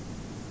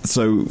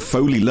so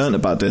Foley learned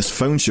about this,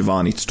 phoned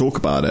Schiavone to talk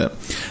about it,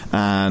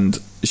 and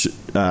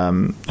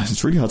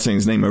it's really hard saying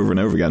his name over and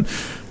over again.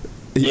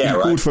 He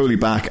called Foley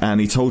back and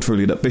he told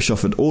Foley that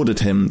Bischoff had ordered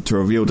him to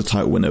reveal the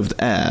title win over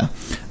the air,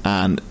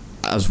 and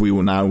as we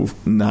will now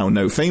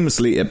know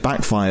famously, it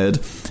backfired.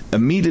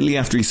 Immediately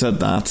after he said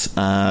that,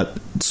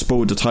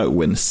 spoiled the title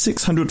win.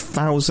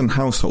 600,000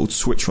 households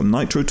switched from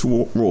Nitro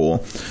to Raw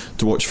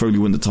to watch Foley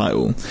win the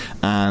title,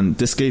 and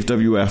this gave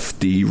WF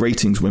the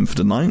ratings win for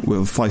the night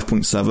with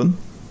 5.7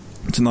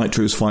 to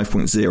Nitro's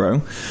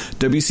 5.0.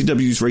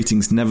 WCW's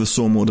ratings never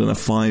saw more than a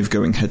 5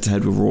 going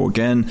head-to-head with Raw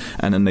again,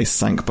 and then they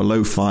sank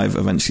below 5,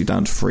 eventually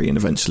down to 3, and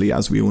eventually,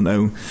 as we all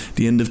know,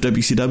 the end of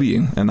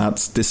WCW. And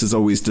this is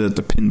always the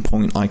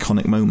pinpoint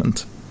iconic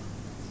moment.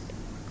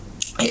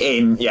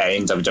 In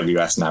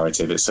WWF's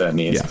narrative, it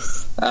certainly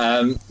is.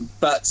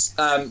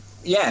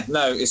 Yeah.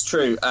 No, it's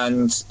true,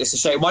 and it's a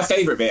shame. My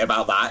favourite bit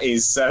about that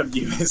is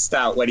you missed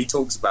out when he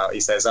talks about.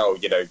 He says,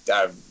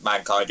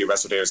 Mankind who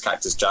wrestled here as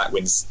Cactus Jack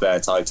wins their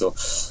title.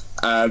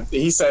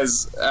 He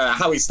says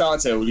how he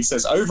started it. He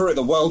says over at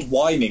the World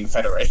Whining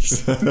Federation,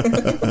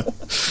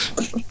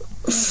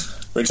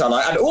 which I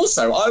like. And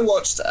also, I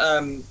watched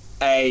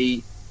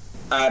a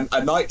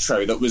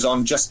Nitro that was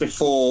on just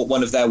before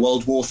one of their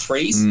World War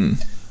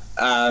IIIs.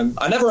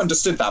 I never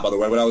understood that, by the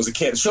way, when I was a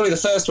kid. Surely the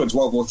first one's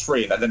World War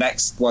III, and then the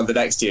next one, the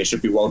next year,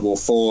 should be World War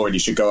IV, and you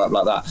should go up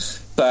like that.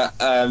 But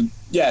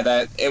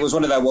it was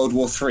one of their World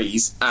War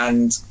IIIs,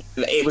 and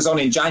it was on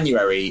in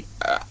January.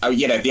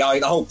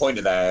 The whole point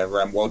of their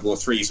World War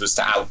IIIs was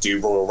to outdo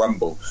Royal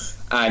Rumble,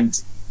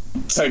 and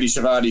Tony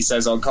Schiavone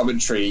says on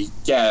commentary,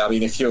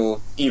 if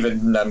you're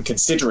even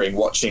considering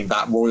watching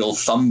that Royal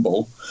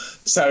Fumble.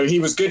 So he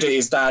was good at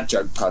his dad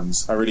joke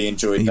puns. I really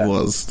enjoyed that. He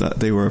was.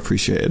 They were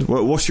appreciated.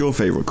 What's your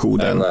favourite call,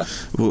 Dan,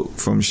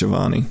 from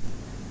Schiavone?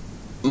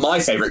 My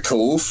favourite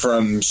call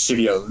from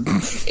Schiavone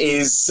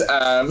is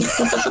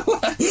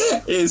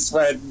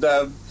when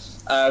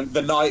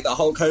the night that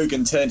Hulk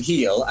Hogan turned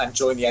heel and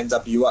joined the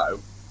NWO.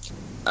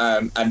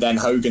 And then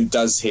Hogan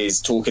does his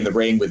talk in the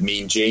ring with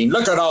Mean Gene.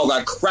 Look at all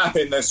that crap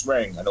in this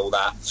ring and all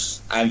that.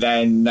 And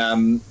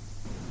then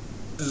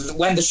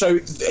when the show,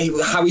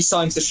 how he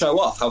signs the show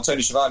off, how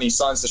Tony Schiavone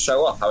signs the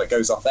show off, how it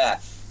goes off air.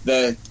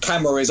 The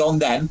camera is on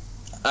them.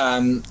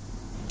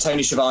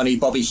 Tony Schiavone,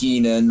 Bobby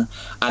Heenan,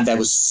 and there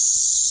was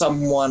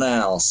someone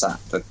else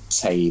at the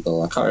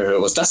table. I can't remember who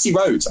it was. Dusty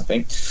Rhodes, I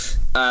think.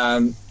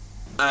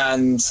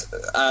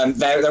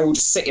 They're all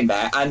just sitting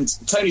there, and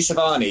Tony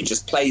Schiavone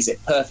just plays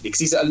it perfectly because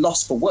he's at a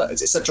loss for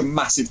words. It's such a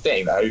massive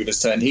thing that Hogan has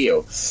turned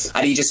heel,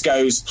 and he just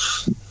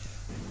goes,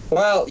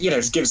 well,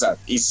 just gives up.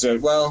 He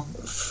said, well,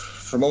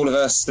 from all of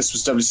us, this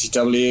was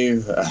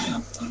WCW.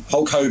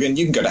 Hulk Hogan,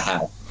 you can go to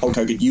hell. Hulk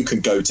Hogan, you can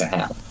go to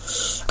hell.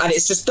 And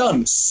it's just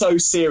done so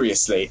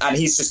seriously, and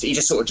he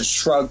just sort of just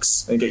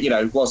shrugs, and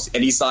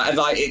he's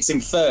like, it's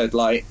inferred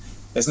like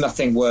there's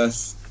nothing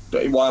worth.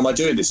 Why am I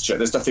doing this shit?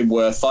 There's nothing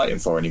worth fighting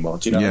for anymore.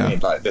 Do you know what I mean?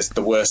 Like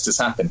the worst has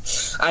happened,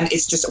 and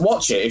it's just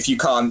watch it if you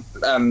can't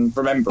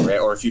remember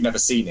it or if you've never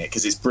seen it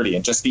because it's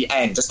brilliant. Just the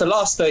end, just the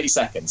last 30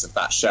 seconds of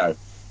that show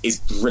is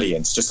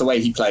brilliant. Just the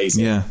way he plays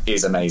it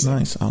is amazing.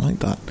 Nice, I like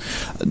that.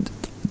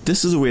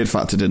 This is a weird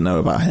fact I didn't know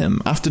about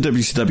him. After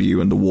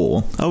WCW and the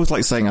war, I always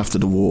like saying after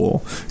the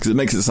war because it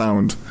makes it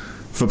sound.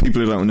 For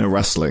people who don't know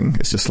wrestling,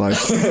 it's just like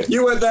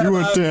you weren't there. You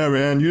weren't there,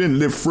 man. You didn't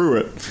live through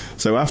it.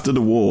 So after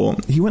the war,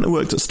 he went and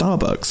worked at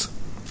Starbucks.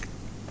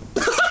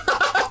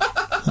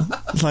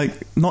 Like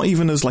not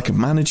even as like a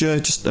manager,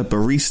 just a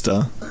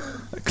barista,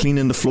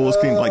 cleaning the floors.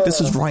 This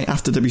is right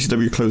after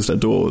WCW closed their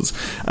doors.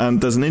 And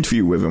there's an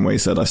interview with him where he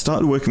said, "I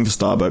started working for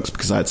Starbucks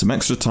because I had some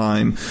extra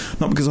time,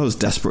 not because I was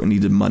desperate and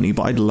needed money,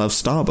 but I love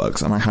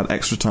Starbucks and I had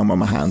extra time on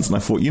my hands. And I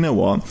thought, you know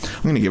what,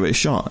 I'm going to give it a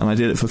shot. And I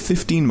did it for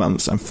 15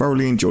 months and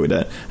thoroughly enjoyed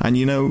it. And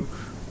you know,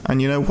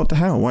 what the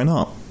hell? Why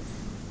not?"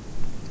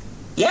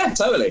 Yeah,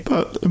 totally.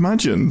 But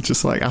imagine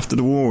just like after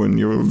the war and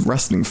you're a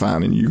wrestling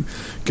fan and you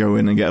go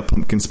in and get a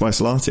pumpkin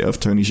spice latte of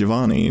Tony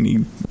Schiavone and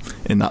he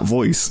in that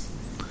voice.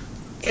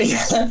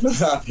 Yeah,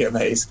 that'd be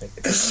amazing.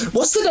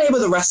 What's the name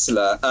of the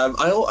wrestler?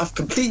 I've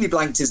completely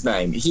blanked his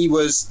name. He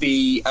was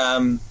he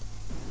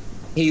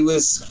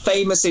was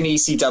famous in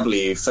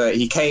ECW for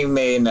he came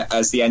in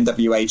as the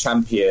NWA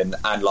champion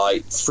and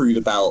like threw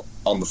the belt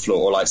on the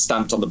floor or like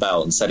stamped on the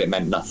belt and said it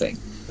meant nothing.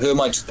 Who am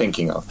I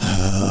thinking of?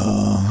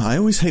 I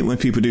always hate when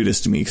people do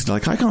this to me because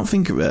like I can't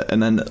think of it,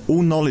 and then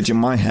all knowledge in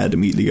my head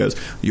immediately goes,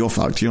 "You're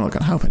fucked. You're not going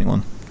to help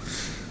anyone."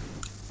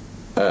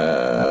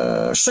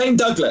 Shane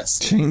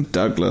Douglas. Remember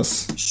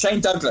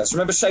Shane Douglas?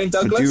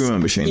 I do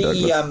remember Shane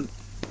Douglas.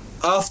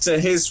 After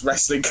his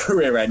wrestling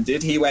career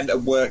ended, he went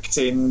and worked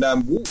in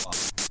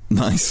Walmart.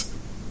 Nice.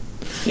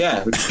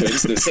 Yeah, which is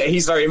good, isn't it?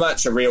 He's very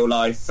much a real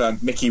life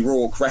Mickey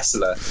Rourke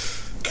wrestler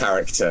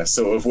character,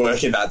 sort of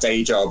working that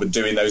day job and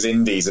doing those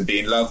indies and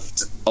being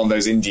loved on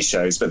those indie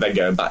shows, but then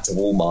going back to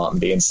Walmart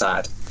and being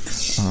sad.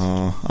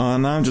 Oh,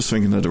 now I'm just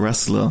thinking of the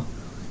wrestler.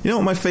 You know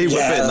what my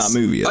favourite bit in that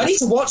movie is? I need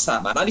to watch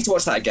that, man. I need to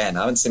watch that again. I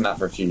haven't seen that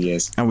for a few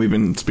years. And we've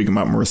been speaking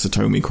about Marissa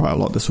Tomei quite a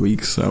lot this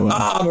week. So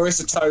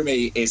Marissa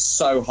Tomei is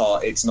so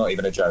hot, it's not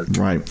even a joke.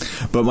 Right.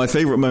 But my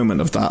favourite moment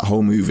of that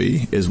whole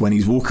movie is when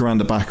he's walking around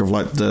the back of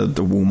like the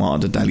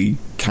Walmart, the deli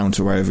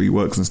counter, wherever he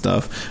works and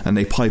stuff, and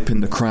they pipe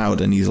in the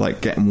crowd and he's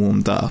like getting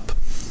warmed up.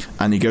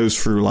 And he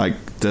goes through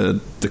like the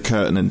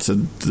curtain into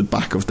the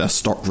back of their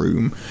stock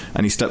room,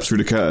 and he steps through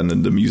the curtain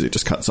and the music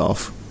just cuts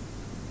off.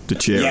 The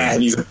cheering.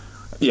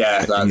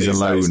 Yeah, and he's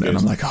alone, and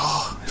I'm like,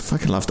 I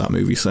fucking love that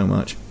movie so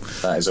much.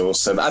 That is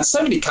awesome, and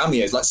so many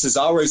cameos. Like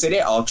Cesaro's in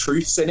it,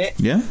 R-Truth's in it.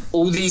 Yeah,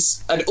 all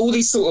these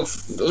sort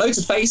of loads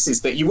of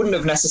faces that you wouldn't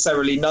have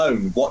necessarily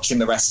known watching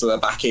the wrestler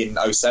back in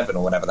 2007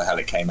 or whenever the hell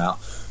it came out.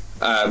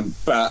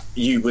 But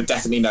you would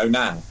definitely know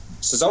now.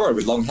 Cesaro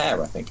with long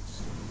hair, I think.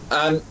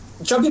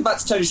 Jumping back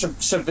to Tony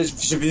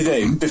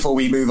Schiavone before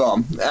we move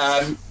on.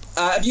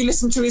 Have you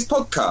listened to his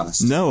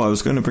podcast? No, I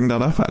was going to bring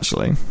that up,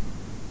 actually.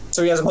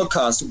 So he has a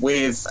podcast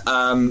with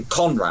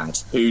Conrad,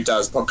 who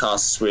does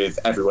podcasts with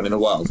everyone in the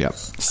world. Yeah,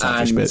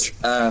 selfish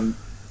bitch.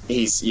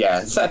 He's,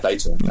 fair play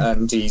to him. Yeah.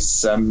 And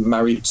he's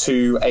married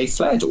to a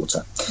Flair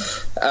daughter.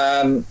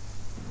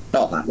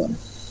 Not that one.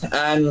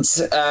 And,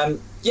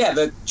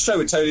 the show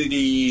with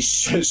Tony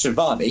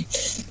Schiavone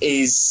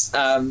is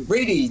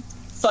really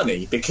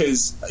funny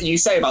because you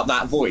say about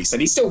that voice,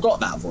 and he's still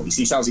got that voice.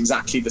 He sounds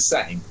exactly the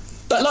same.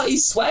 But, like,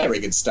 he's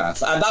swearing and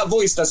stuff, and that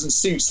voice doesn't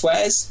suit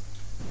swears.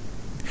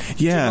 Yeah.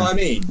 Do you know what I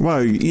mean?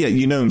 Well, yeah,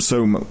 you know him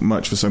so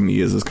much for so many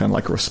years as kind of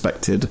like a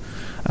respected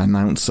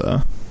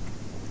announcer.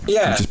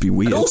 Yeah. It'd just be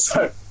weird. And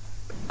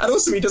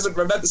also he doesn't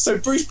remember. So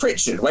Bruce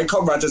Pritchard, when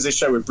Conrad does his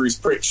show with Bruce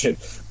Pritchard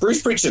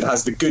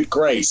has the good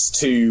grace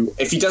to,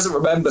 if he doesn't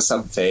remember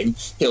something,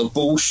 he'll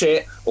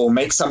bullshit or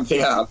make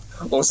something up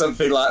or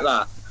something like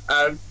that.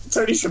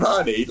 Tony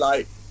Schiavone,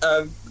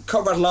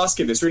 Conrad will ask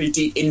him this really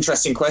deep,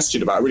 interesting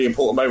question about a really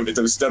important moment in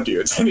WCW,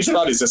 and Tony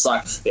Schiavone's just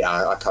like,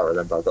 I can't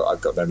remember, I've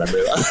got no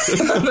memory of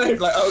that. And they're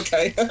like,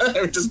 okay,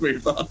 we just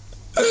move on.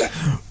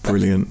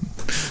 Brilliant.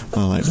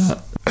 I like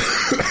that.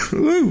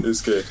 It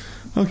was good.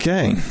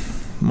 Okay,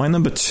 my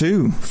number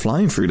 2,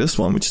 flying through this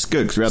one, which is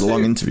good because we had a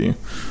long interview.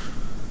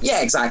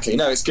 Yeah, exactly.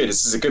 No, it's good.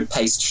 This is a good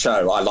paced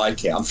show. I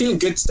like it. I'm feeling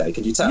good today.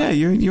 Can you tell? Yeah,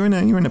 you're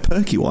in a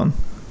perky one.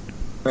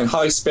 We're in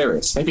high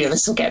spirits. Maybe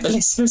this will get the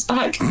listeners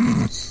back.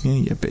 Yeah,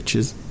 you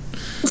bitches.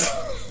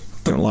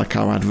 Don't like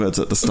our adverts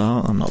at the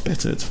start. I'm not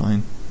bitter. It's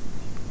fine.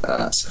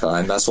 That's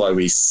fine. That's why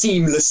we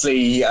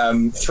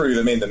seamlessly threw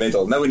them in the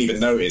middle. No one even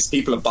noticed.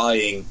 People are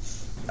buying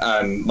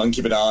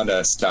Monkey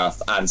Banana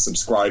stuff and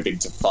subscribing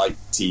to Fight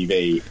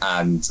TV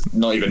and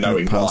not even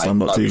knowing why.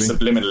 Like, we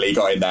subliminally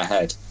got in their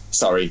head.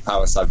 Sorry,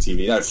 Power Slam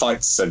TV. No,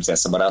 Fight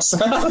someone else.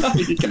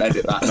 You can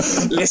edit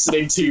that.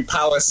 Listening to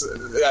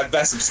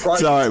they're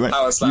subscribing to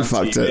Power Slam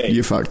TV.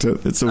 You fucked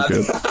it. It's all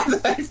good.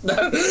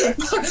 No, do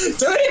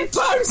it in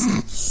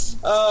post.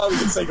 Oh, we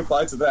can say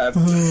goodbye to them.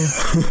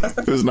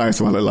 It was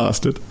nice while it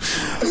lasted.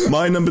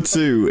 My number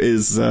 2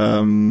 is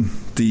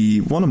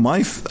one of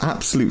my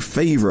absolute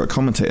favourite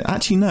commentators.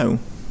 Actually, no.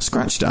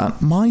 Scratch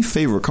that. My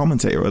favourite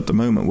commentator at the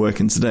moment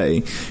working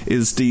today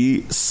is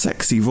the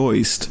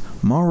sexy-voiced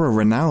Mauro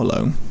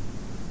Ranallo.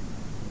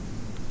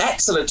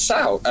 Excellent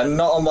shout, and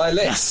not on my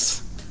list.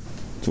 Yes.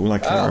 That's all I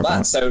care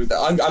about. So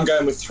I'm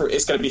going with 3.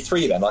 It's going to be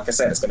 3 then. Like I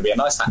said, it's going to be a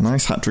nice hat.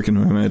 Nice hat trick in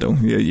the middle.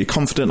 Yeah, you're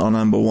confident on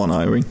number 1,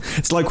 Irie.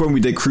 It's like when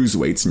we did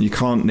cruiserweights, and you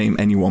can't name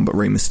anyone but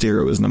Rey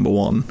Mysterio as number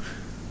 1.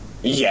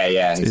 Yeah,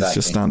 exactly. It's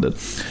just standard.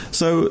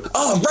 So,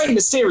 Rey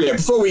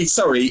Mysterio.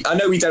 Sorry, I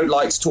know we don't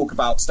like to talk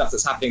about stuff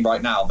that's happening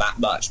right now that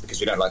much because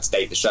we don't like to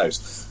date the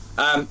shows.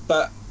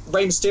 But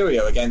Rey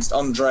Mysterio against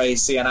Andre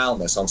Cien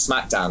Almas on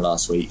SmackDown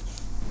last week.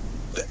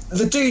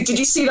 The dude, did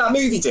you see that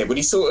move he did when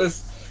he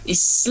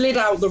slid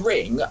out the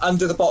ring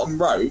under the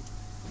bottom rope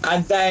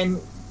and then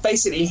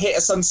basically hit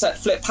a sunset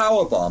flip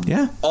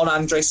powerbomb on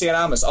Andre Cien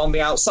Almas on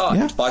the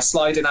outside by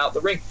sliding out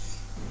the ring.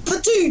 The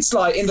dude's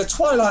in the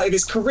twilight of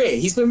his career.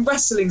 He's been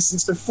wrestling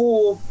since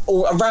before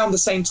or around the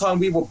same time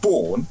we were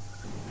born,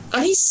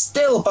 and he's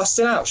still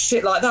busting out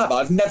shit like that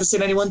I've never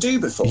seen anyone do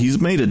before. He's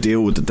made a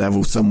deal with the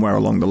devil somewhere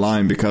along the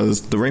line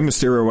because the Rey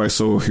Mysterio I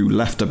saw who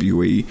left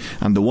WWE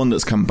and the one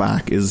that's come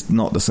back is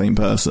not the same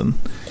person.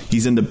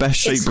 He's in the best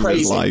shape of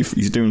his life.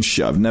 He's doing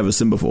shit I've never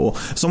seen before.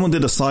 Someone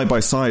did a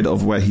side-by-side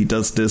of where he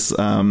does this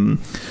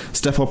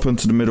step up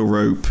onto the middle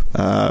rope,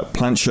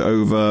 plancha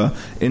over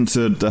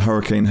into the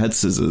Hurricane Head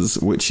Scissors,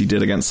 which he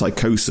did against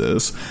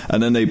Psychosis,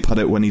 and then they put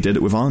it when he did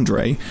it with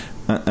Andrade,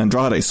 and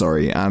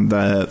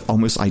they're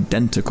almost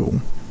identical.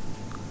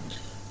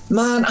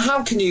 Man,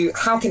 how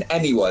can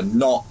anyone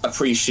not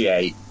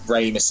appreciate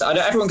Rey Mysterio? I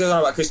know everyone goes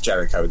on about Chris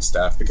Jericho and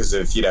stuff because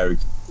of,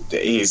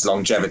 his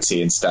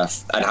longevity and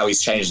stuff and how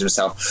he's changed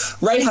himself.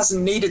 Rey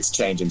hasn't needed to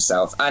change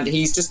himself, and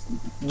he's just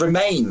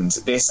remained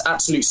this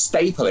absolute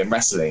staple in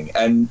wrestling,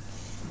 and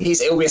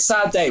it'll be a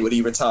sad day when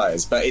he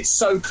retires, but it's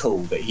so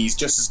cool that he's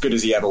just as good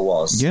as he ever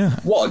was. Yeah.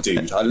 What a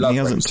dude. I love him. He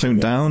hasn't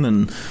toned down,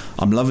 and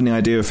I'm loving the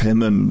idea of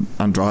him and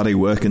Andrade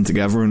working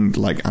together and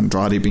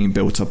Andrade being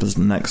built up as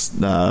the next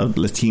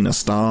Latina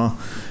star.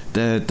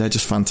 They're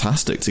just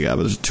fantastic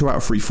together. The 2 out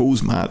of 3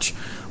 Falls match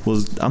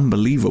was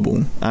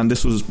unbelievable, and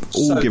this was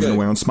all given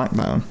away on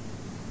SmackDown.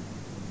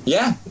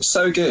 Yeah,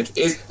 so good.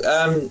 Is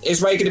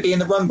Rey going to be in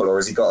the Rumble, or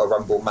has he got a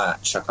Rumble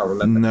match? I can't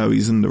remember. No,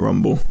 he's in the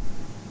Rumble.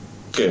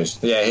 Good.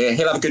 Yeah,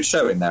 he'll have a good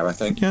show in there, I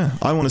think. Yeah,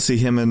 I want to see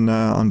him and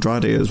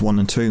Andrade as 1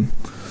 and 2.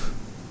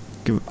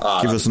 Give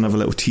us another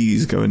little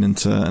tease going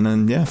into, and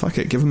then fuck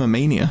it, give him a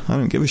Mania. I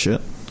don't give a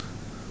shit.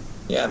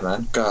 Yeah,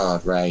 man.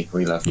 God, Rey,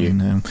 we love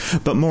you.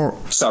 But more.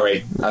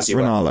 Sorry, as you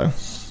Ranallo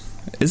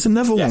is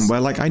another one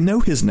where I know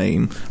his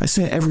name. I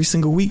say it every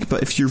single week,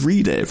 but if you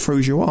read it, it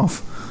throws you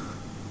off.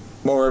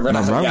 More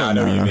Ranallo. Yeah, I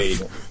know what you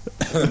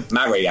mean.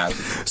 Mario.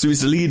 So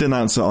he's the lead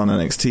announcer on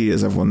NXT,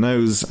 as everyone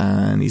knows,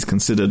 and he's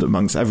considered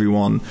amongst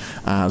everyone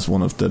as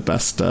one of the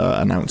best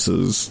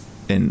announcers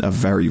in a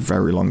very,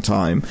 very long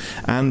time.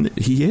 And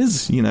he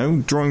is,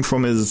 drawing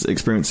from his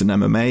experience in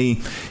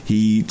MMA,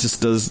 he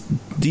just does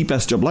the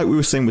best job. Like we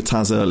were saying with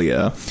Taz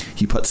earlier,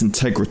 he puts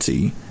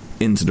integrity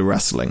into the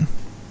wrestling.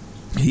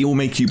 He will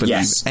make you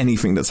believe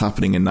anything that's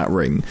happening in that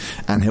ring,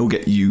 and he'll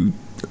get you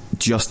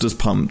just as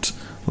pumped,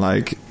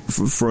 like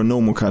for a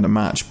normal kind of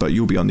match, but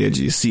you'll be on the edge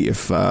of your seat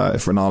if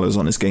Ronaldo's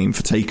on his game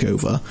for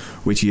TakeOver,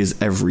 which he is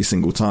every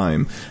single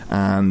time.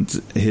 And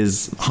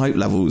his hype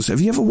levels,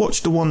 have you ever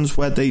watched the ones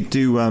where they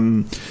do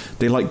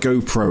they like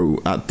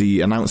GoPro at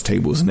the announce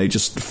tables and they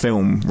just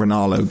film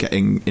Ronaldo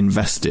getting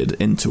invested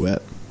into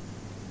it?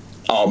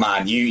 Oh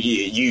man, you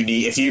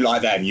need, if you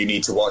like them, you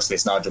need to watch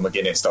this Nigel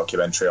McGuinness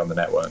documentary on the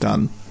network.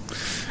 Done.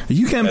 Are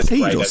you getting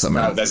paid or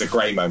something? No, there's a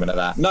great moment of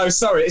that. No,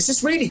 sorry, it's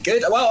just really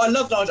good. Well, I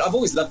love Nigel. I've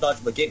always loved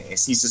Nigel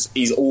McGuinness.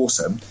 He's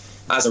awesome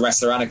as a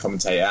wrestler and a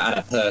commentator and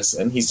a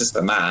person. He's just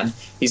a man.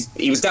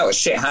 He was dealt a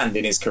shit hand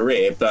in his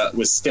career, but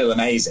was still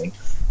amazing.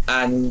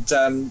 And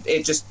I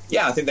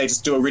think they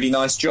just do a really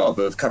nice job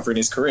of covering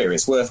his career.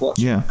 It's worth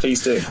watching. Yeah,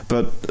 please do.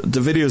 But the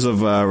videos of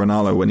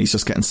Ronaldo when he's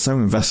just getting so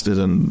invested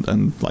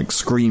and like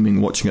screaming,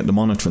 watching at the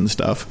monitor and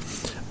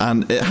stuff,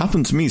 and it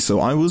happened to me. So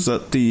I was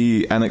at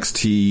the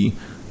NXT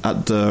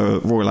at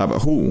the Royal Albert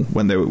Hall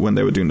when they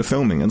were doing the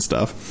filming and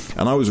stuff,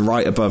 and I was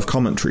right above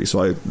commentary,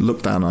 so I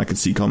looked down and I could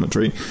see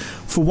commentary.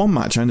 For one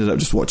match, I ended up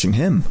just watching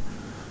him.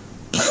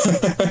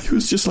 He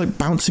was just like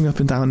bouncing up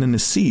and down in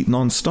his seat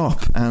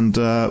non-stop, and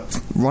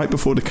right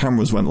before the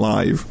cameras went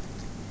live,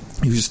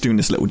 he was just doing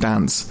this little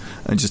dance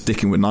and just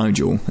dicking with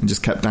Nigel and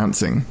just kept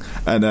dancing,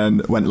 and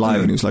then went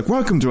live and he was like,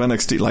 "Welcome to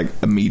NXT," like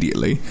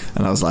immediately,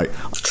 and I was like,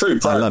 "True,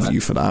 I love you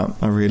for that,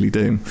 I really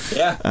do."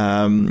 Yeah.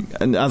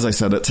 And as I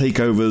said, at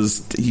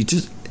takeovers,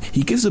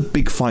 he gives a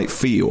big fight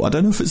feel. I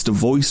don't know if it's the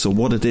voice or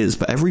what it is,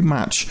 but every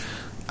match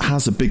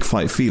has a big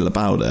fight feel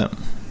about it.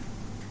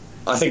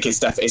 I think it's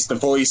the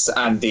voice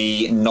and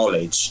the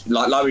knowledge.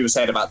 Like we were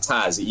saying about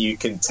Taz, you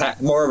can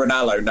Mauro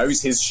Ranallo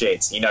knows his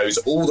shit. He knows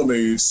all the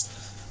moves.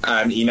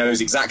 He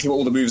knows exactly what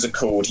all the moves are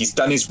called. He's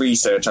done his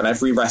research on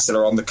every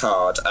wrestler on the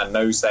card and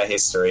knows their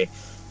history.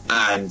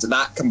 And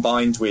that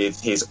combined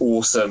with his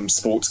awesome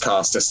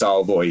sportscaster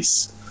style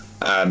voice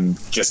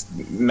just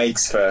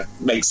makes for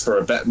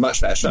a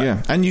much better show.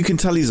 Yeah, and you can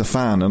tell he's a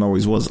fan and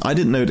always was. I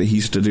didn't know that he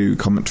used to do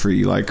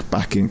commentary like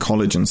back in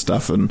college and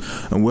stuff, and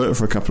worked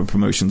for a couple of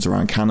promotions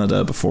around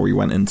Canada before he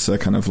went into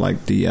kind of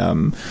like the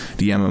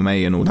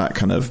MMA and all that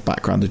kind of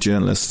background, the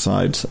journalist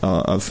side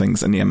of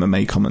things, and the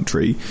MMA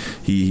commentary.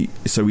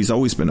 So he's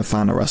always been a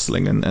fan of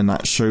wrestling, and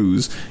that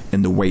shows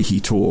in the way he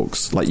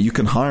talks. Like, you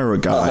can hire a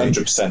guy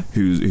 100%.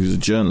 who's a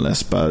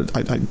journalist, but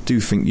I do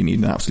think you need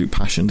an absolute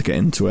passion to get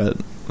into it,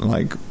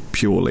 like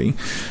purely.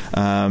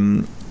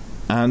 And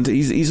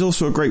he's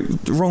also a great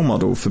role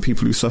model for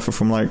people who suffer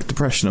from like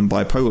depression and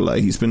bipolar.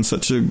 He's been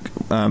such a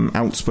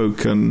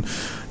outspoken,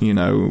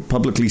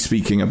 publicly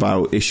speaking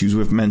about issues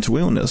with mental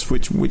illness,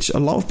 which a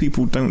lot of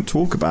people don't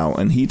talk about,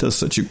 and he does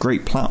such a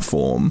great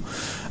platform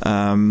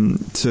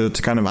to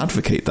kind of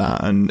advocate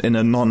that, and in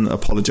a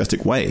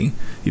non-apologetic way.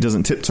 He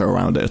doesn't tiptoe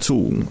around it at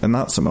all, and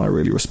that's something I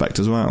really respect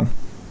as well.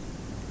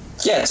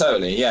 Yeah,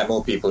 totally. Yeah,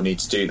 more people need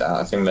to do that.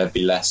 I think there'd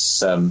be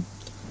less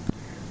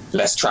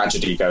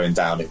tragedy going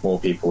down if more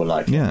people were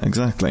like it. Yeah,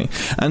 exactly.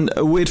 And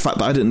a weird fact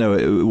that I didn't know,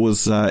 it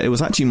was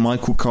actually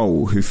Michael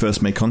Cole who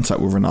first made contact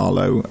with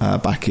Ronaldo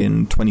back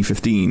in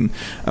 2015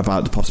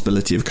 about the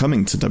possibility of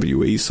coming to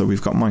WWE. So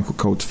we've got Michael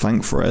Cole to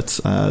thank for it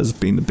as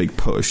being the big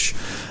push.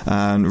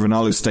 And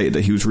Ronaldo stated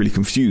that he was really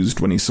confused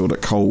when he saw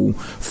that Cole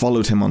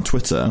followed him on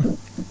Twitter.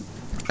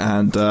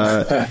 And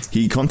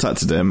he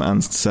contacted him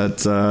and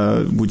said,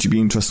 would you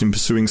be interested in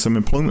pursuing some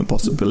employment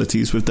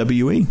possibilities with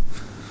WWE?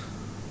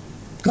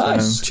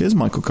 Nice. Cheers,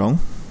 Michael Cole.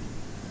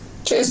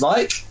 Cheers,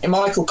 Mike. And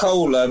Michael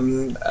Cole,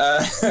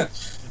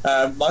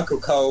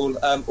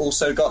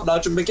 also got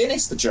Nigel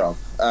McGuinness the job,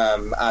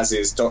 as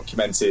is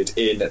documented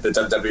in the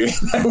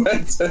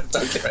WWE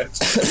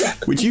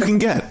document. Which you can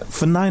get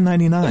for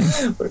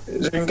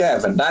 $9.99. You can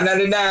get for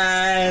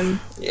 $9.99.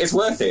 It's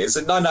worth it. It's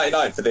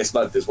 $9.99 for this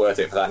month. Is worth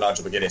it for that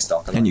Nigel McGuinness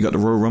document. And you got the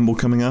Royal Rumble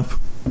coming up.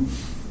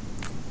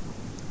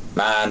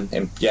 Man,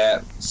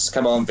 yeah,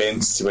 come on,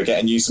 Vince. We're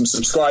getting you some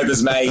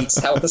subscribers, mate.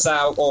 Help us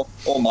out, or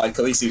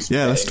Michael. He seems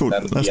to let's talk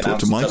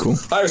to Michael.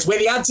 Iris, we're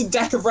the Ant and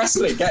Dec of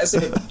wrestling. Get us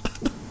in.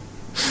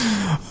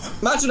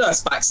 Imagine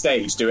us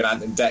backstage doing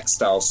Ant and Dec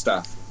style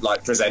stuff,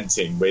 like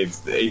presenting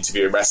with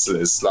interviewing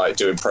wrestlers, like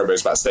doing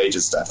promos backstage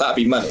and stuff. That'd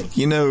be money.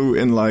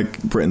 In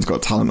like Britain's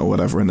Got Talent or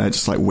whatever, and they're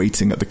just like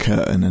waiting at the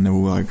curtain, and they're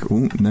all like,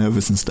 "Ooh,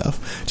 nervous" and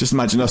stuff. Just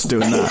imagine us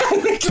doing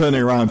that,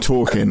 turning around,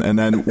 talking, and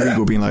then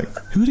Regal being like,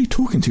 "Who are they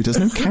talking to? There's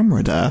no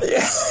camera there."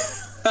 Yeah.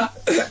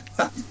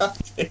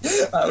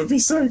 That would be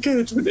so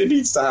good, but it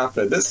needs to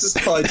happen. Let's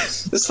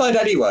find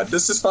anyone.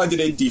 Let's just find an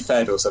indie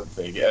fed or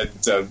something, and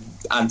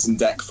Ant and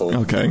Dec for.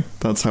 Okay,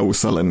 that's how we'll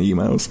sell in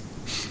emails.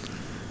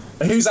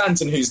 Who's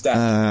Ant and who's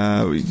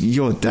Dec?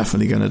 You're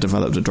definitely going to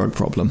develop the drug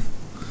problem,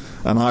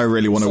 and I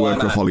really want to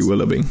work with Holly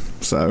Willoughby.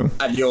 So,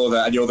 and you're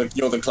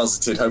the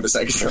closeted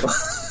homosexual.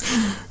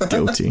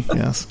 Guilty,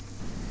 yes.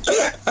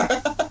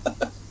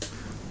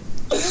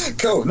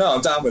 Cool. No,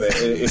 I'm down with it.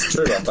 It's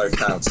true on both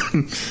counts.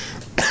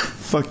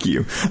 Fuck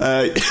you.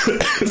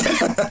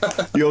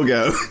 You'll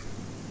go.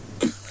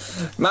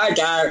 My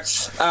go.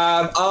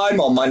 I'm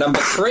on my number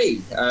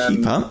 3.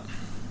 Keep up.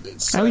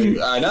 So, How are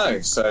you? I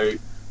know. So.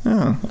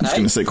 Oh, I'm just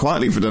going to sit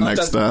quietly for the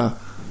next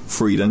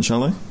 3 then,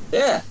 shall I?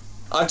 Yeah.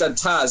 I've done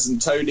Taz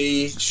and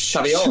Tony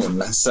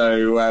Chavillon.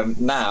 So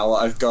now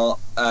I've got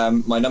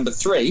my number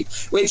 3,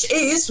 which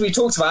is, we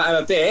talked about him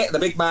a bit, the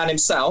big man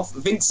himself,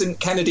 Vincent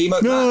Kennedy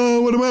McMahon.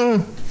 No, what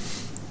about?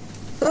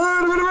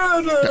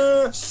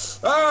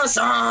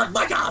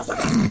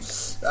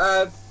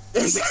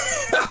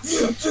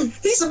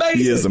 He's amazing.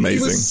 He is amazing.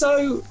 He was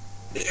so...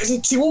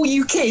 To all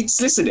you kids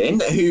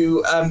listening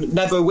who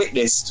never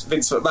witnessed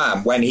Vince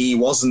McMahon when he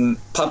wasn't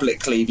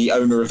publicly the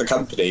owner of the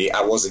company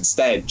and was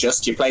instead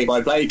just your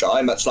play-by-play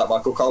guy, much like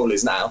Michael Cole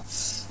is now,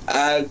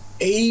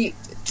 he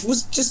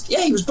was just,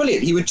 he was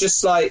brilliant. He would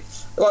just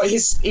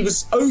he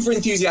was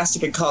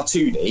over-enthusiastic and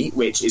cartoony,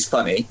 which is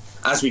funny,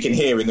 as we can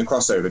hear in the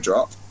crossover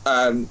drop.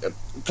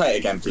 Play it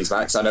again, please,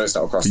 Max. I know it's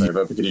not a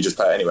crossover, but can you just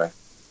play it anyway?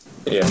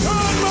 Yeah.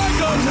 Shawn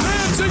Michaels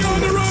dancing on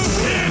the roof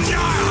in your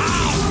house.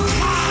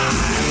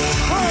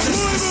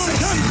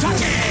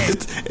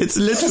 It's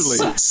literally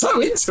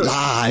so into it.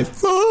 Live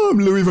from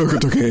Louisville,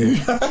 Kentucky.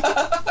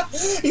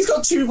 He's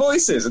got 2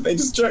 voices, and they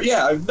just I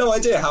have no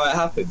idea how it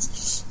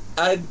happens.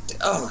 And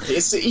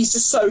he's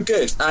just so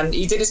good, and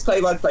he did his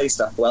play-by-play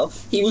stuff well.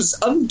 He was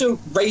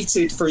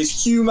underrated for his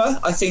humour,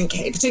 I think,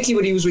 particularly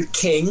when he was with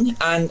King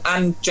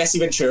and Jesse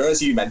Ventura,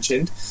 as you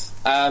mentioned.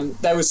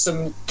 There was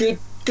some good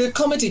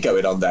comedy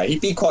going on there.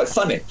 He'd be quite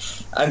funny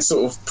and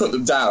sort of put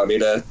them down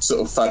in a sort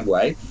of fun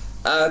way.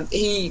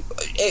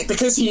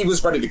 Because he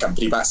was running the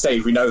company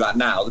backstage, we know that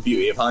now, the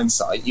beauty of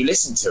hindsight. You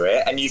listen to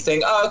it and you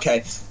think, oh,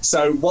 okay,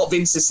 so what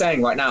Vince is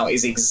saying right now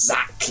is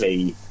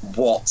exactly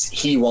what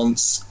he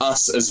wants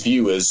us as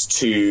viewers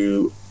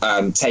to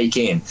take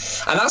in.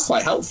 And that's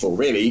quite helpful,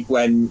 really,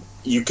 when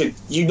you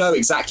know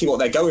exactly what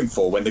they're going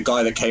for when the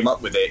guy that came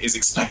up with it is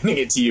explaining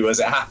it to you as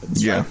it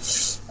happens. Yeah.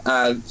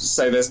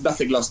 So there's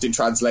nothing lost in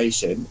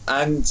translation,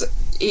 and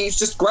he's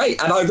just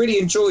great. And I really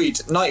enjoyed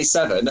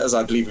 97, as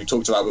I believe we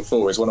talked about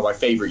before, is one of my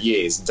favourite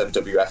years in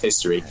WWF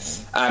history,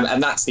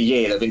 and that's the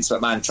year that Vince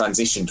McMahon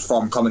transitioned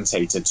from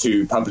commentator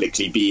to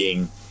publicly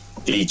being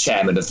the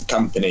chairman of the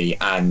company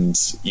and,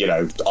 you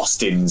know,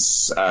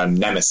 Austin's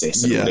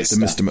nemesis and all this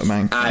the stuff. Mr.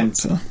 McMahon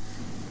character.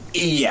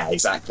 Yeah,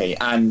 exactly.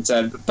 And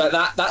but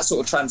that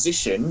sort of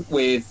transition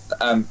with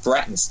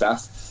Brett and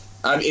stuff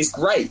is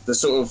great. The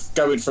sort of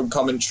going from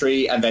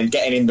commentary and then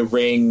getting in the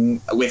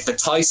ring with the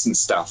Tyson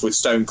stuff with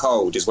Stone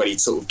Cold is when he'd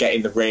sort of get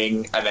in the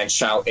ring and then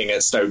shouting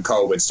at Stone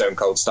Cold when Stone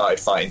Cold started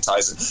fighting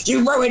Tyson,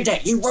 you ruined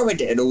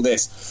it, and all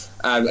this.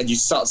 And you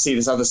start to see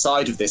this other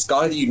side of this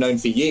guy that you've known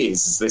for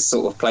years as this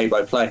sort of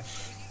play-by-play.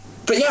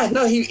 But yeah,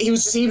 no, he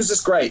was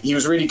just great. He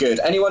was really good.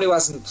 Anyone who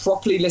hasn't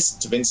properly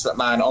listened to Vince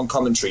McMahon on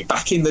commentary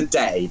back in the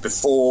day,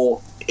 before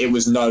it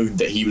was known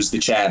that he was the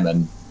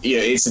chairman, you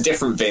know, it's a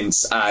different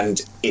Vince,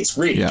 and it's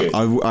really good.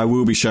 I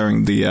will be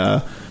sharing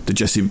the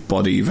Jesse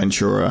Body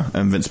Ventura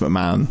and Vince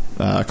McMahon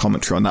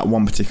commentary on that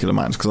one particular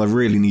match, because I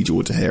really need you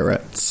all to hear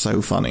it. It's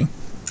so funny.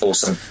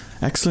 Awesome.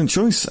 Excellent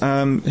choice.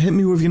 Hit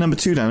me with your number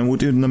 2, Dan, and we'll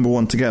do number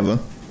 1 together.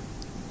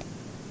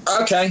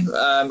 Okay,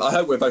 I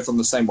hope we're both on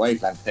the same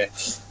wavelength here.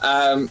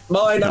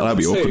 My number that'd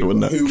be 2, awkward,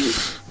 wouldn't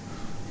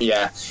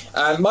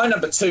it? My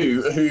number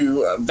 2,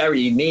 who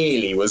very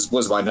nearly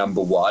was my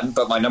number 1,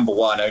 but my number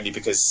 1 only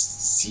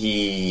because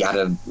he had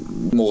a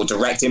more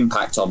direct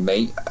impact on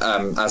me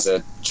as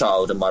a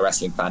child and my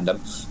wrestling fandom.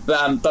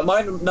 But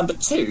my number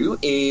 2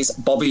 is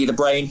Bobby the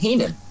Brain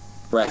Heenan.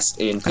 Rest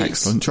in peace.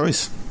 Excellent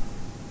choice.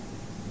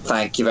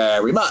 Thank you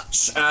very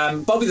much.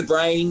 Bobby the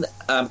Brain,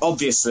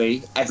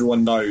 obviously,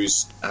 everyone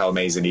knows how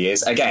amazing he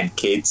is. Again,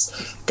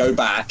 kids, go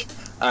back.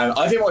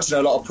 I've been watching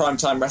a lot of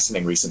primetime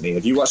wrestling recently.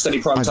 Have you watched any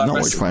primetime wrestling? I've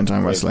not watched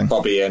primetime wrestling.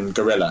 Bobby and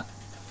Gorilla.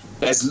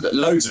 There's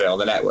loads of it on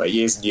the network,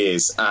 years and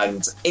years,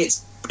 and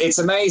it's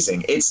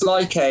amazing. It's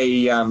like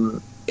a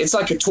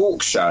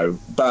talk show,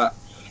 but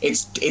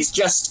it's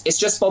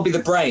just Bobby the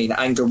Brain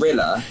and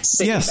Gorilla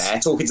sitting there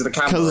talking to the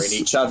camera and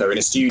each other in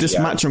a studio. This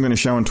match I'm going to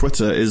show on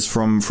Twitter is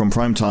from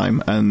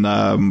Primetime,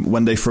 and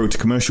when they throw to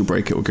commercial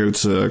break, it will go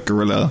to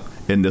Gorilla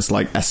in this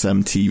like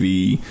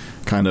SMTV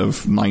kind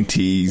of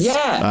 90s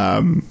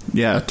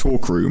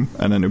talk room,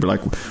 and then it'll be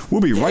like,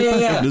 we'll be right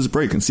back after this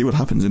break and see what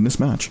happens in this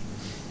match.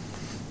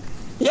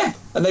 Yeah,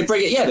 and they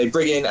bring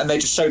in and they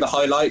just show the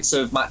highlights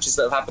of matches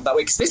that have happened that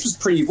week. Because this was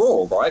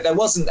pre-Raw, right?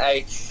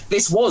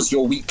 This was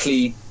your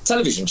weekly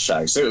television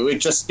show, so it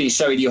would just be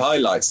showing you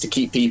highlights to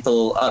keep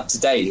people up to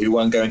date who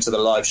weren't going to the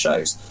live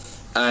shows.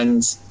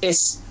 And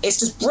it's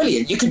just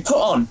brilliant. You could put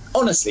on,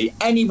 honestly,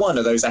 any one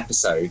of those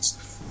episodes,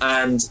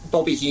 and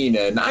Bobby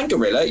Heenan and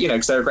Gorilla, you know,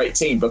 because they're a great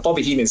team, but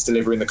Bobby Heenan's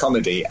delivering the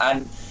comedy,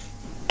 and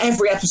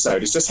every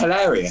episode is just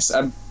hilarious.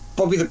 And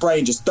Bobby the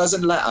Brain just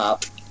doesn't let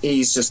up.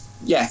 He's just,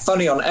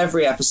 funny on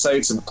every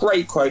episode, some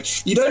great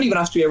quotes. You don't even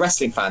have to be a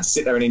wrestling fan to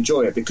sit there and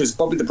enjoy it, because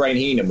Bobby the Brain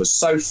Heenan was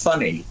so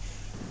funny.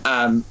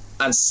 And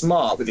and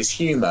smart with his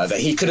humour that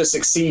he could have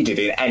succeeded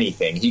in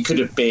anything. He could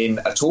have been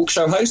a talk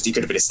show host, he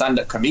could have been a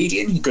stand-up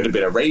comedian, he could have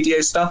been a radio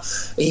star.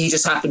 He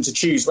just happened to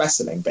choose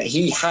wrestling, but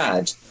he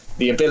had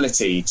the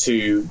ability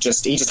to he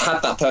just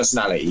had that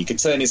personality. He could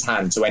turn his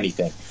hand to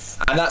anything.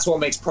 And that's what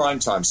makes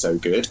Primetime so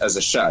good as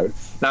a show.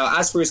 Now,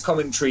 as for his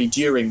commentary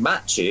during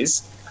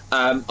matches,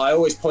 I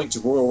always point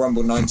to Royal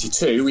Rumble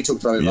 92, we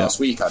talked about it last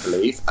week, I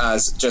believe,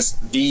 as just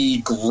the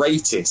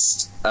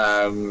greatest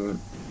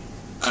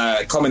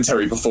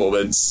commentary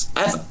performance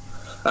ever.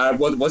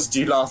 What did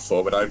you laugh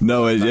for?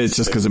 No, it's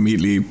just because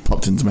immediately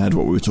popped into my head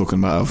what we were talking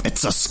about.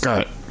 It's a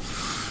skirt.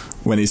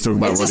 When he's talking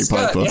about Roddy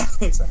Piper. Yeah,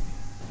 exactly.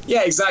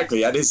 Yeah,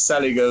 exactly. And his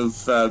selling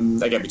of,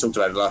 again, we talked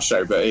about it in the last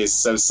show, but his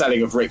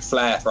selling of Ric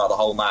Flair throughout the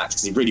whole match,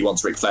 because he really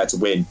wants Ric Flair to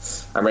win.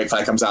 And Ric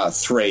Flair comes out at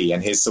 3,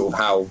 and his sort of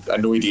how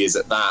annoyed he is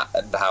at that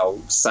and how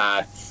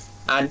sad.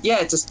 And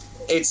yeah,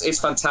 it's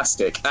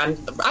fantastic. And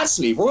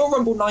actually, Royal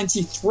Rumble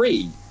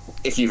 93,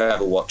 if you've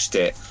ever watched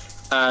it,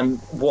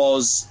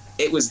 was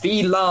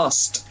the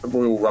last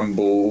Royal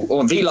Rumble,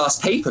 or the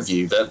last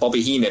pay-per-view that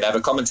Bobby Heenan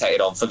ever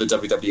commentated on for the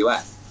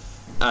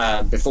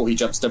WWF before he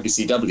jumped to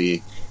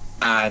WCW.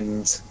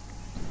 And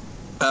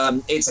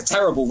it's a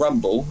terrible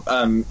Rumble,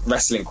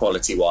 wrestling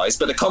quality-wise,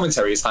 but the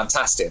commentary is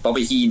fantastic.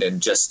 Bobby Heenan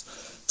just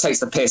takes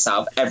the piss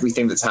out of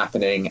everything that's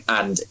happening,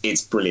 and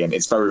it's brilliant.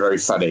 It's very, very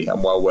funny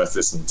and well worth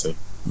listening to.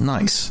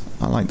 Nice.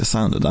 I like the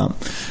sound of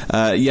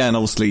that. Yeah, and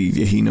obviously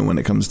Heenan when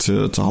it comes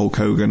to Hulk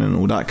Hogan and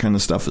all that kind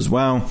of stuff as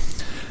well.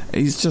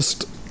 He's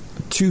just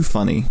too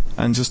funny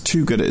and just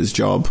too good at his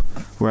job.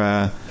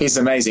 Where he's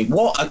amazing.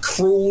 What a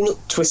cruel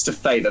twist of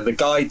fate that the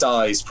guy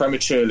dies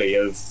prematurely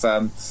of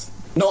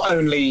not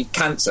only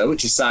cancer,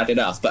 which is sad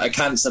enough, but a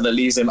cancer that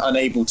leaves him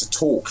unable to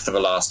talk for the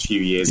last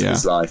few years of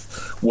his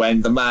life,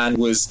 when the man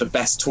was the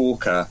best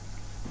talker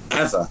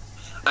ever.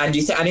 And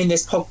and in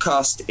this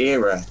podcast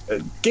era,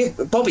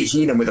 give Bobby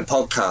Heenan with a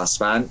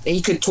podcast, man.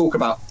 He could talk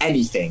about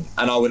anything,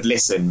 and I would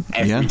listen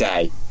every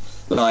day.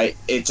 Like,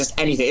 just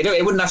anything.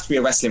 It wouldn't have to be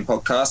a wrestling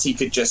podcast. He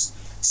could just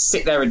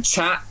sit there and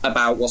chat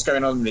about what's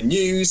going on in the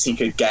news. He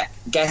could get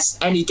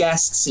any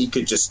guests. He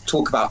could just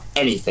talk about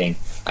anything,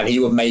 and he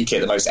would make it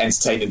the most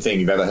entertaining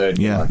thing you've ever heard.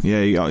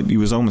 He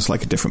was almost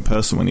like a different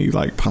person when he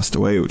passed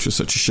away, which was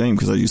such a shame,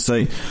 because as you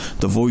say,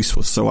 the voice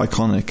was so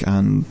iconic,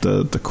 and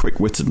the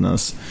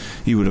quick-wittedness.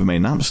 He would have made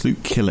an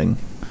absolute killing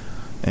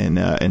in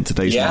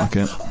today's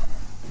market.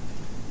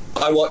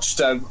 I watched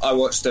an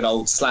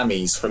old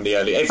Slammies from the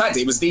early. In fact,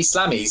 it was these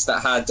Slammies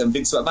that had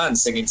Vince McMahon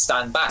singing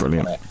 "Stand Back" on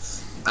it.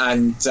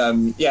 And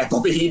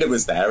Bobby Heenan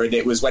was there, and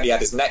it was when he had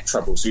his neck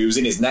trouble, so he was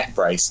in his neck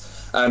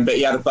brace, but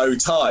he had a bow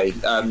tie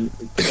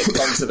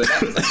onto the neck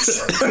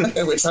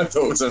brace, which I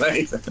thought was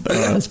amazing. Oh,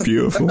 that's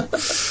beautiful.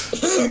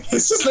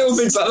 It's just little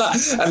things like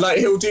that, and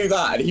he'll do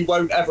that, and he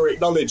won't ever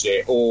acknowledge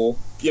it or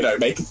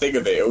make a thing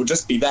of it. It'll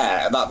just be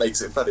there, and that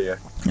makes it funnier.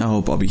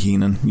 Oh, Bobby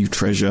Heenan, you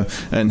treasure,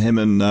 and him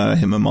and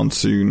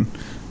Monsoon.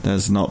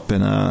 There's not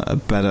been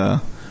a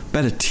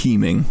better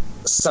teaming.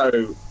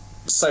 So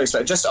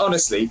just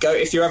honestly, go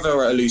if you're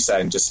ever at a loose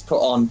end, just put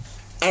on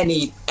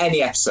any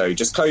episode,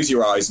 just close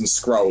your eyes and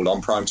scroll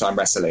on Primetime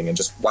Wrestling and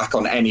just whack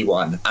on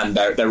anyone, and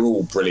they're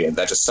all brilliant.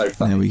 They're just so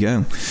fun. There we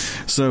go.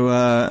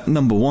 So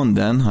number 1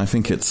 then, I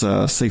think it's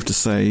safe to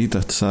say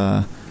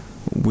that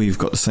we've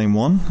got the same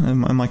one.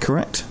 Am I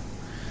correct?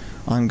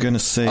 I'm going to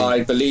say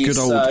I believe good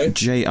old so.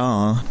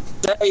 JR.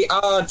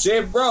 JR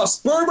Jim Ross.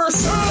 Boomer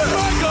Sooner.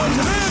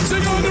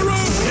 Dancing on the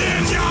roof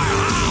in your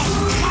house.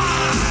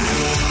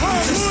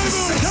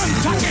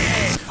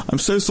 I'm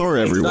so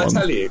sorry, everyone, Did I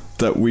tell you?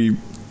 that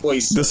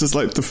this is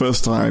the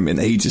first time in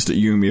ages that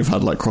you and me have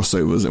had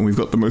crossovers, and we've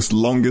got the most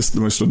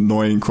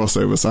annoying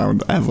crossover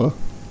sound ever.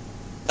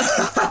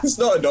 It's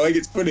not annoying,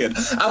 it's brilliant,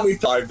 and we've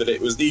timed that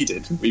it was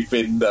needed. We've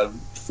been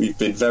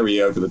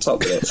very over the top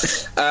with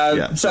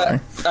it.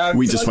 Sorry.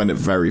 We just find it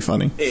very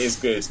funny. It is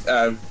good.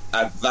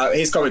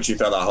 His commentary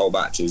throughout that whole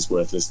match is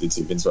worth listening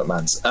to, Vince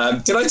McMahon's.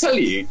 Did I tell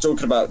you,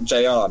 talking about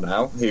JR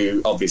now,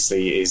 who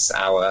obviously is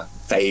our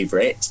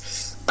favourite,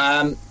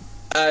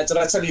 did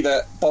I tell you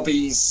that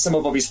some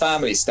of Bobby's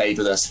family stayed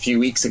with us a few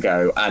weeks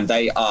ago, and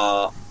they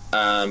are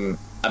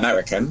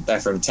American, they're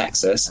from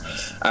Texas,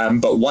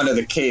 but one of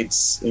the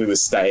kids who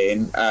was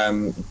staying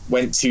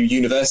went to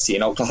university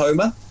in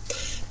Oklahoma.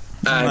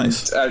 And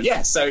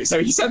nice. So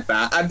he said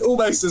that, and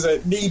almost as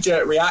a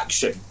knee-jerk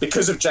reaction,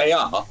 because of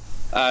JR,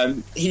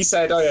 he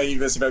said, "Oh yeah,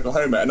 University of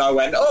Oklahoma," and I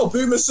went, "Oh,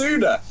 Boomer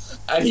Sooner,"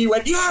 and he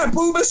went, "Yeah,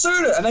 Boomer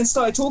Sooner," and then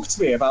started talking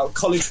to me about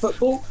college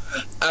football,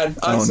 and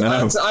I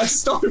had to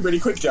stop him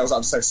really quickly. I was like,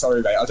 "I'm so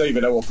sorry, mate. I don't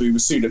even know what Boomer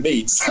Sooner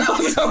means. I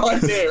have no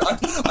idea.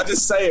 I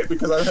just say it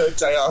because I heard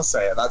JR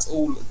say it. That's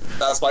all.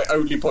 That's my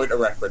only point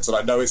of reference, and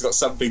I know it's got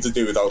something to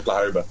do with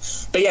Oklahoma.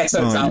 But yeah, it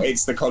turns out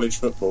it's the college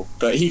football.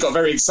 But he got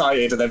very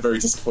excited and then very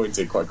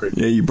disappointed quite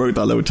quickly. Yeah, you broke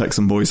that little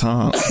Texan boy's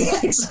heart.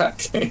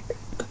 Exactly.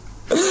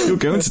 You're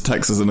going to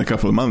Texas in a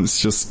couple of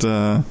months. Just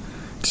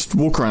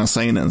walk around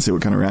saying it and see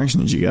what kind of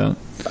reactions you get.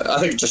 I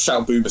think just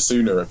shout Boomer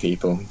Sooner at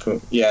people.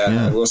 But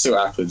we'll see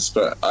what happens.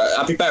 But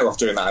I'd be better off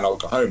doing that in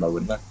Oklahoma,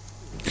 wouldn't I?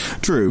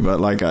 True, but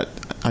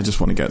I just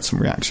want to get some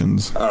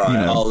reactions. All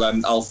right,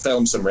 I'll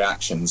film some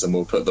reactions and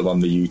we'll put them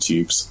on the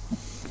YouTubes.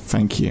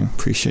 Thank you.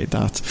 Appreciate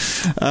that.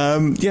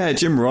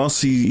 Jim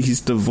Ross,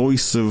 he's the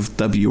voice of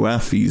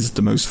WF. He's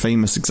the most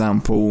famous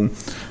example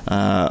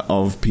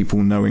of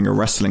people knowing a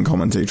wrestling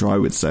commentator, I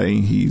would say.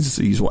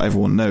 He's what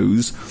everyone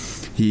knows.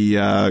 He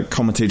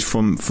commentated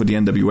for the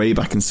NWA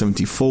back in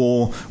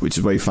 1974, which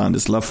is where he found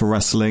his love for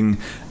wrestling.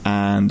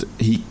 And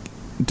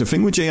the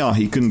thing with JR,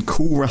 he can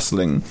call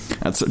wrestling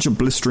at such a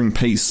blistering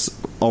pace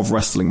of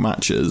wrestling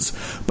matches,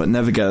 but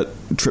never get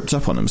tripped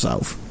up on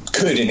himself.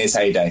 Could in his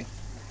heyday.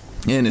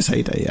 In his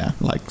heyday, yeah.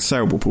 Like,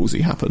 cerebral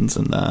palsy happens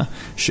and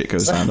shit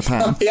goes down the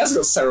pan. He hasn't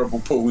got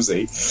cerebral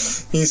palsy.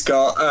 He's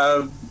got,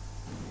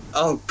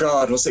 oh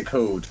God, what's it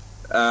called?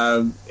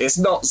 It's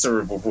not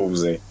cerebral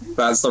palsy.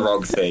 That's the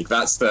wrong thing.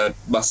 That's the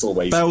muscle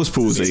wasting. Bell's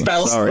palsy.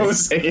 Bell's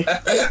palsy.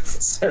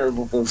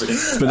 Cerebral palsy.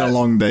 It's been a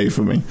long day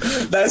for me.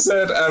 There's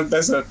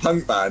a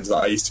punk band that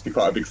I used to be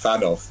quite a big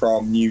fan of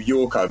from New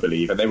York, I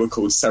believe, and they were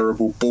called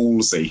Cerebral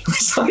Ballsy,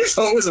 which I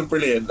thought was a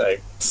brilliant name.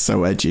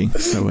 So edgy.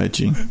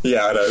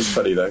 Yeah, I know, it's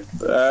funny though.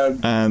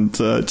 And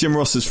Jim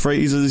Ross's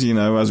phrases,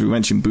 as we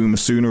mentioned, Boomer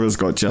Sooner has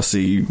got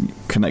Jesse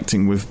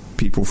connecting with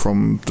people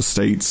from the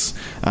States,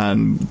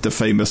 and the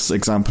famous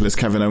example is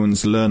Kevin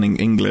Owens learning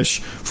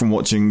English from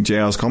watching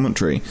JR's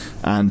commentary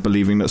and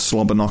believing that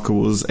slobberknocker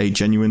was a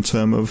genuine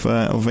term of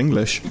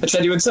English. A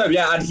genuine term,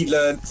 yeah, and he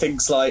learned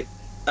things like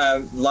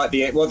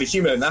the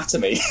human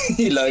anatomy.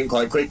 He learned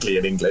quite quickly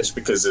in English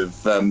because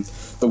of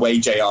the way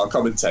JR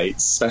commentates,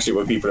 especially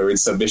when people are in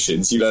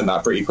submissions. You learn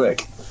that pretty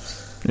quick.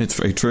 It's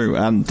very true.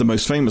 And the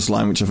most famous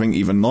line, which I think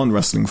even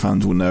non-wrestling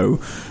fans will know,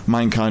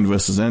 Mankind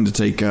versus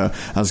Undertaker,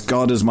 as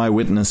God is my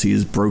witness, he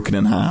is broken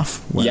in half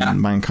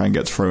when Mankind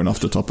gets thrown off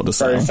the top of the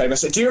cell. Very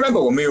famous. Do you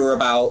remember when we were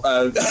about...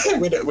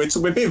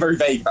 we're being very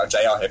vague about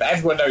JR here, but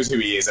everyone knows who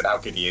he is and how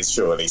good he is,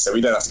 surely, so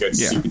we don't have to go into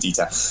super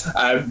detail.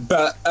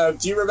 But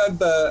do you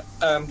remember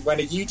when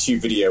a YouTube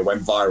video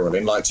went viral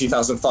in like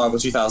 2005 or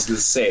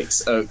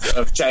 2006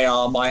 of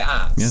JR My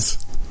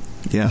Ass?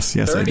 Yes,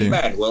 30 I do.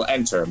 Men will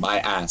enter my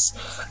ass,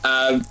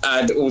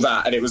 and all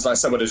that, and it was like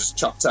someone had just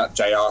chopped up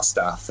JR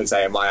stuff and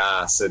saying my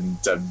ass and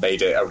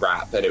made it a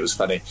rap, and it was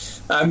funny.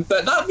 But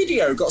that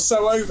video got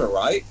so over,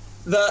 right,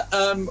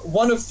 that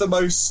one of the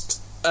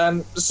most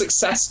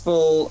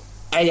successful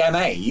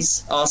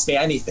AMAs, Ask Me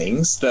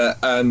Anythings, that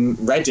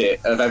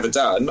Reddit have ever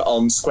done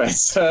on Squared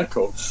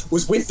Circle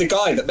was with the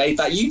guy that made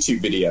that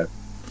YouTube video.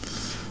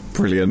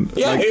 Brilliant.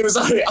 Yeah, it was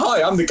like,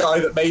 hi, I'm the guy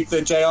that made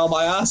the JR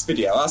My Ass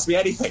video. Ask me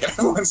anything.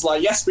 Everyone's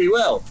like, yes, we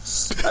will.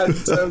 And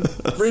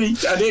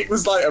and it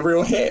was like a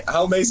real hit.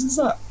 How amazing is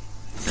that?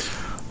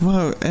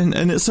 Well, and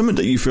it's something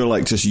that you feel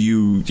like just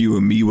you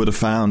and me would have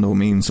found, or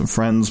me and some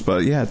friends,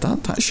 but yeah,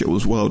 that shit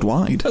was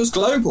worldwide. It was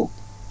global.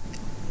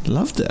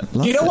 Loved it.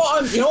 You know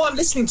what I'm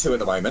listening to at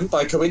the moment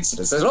by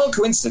coincidence? There's a lot of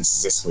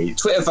coincidences this week.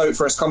 Twitter vote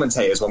for us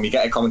commentators when we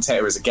get a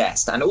commentator as a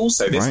guest, and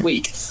also this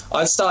week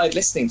I've started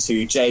listening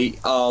to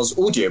JR's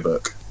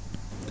audiobook.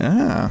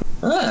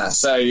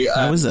 So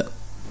how is it?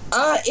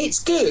 It's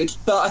good,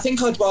 but I think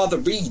I'd rather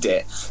read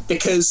it,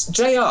 because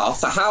JR,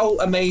 for how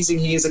amazing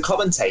he is a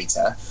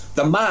commentator,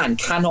 the man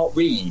cannot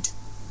read.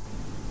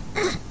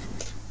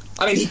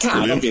 I mean, he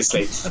can,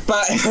 obviously,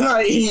 but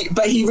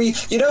he read.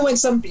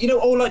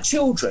 Like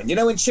children.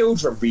 When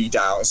children read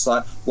out, it's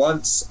like,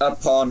 once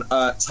upon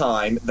a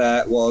time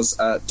there was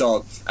a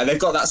dog, and they've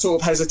got that sort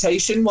of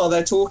hesitation while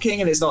they're talking,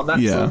 and it's not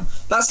natural. Yeah.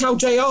 That's how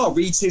JR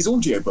reads his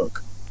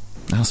audiobook.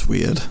 That's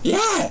weird.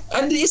 Yeah,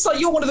 and it's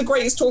like, you're one of the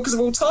greatest talkers of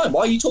all time.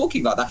 Why are you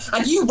talking like that?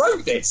 And you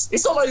wrote this.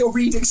 It's not like you're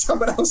reading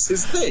someone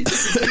else's thing.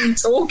 This is you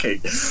talking.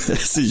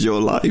 This is your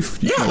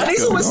life. Yeah, and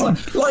it's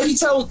almost like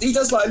he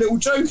does like a little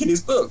joke in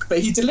his book,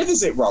 but he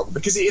delivers it wrong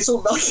because it's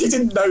all like he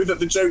didn't know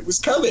that the joke was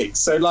coming.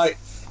 So like,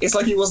 it's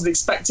like he wasn't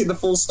expecting the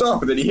full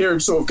stop, and then you hear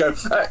him sort of go,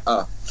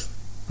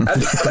 and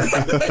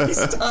then he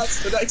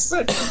starts the next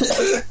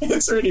sentence.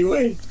 It's really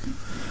weird.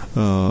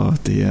 Oh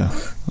dear.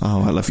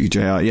 Oh, I love you,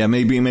 JR. Yeah,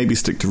 maybe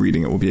stick to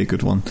reading it will be a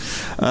good one.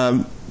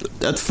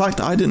 In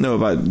fact, I didn't know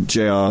about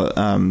JR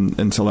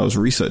until I was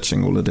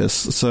researching all of this.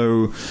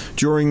 So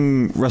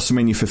during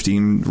WrestleMania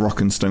 15,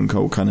 Rock and Stone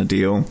Cold kind of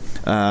deal,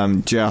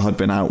 JR had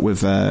been out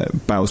with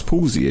Bell's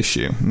palsy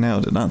issue.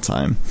 Nailed it that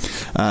time.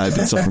 He'd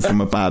been suffering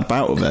from a bad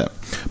bout of it.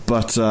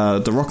 But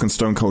the Rock and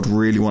Stone Cold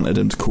really wanted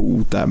him to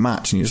call their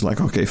match, and he was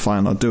like, okay,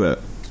 fine, I'll do it.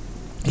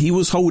 He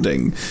was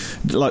holding,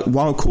 like,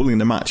 while calling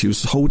the match, he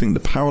was holding the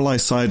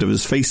paralyzed side of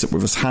his face up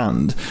with his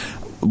hand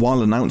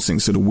while announcing,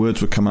 so the words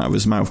would come out of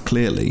his mouth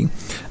clearly.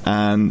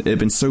 And it had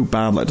been so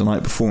bad, like the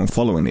night before and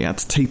following, he had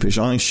to tape his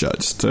eyes shut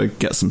to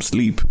get some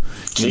sleep.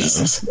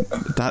 Jesus.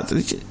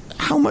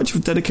 How much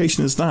of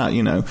dedication is that?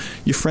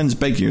 Your friends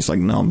beg you, it's like,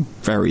 no, I'm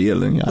very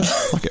ill, and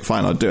fuck it,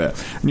 fine, I'll do it.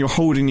 And you're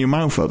holding your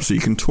mouth up so you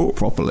can talk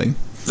properly.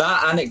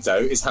 That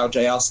anecdote is how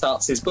JR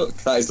starts his book.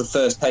 That is the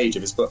first page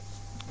of his book.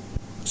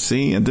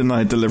 See, and didn't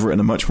I deliver it in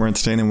a much more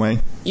entertaining way?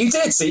 You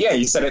did, so yeah,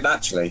 you said it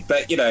naturally.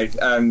 But,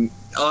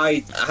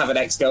 I have an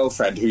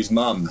ex-girlfriend whose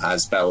mum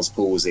has Bell's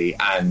palsy,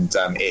 and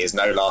it is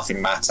no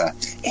laughing matter.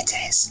 It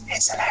is.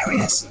 It's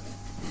hilarious.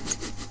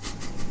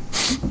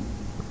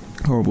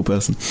 horrible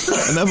person.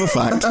 Another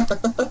fact,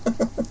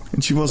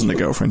 and she wasn't a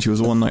girlfriend, she was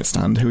a one-night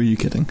stand. Who are you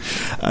kidding?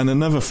 And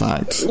another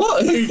fact...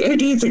 What? Who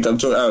do you think I'm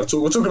talking... Oh,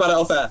 we'll talk about it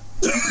off air.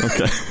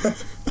 Okay.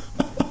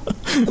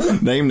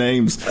 Name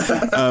names.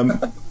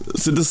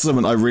 So this is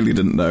something I really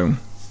didn't know.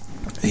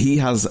 He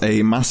has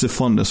a massive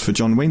fondness for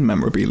John Wayne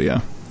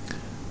memorabilia.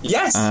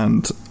 Yes.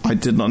 And I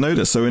did not know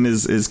this. So in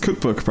his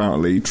cookbook,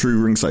 apparently,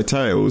 True Ringside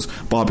Tales,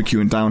 Barbecue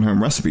and Down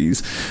Home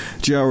Recipes,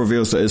 JR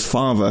reveals that his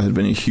father had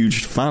been a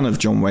huge fan of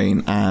John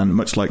Wayne, and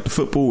much like the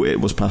football,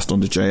 it was passed on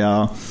to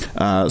JR.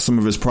 Some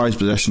of his prized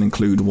possessions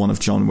include one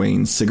of John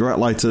Wayne's cigarette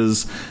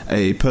lighters,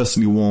 a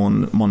personally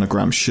worn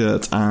monogram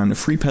shirt, and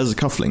 3 pairs of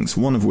cufflinks,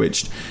 one of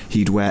which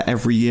he'd wear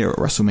every year at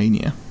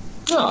WrestleMania.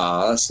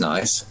 Ah, that's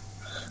nice.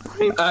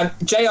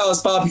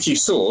 JR's barbecue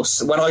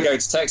sauce, when I go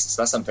to Texas,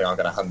 that's something I'm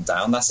going to hunt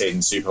down. That's in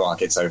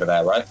supermarkets over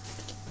there, right?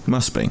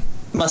 Must be.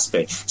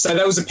 So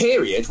there was a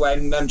period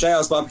when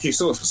JR's barbecue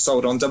sauce was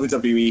sold on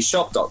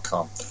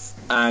WWEshop.com.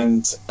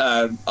 And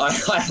I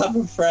have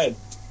a friend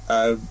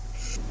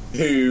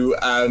who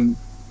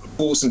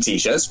bought some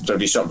T-shirts from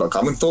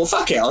WWEshop.com and thought,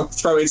 fuck it, I'll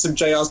throw in some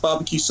JR's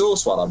barbecue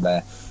sauce while I'm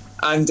there.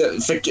 And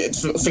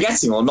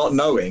forgetting or not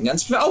knowing,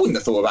 and I wouldn't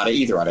have thought about it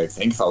either, I don't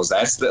think, if I was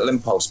there. It's a little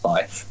impulse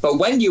buy. But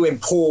when you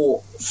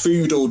import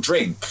food or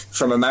drink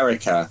from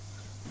America,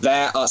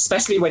 there are,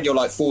 especially when you're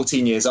like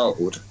 14 years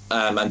old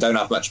and don't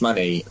have much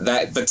money,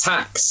 the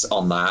tax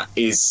on that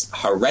is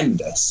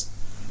horrendous.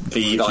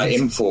 The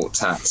import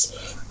tax.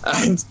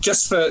 And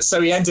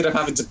so he ended up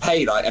having to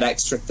pay like an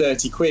extra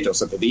 30 quid or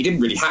something that he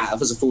didn't really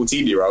have as a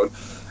 14-year-old,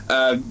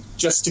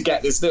 just to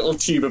get this little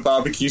tube of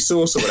barbecue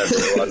sauce or whatever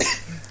it was.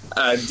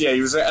 And yeah,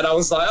 he was, and I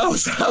was like, "Oh,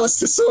 that was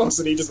the sauce,"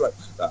 and he just went,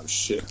 "Oh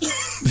shit."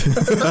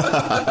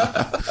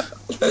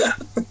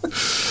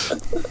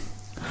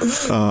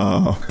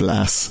 Oh,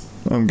 bless!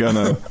 I'm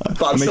gonna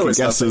make a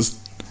guess as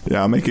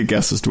I'll make a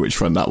guess as to which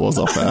friend that was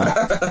off there.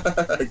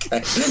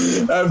 Okay,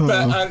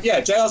 but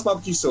JR's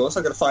barbecue sauce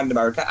I'm gonna find in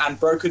America, and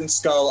Broken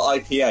Skull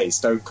IPA,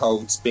 Stone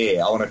Cold's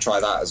beer. I want to try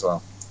that as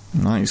well.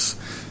 Nice.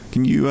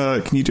 Can you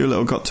do a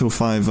little Got Till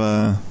 5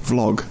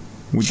 vlog?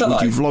 Would you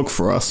vlog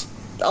for us?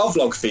 I'll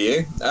vlog for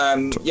you.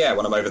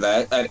 When I'm over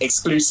there,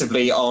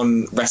 exclusively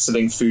on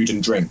wrestling, food,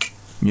 and drink.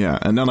 Yeah,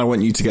 and then I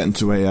want you to get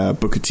into a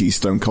Booker T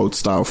Stone Cold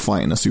style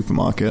fight in a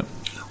supermarket.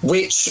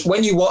 Which,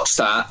 when you watch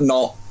that,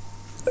 not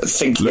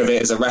thinking of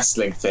it as a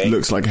wrestling thing,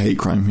 looks like a hate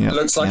crime. Yeah,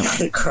 looks like a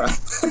hate crime.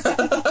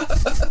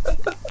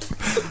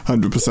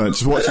 100%.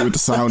 Just watch it with the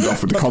sound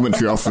off, with the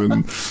commentary off,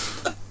 and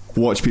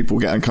watch people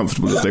get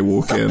uncomfortable as they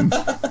walk in.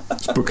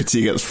 Booker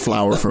T gets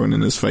flour thrown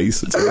in his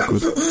face. It's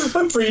awkward.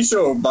 I'm pretty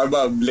sure my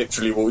mum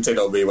literally walked in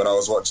on me when I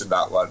was watching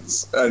that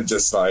once, and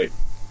just like,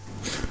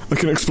 I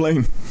can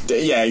explain.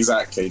 Yeah,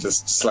 exactly.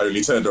 Just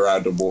slowly turned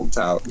around and walked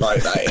out.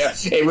 Like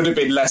it would have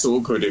been less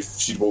awkward if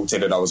she'd walked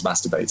in and I was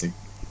masturbating.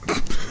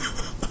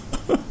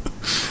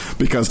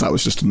 Because that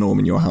was just a norm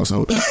in your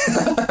household.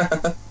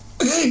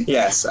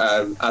 Yes,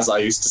 as I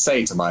used to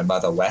say to my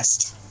mother,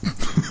 West.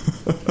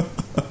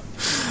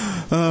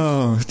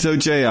 Oh, so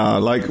JR,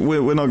 like,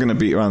 we're not going to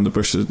beat around the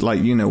bushes.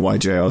 Like, you know why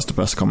JR's the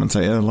best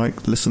commentator.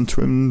 Like, listen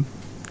to him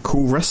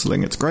call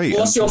wrestling. It's great.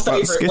 What's your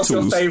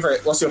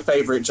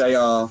favourite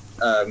JR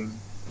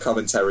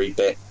commentary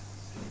bit?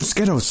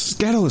 Skittles.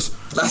 Skittles.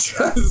 No, was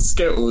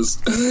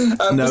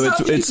that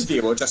an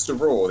interview or just a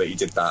Raw that you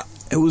did that?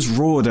 It was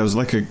Raw. There was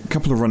like a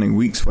couple of running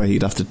weeks where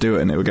he'd have to do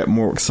it, and it would get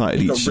more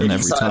excited each and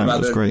every time. It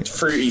was great.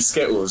 Fruity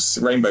Skittles,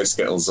 rainbow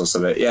Skittles or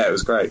something. Yeah, it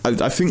was great.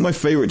 I think my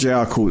favourite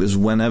JR call is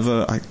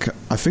whenever I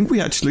think we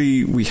had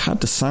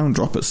the sound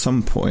drop at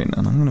some point,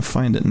 and I'm going to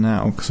find it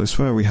now because I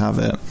swear we have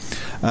it.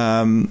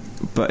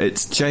 But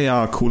it's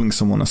JR calling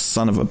someone a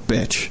son of a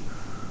bitch.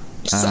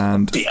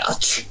 Son of a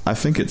bitch. I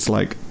think it's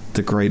like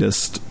the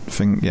greatest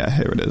thing. Yeah,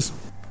 here it is.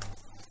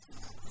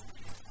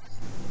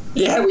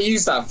 Yeah, we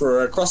used that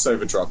for a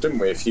crossover drop, didn't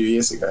we, a few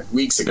years ago?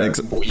 Weeks ago?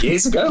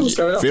 Years ago? What's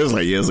going on? Feels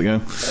like years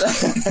ago.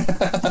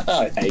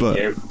 I hate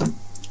you.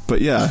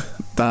 But yeah,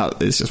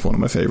 that is just one of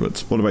my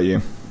favourites. What about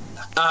you?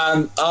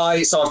 I've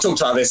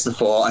talked about this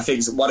before. I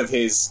think one of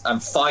his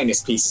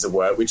finest pieces of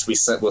work, which we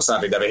will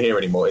sadly never hear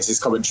anymore, is his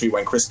commentary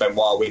when Chris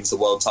Benoit wins the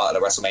world title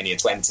at WrestleMania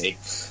 20.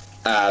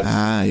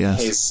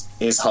 Yes.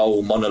 His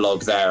whole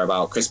monologue there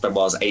about Chris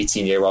Benoit's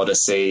 18-year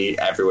odyssey,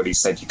 everyone who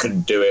said you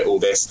couldn't do it, all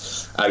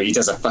this. He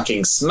does a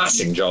fucking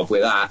smashing job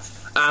with that.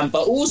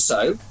 But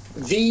also,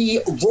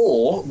 the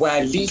Raw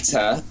where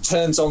Lita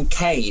turns on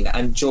Kane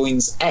and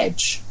joins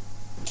Edge.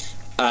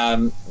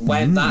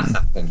 When that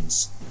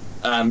happens,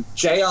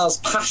 JR's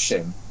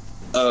passion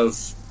of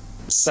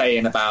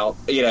saying about,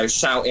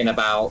 shouting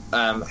about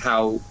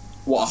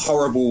what a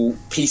horrible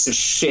piece of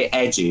shit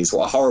Edge is,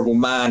 what a horrible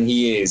man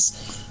he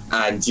is.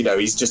 And,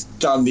 he's just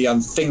done the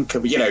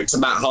unthinkable, to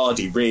Matt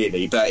Hardy,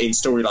 really. But in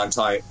storyline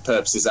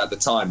purposes at the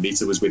time,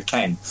 Lita was with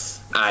Kane.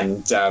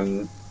 And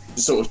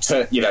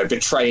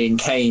betraying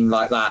Kane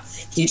like that.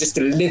 He just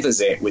delivers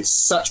it with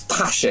such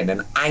passion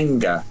and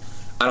anger.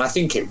 And I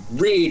think it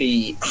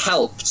really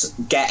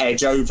helped get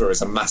Edge over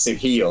as a massive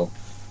heel.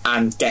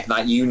 and get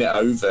that unit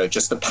over.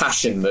 Just the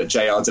passion that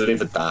JR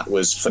delivered that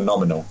was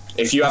phenomenal.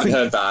 If you haven't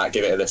heard that,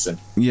 give it a listen.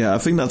 Yeah, I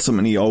think that's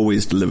something he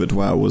always delivered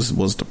well, was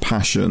the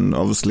passion.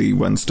 Obviously,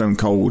 when Stone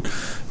Cold,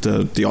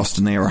 the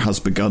Austin era has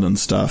begun and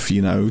stuff,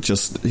 you know,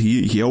 just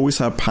he always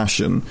had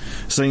passion.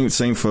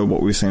 Same for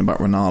what we were saying about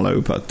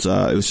Ronaldo, but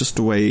it was just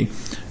the way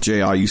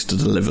JR used to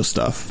deliver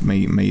stuff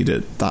made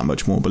it that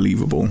much more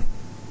believable.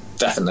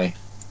 Definitely.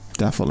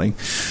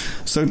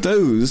 So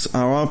those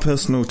are our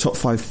personal top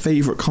 5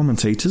 favourite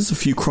commentators. A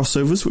few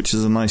crossovers, which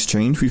is a nice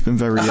change. We've been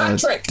very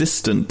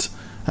distant.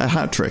 A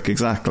hat trick,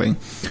 exactly.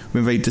 We've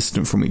been very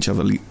distant from each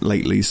other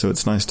lately, so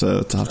it's nice to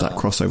have that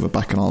crossover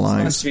back in our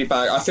lives. Nice to be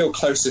back. I feel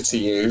closer to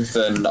you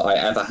than I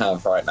ever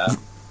have right now.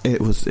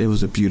 It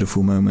was a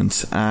beautiful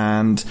moment,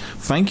 and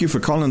thank you for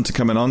Colin to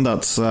coming on.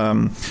 That's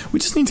we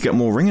just need to get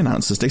more ring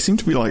announcers. They seem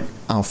to be like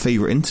our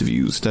favourite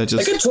interviews. They're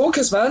good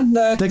talkers, man.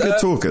 They're good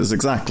talkers,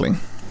 exactly.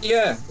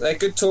 Yeah, they're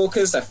good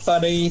talkers. They're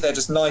funny. They're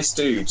just nice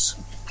dudes.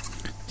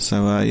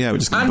 So we're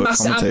just going to book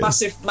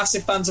commentators. And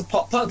massive fans of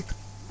pop punk.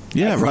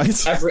 Yeah,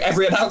 right.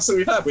 Every announcer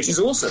we've had, which is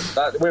awesome.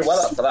 We're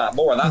well up for that.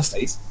 More of that,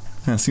 please.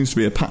 Yeah, seems to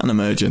be a pattern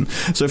emerging.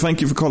 So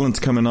thank you for Colin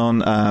to coming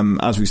on.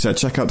 As we said,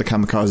 check out the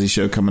Kamikaze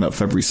show coming up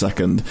February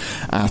 2nd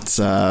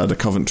at the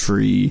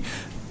Coventry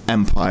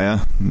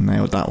Empire.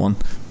 Nailed that one.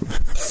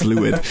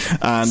 Fluid.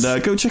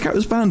 And go check out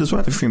his band as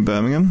well if you're in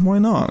Birmingham. Why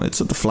not?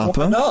 It's at the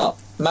Flapper. Why not?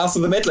 Mouth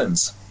of the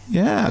Midlands.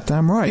 Yeah,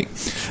 damn right.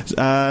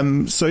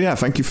 So yeah,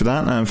 thank you for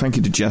that, and thank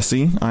you to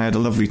Jesse. I had a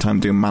lovely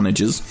time doing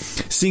managers.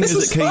 This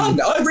was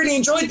fun. I really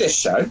enjoyed this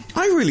show.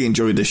 I really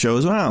enjoyed this show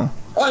as well.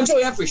 I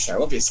enjoy every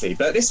show, obviously,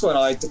 but this one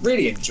I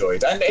really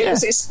enjoyed, and it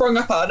sprung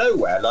up out of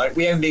nowhere. Like,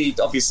 we only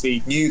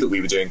obviously knew that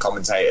we were doing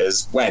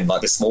commentators when, like,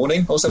 this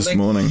morning or something. This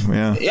morning,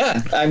 yeah.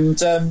 Yeah,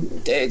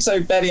 and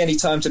so barely any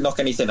time to knock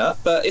anything up,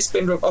 but it's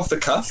been off the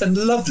cuff and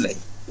lovely.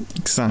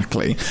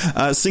 Exactly.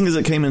 Seeing as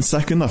it came in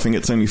second, I think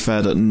it's only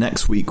fair that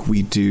next week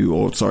we do,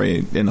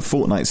 in a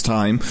fortnight's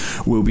time,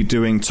 we'll be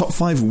doing top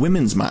 5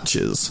 women's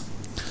matches.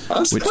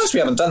 I'm surprised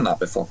we haven't done that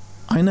before.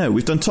 I know,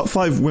 we've done top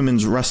 5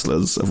 women's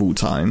wrestlers of all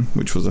time,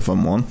 which was a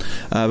fun one,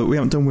 but we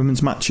haven't done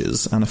women's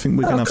matches, and I think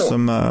we're going to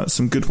have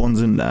some good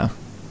ones in there.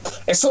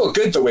 It's sort of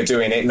good that we're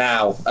doing it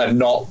now and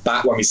not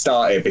back when we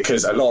started,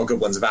 because a lot of good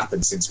ones have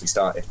happened since we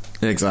started.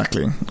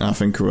 Exactly. I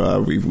think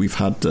we've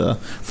had the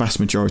vast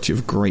majority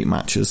of great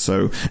matches,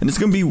 and it's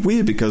going to be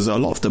weird because a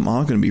lot of them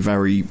are going to be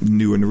very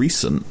new and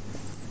recent.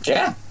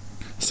 Yeah.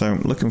 So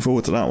looking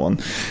forward to that one.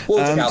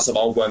 We'll dig out some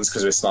old ones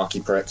because we're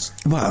snarky pricks.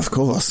 Well, of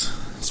course.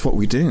 That's what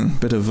we do.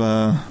 Bit of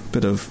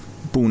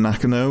Bull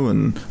Nakano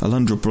and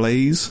Alundra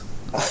Blaze.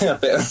 A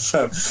bit of,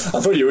 I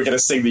thought you were going to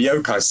sing the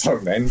Yokai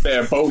song then. Bit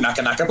of Bull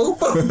Naka Boom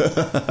Boom.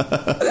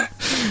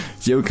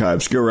 Yokai,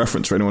 obscure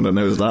reference for anyone that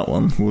knows that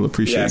one. We'll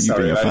appreciate you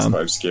being a fan. It's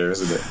quite obscure,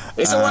 isn't it?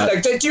 It's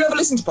alright though. Do you ever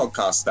listen to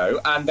podcasts though,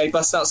 and they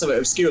bust out something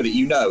obscure that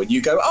you know, and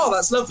you go, "Oh,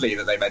 that's lovely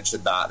that they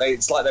mentioned that."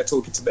 It's like they're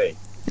talking to me.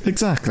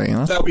 Exactly.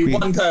 There'll be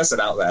one person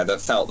out there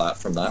that felt that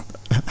from that.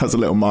 Has a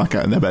little mark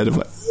out in their bed of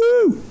like,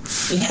 woo!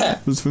 Yeah.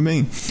 It was for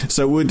me.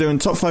 So we're doing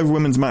top 5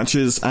 women's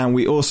matches, and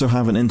we also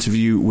have an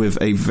interview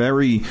with a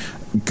very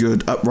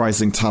good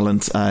uprising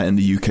talent in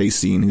the UK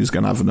scene who's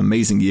going to have an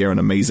amazing year, an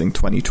amazing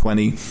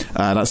 2020.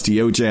 That's the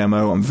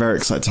OJMO. I'm very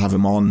excited to have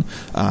him on.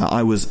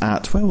 I was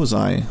at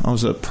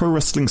Pro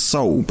Wrestling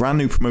Soul, brand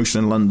new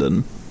promotion in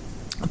London,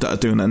 that are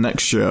doing their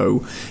next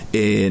show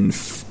in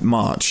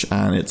March,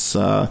 and it's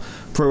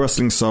Pro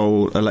Wrestling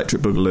Soul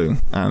Electric Boogaloo,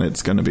 and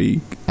it's going to be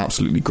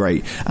absolutely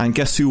great. And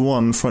guess who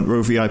won front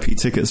row VIP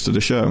tickets to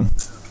the show?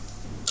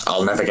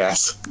 I'll never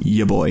guess.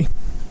 Your boy.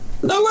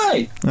 No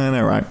way. I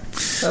know, right?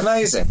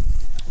 Amazing.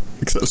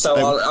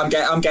 So I'm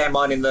getting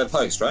mine in the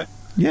post, right?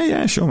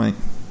 Yeah, sure, mate.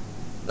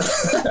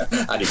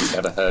 And he was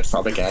never heard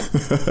from again.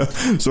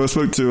 So I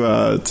spoke to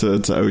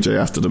OJ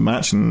after the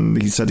match,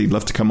 and he said he'd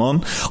love to come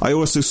on. I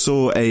also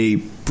saw a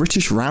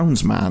British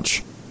Rounds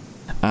match,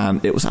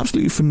 and it was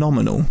absolutely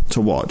phenomenal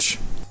to watch.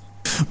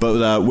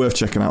 But worth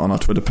checking out on our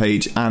Twitter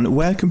page. And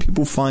where can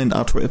people find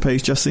our Twitter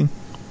page, Jesse?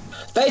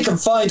 They can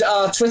find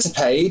our Twitter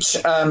page,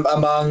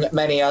 among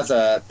many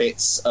other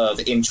bits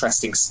of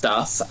interesting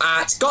stuff,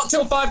 at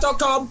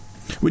gottill5.com.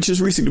 Which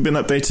has recently been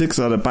updated because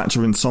I had a batch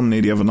of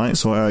insomnia the other night,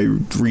 so I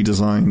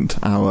redesigned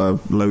our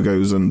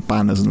logos and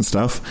banners and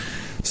stuff.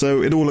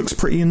 So it all looks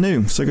pretty and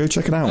new, so go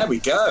check it out. There we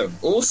go.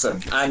 Awesome.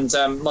 And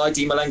my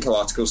D. Malenko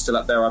article's still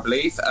up there, I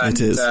believe. And,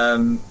 it is.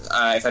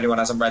 If anyone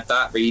hasn't read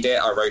that, read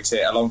it. I wrote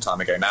it a long time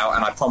ago now,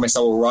 and I promise I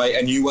will write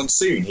a new one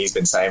soon, he's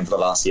been saying for the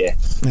last year.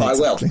 But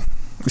exactly. I will.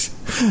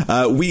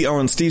 We are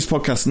on Steve's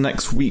podcast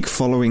next week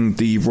following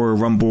the Royal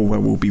Rumble,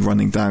 where we'll be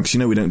running down, because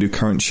we don't do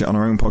current shit on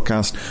our own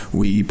podcast.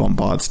 We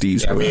bombard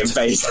Steve's. Yeah, we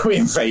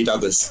invade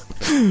others.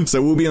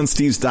 So we'll be on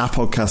Steve's Da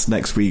podcast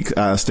next week.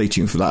 Stay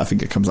tuned for that. I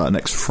think it comes out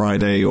next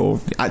Friday, or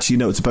actually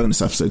no, it's a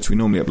bonus episode, so we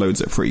normally upload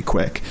it pretty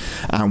quick,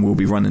 and we'll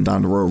be running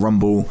down the Royal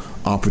Rumble,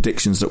 our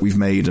predictions that we've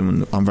made,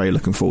 and I'm very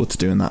looking forward to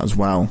doing that as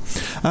well.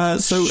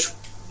 So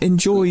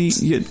enjoy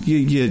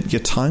your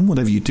time,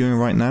 whatever you're doing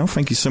right now.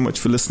 Thank you so much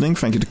for listening.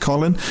 Thank you to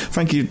Colin.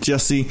 Thank you,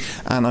 Jesse.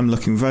 And I'm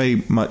looking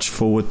very much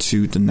forward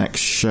to the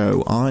next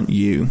show, aren't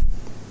you?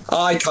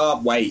 I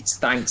can't wait.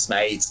 Thanks,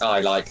 mate.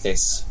 I like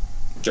this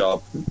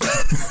job.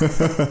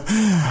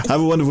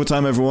 Have a wonderful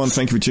time, everyone.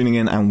 Thank you for tuning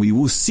in, and we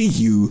will see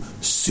you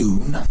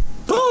soon.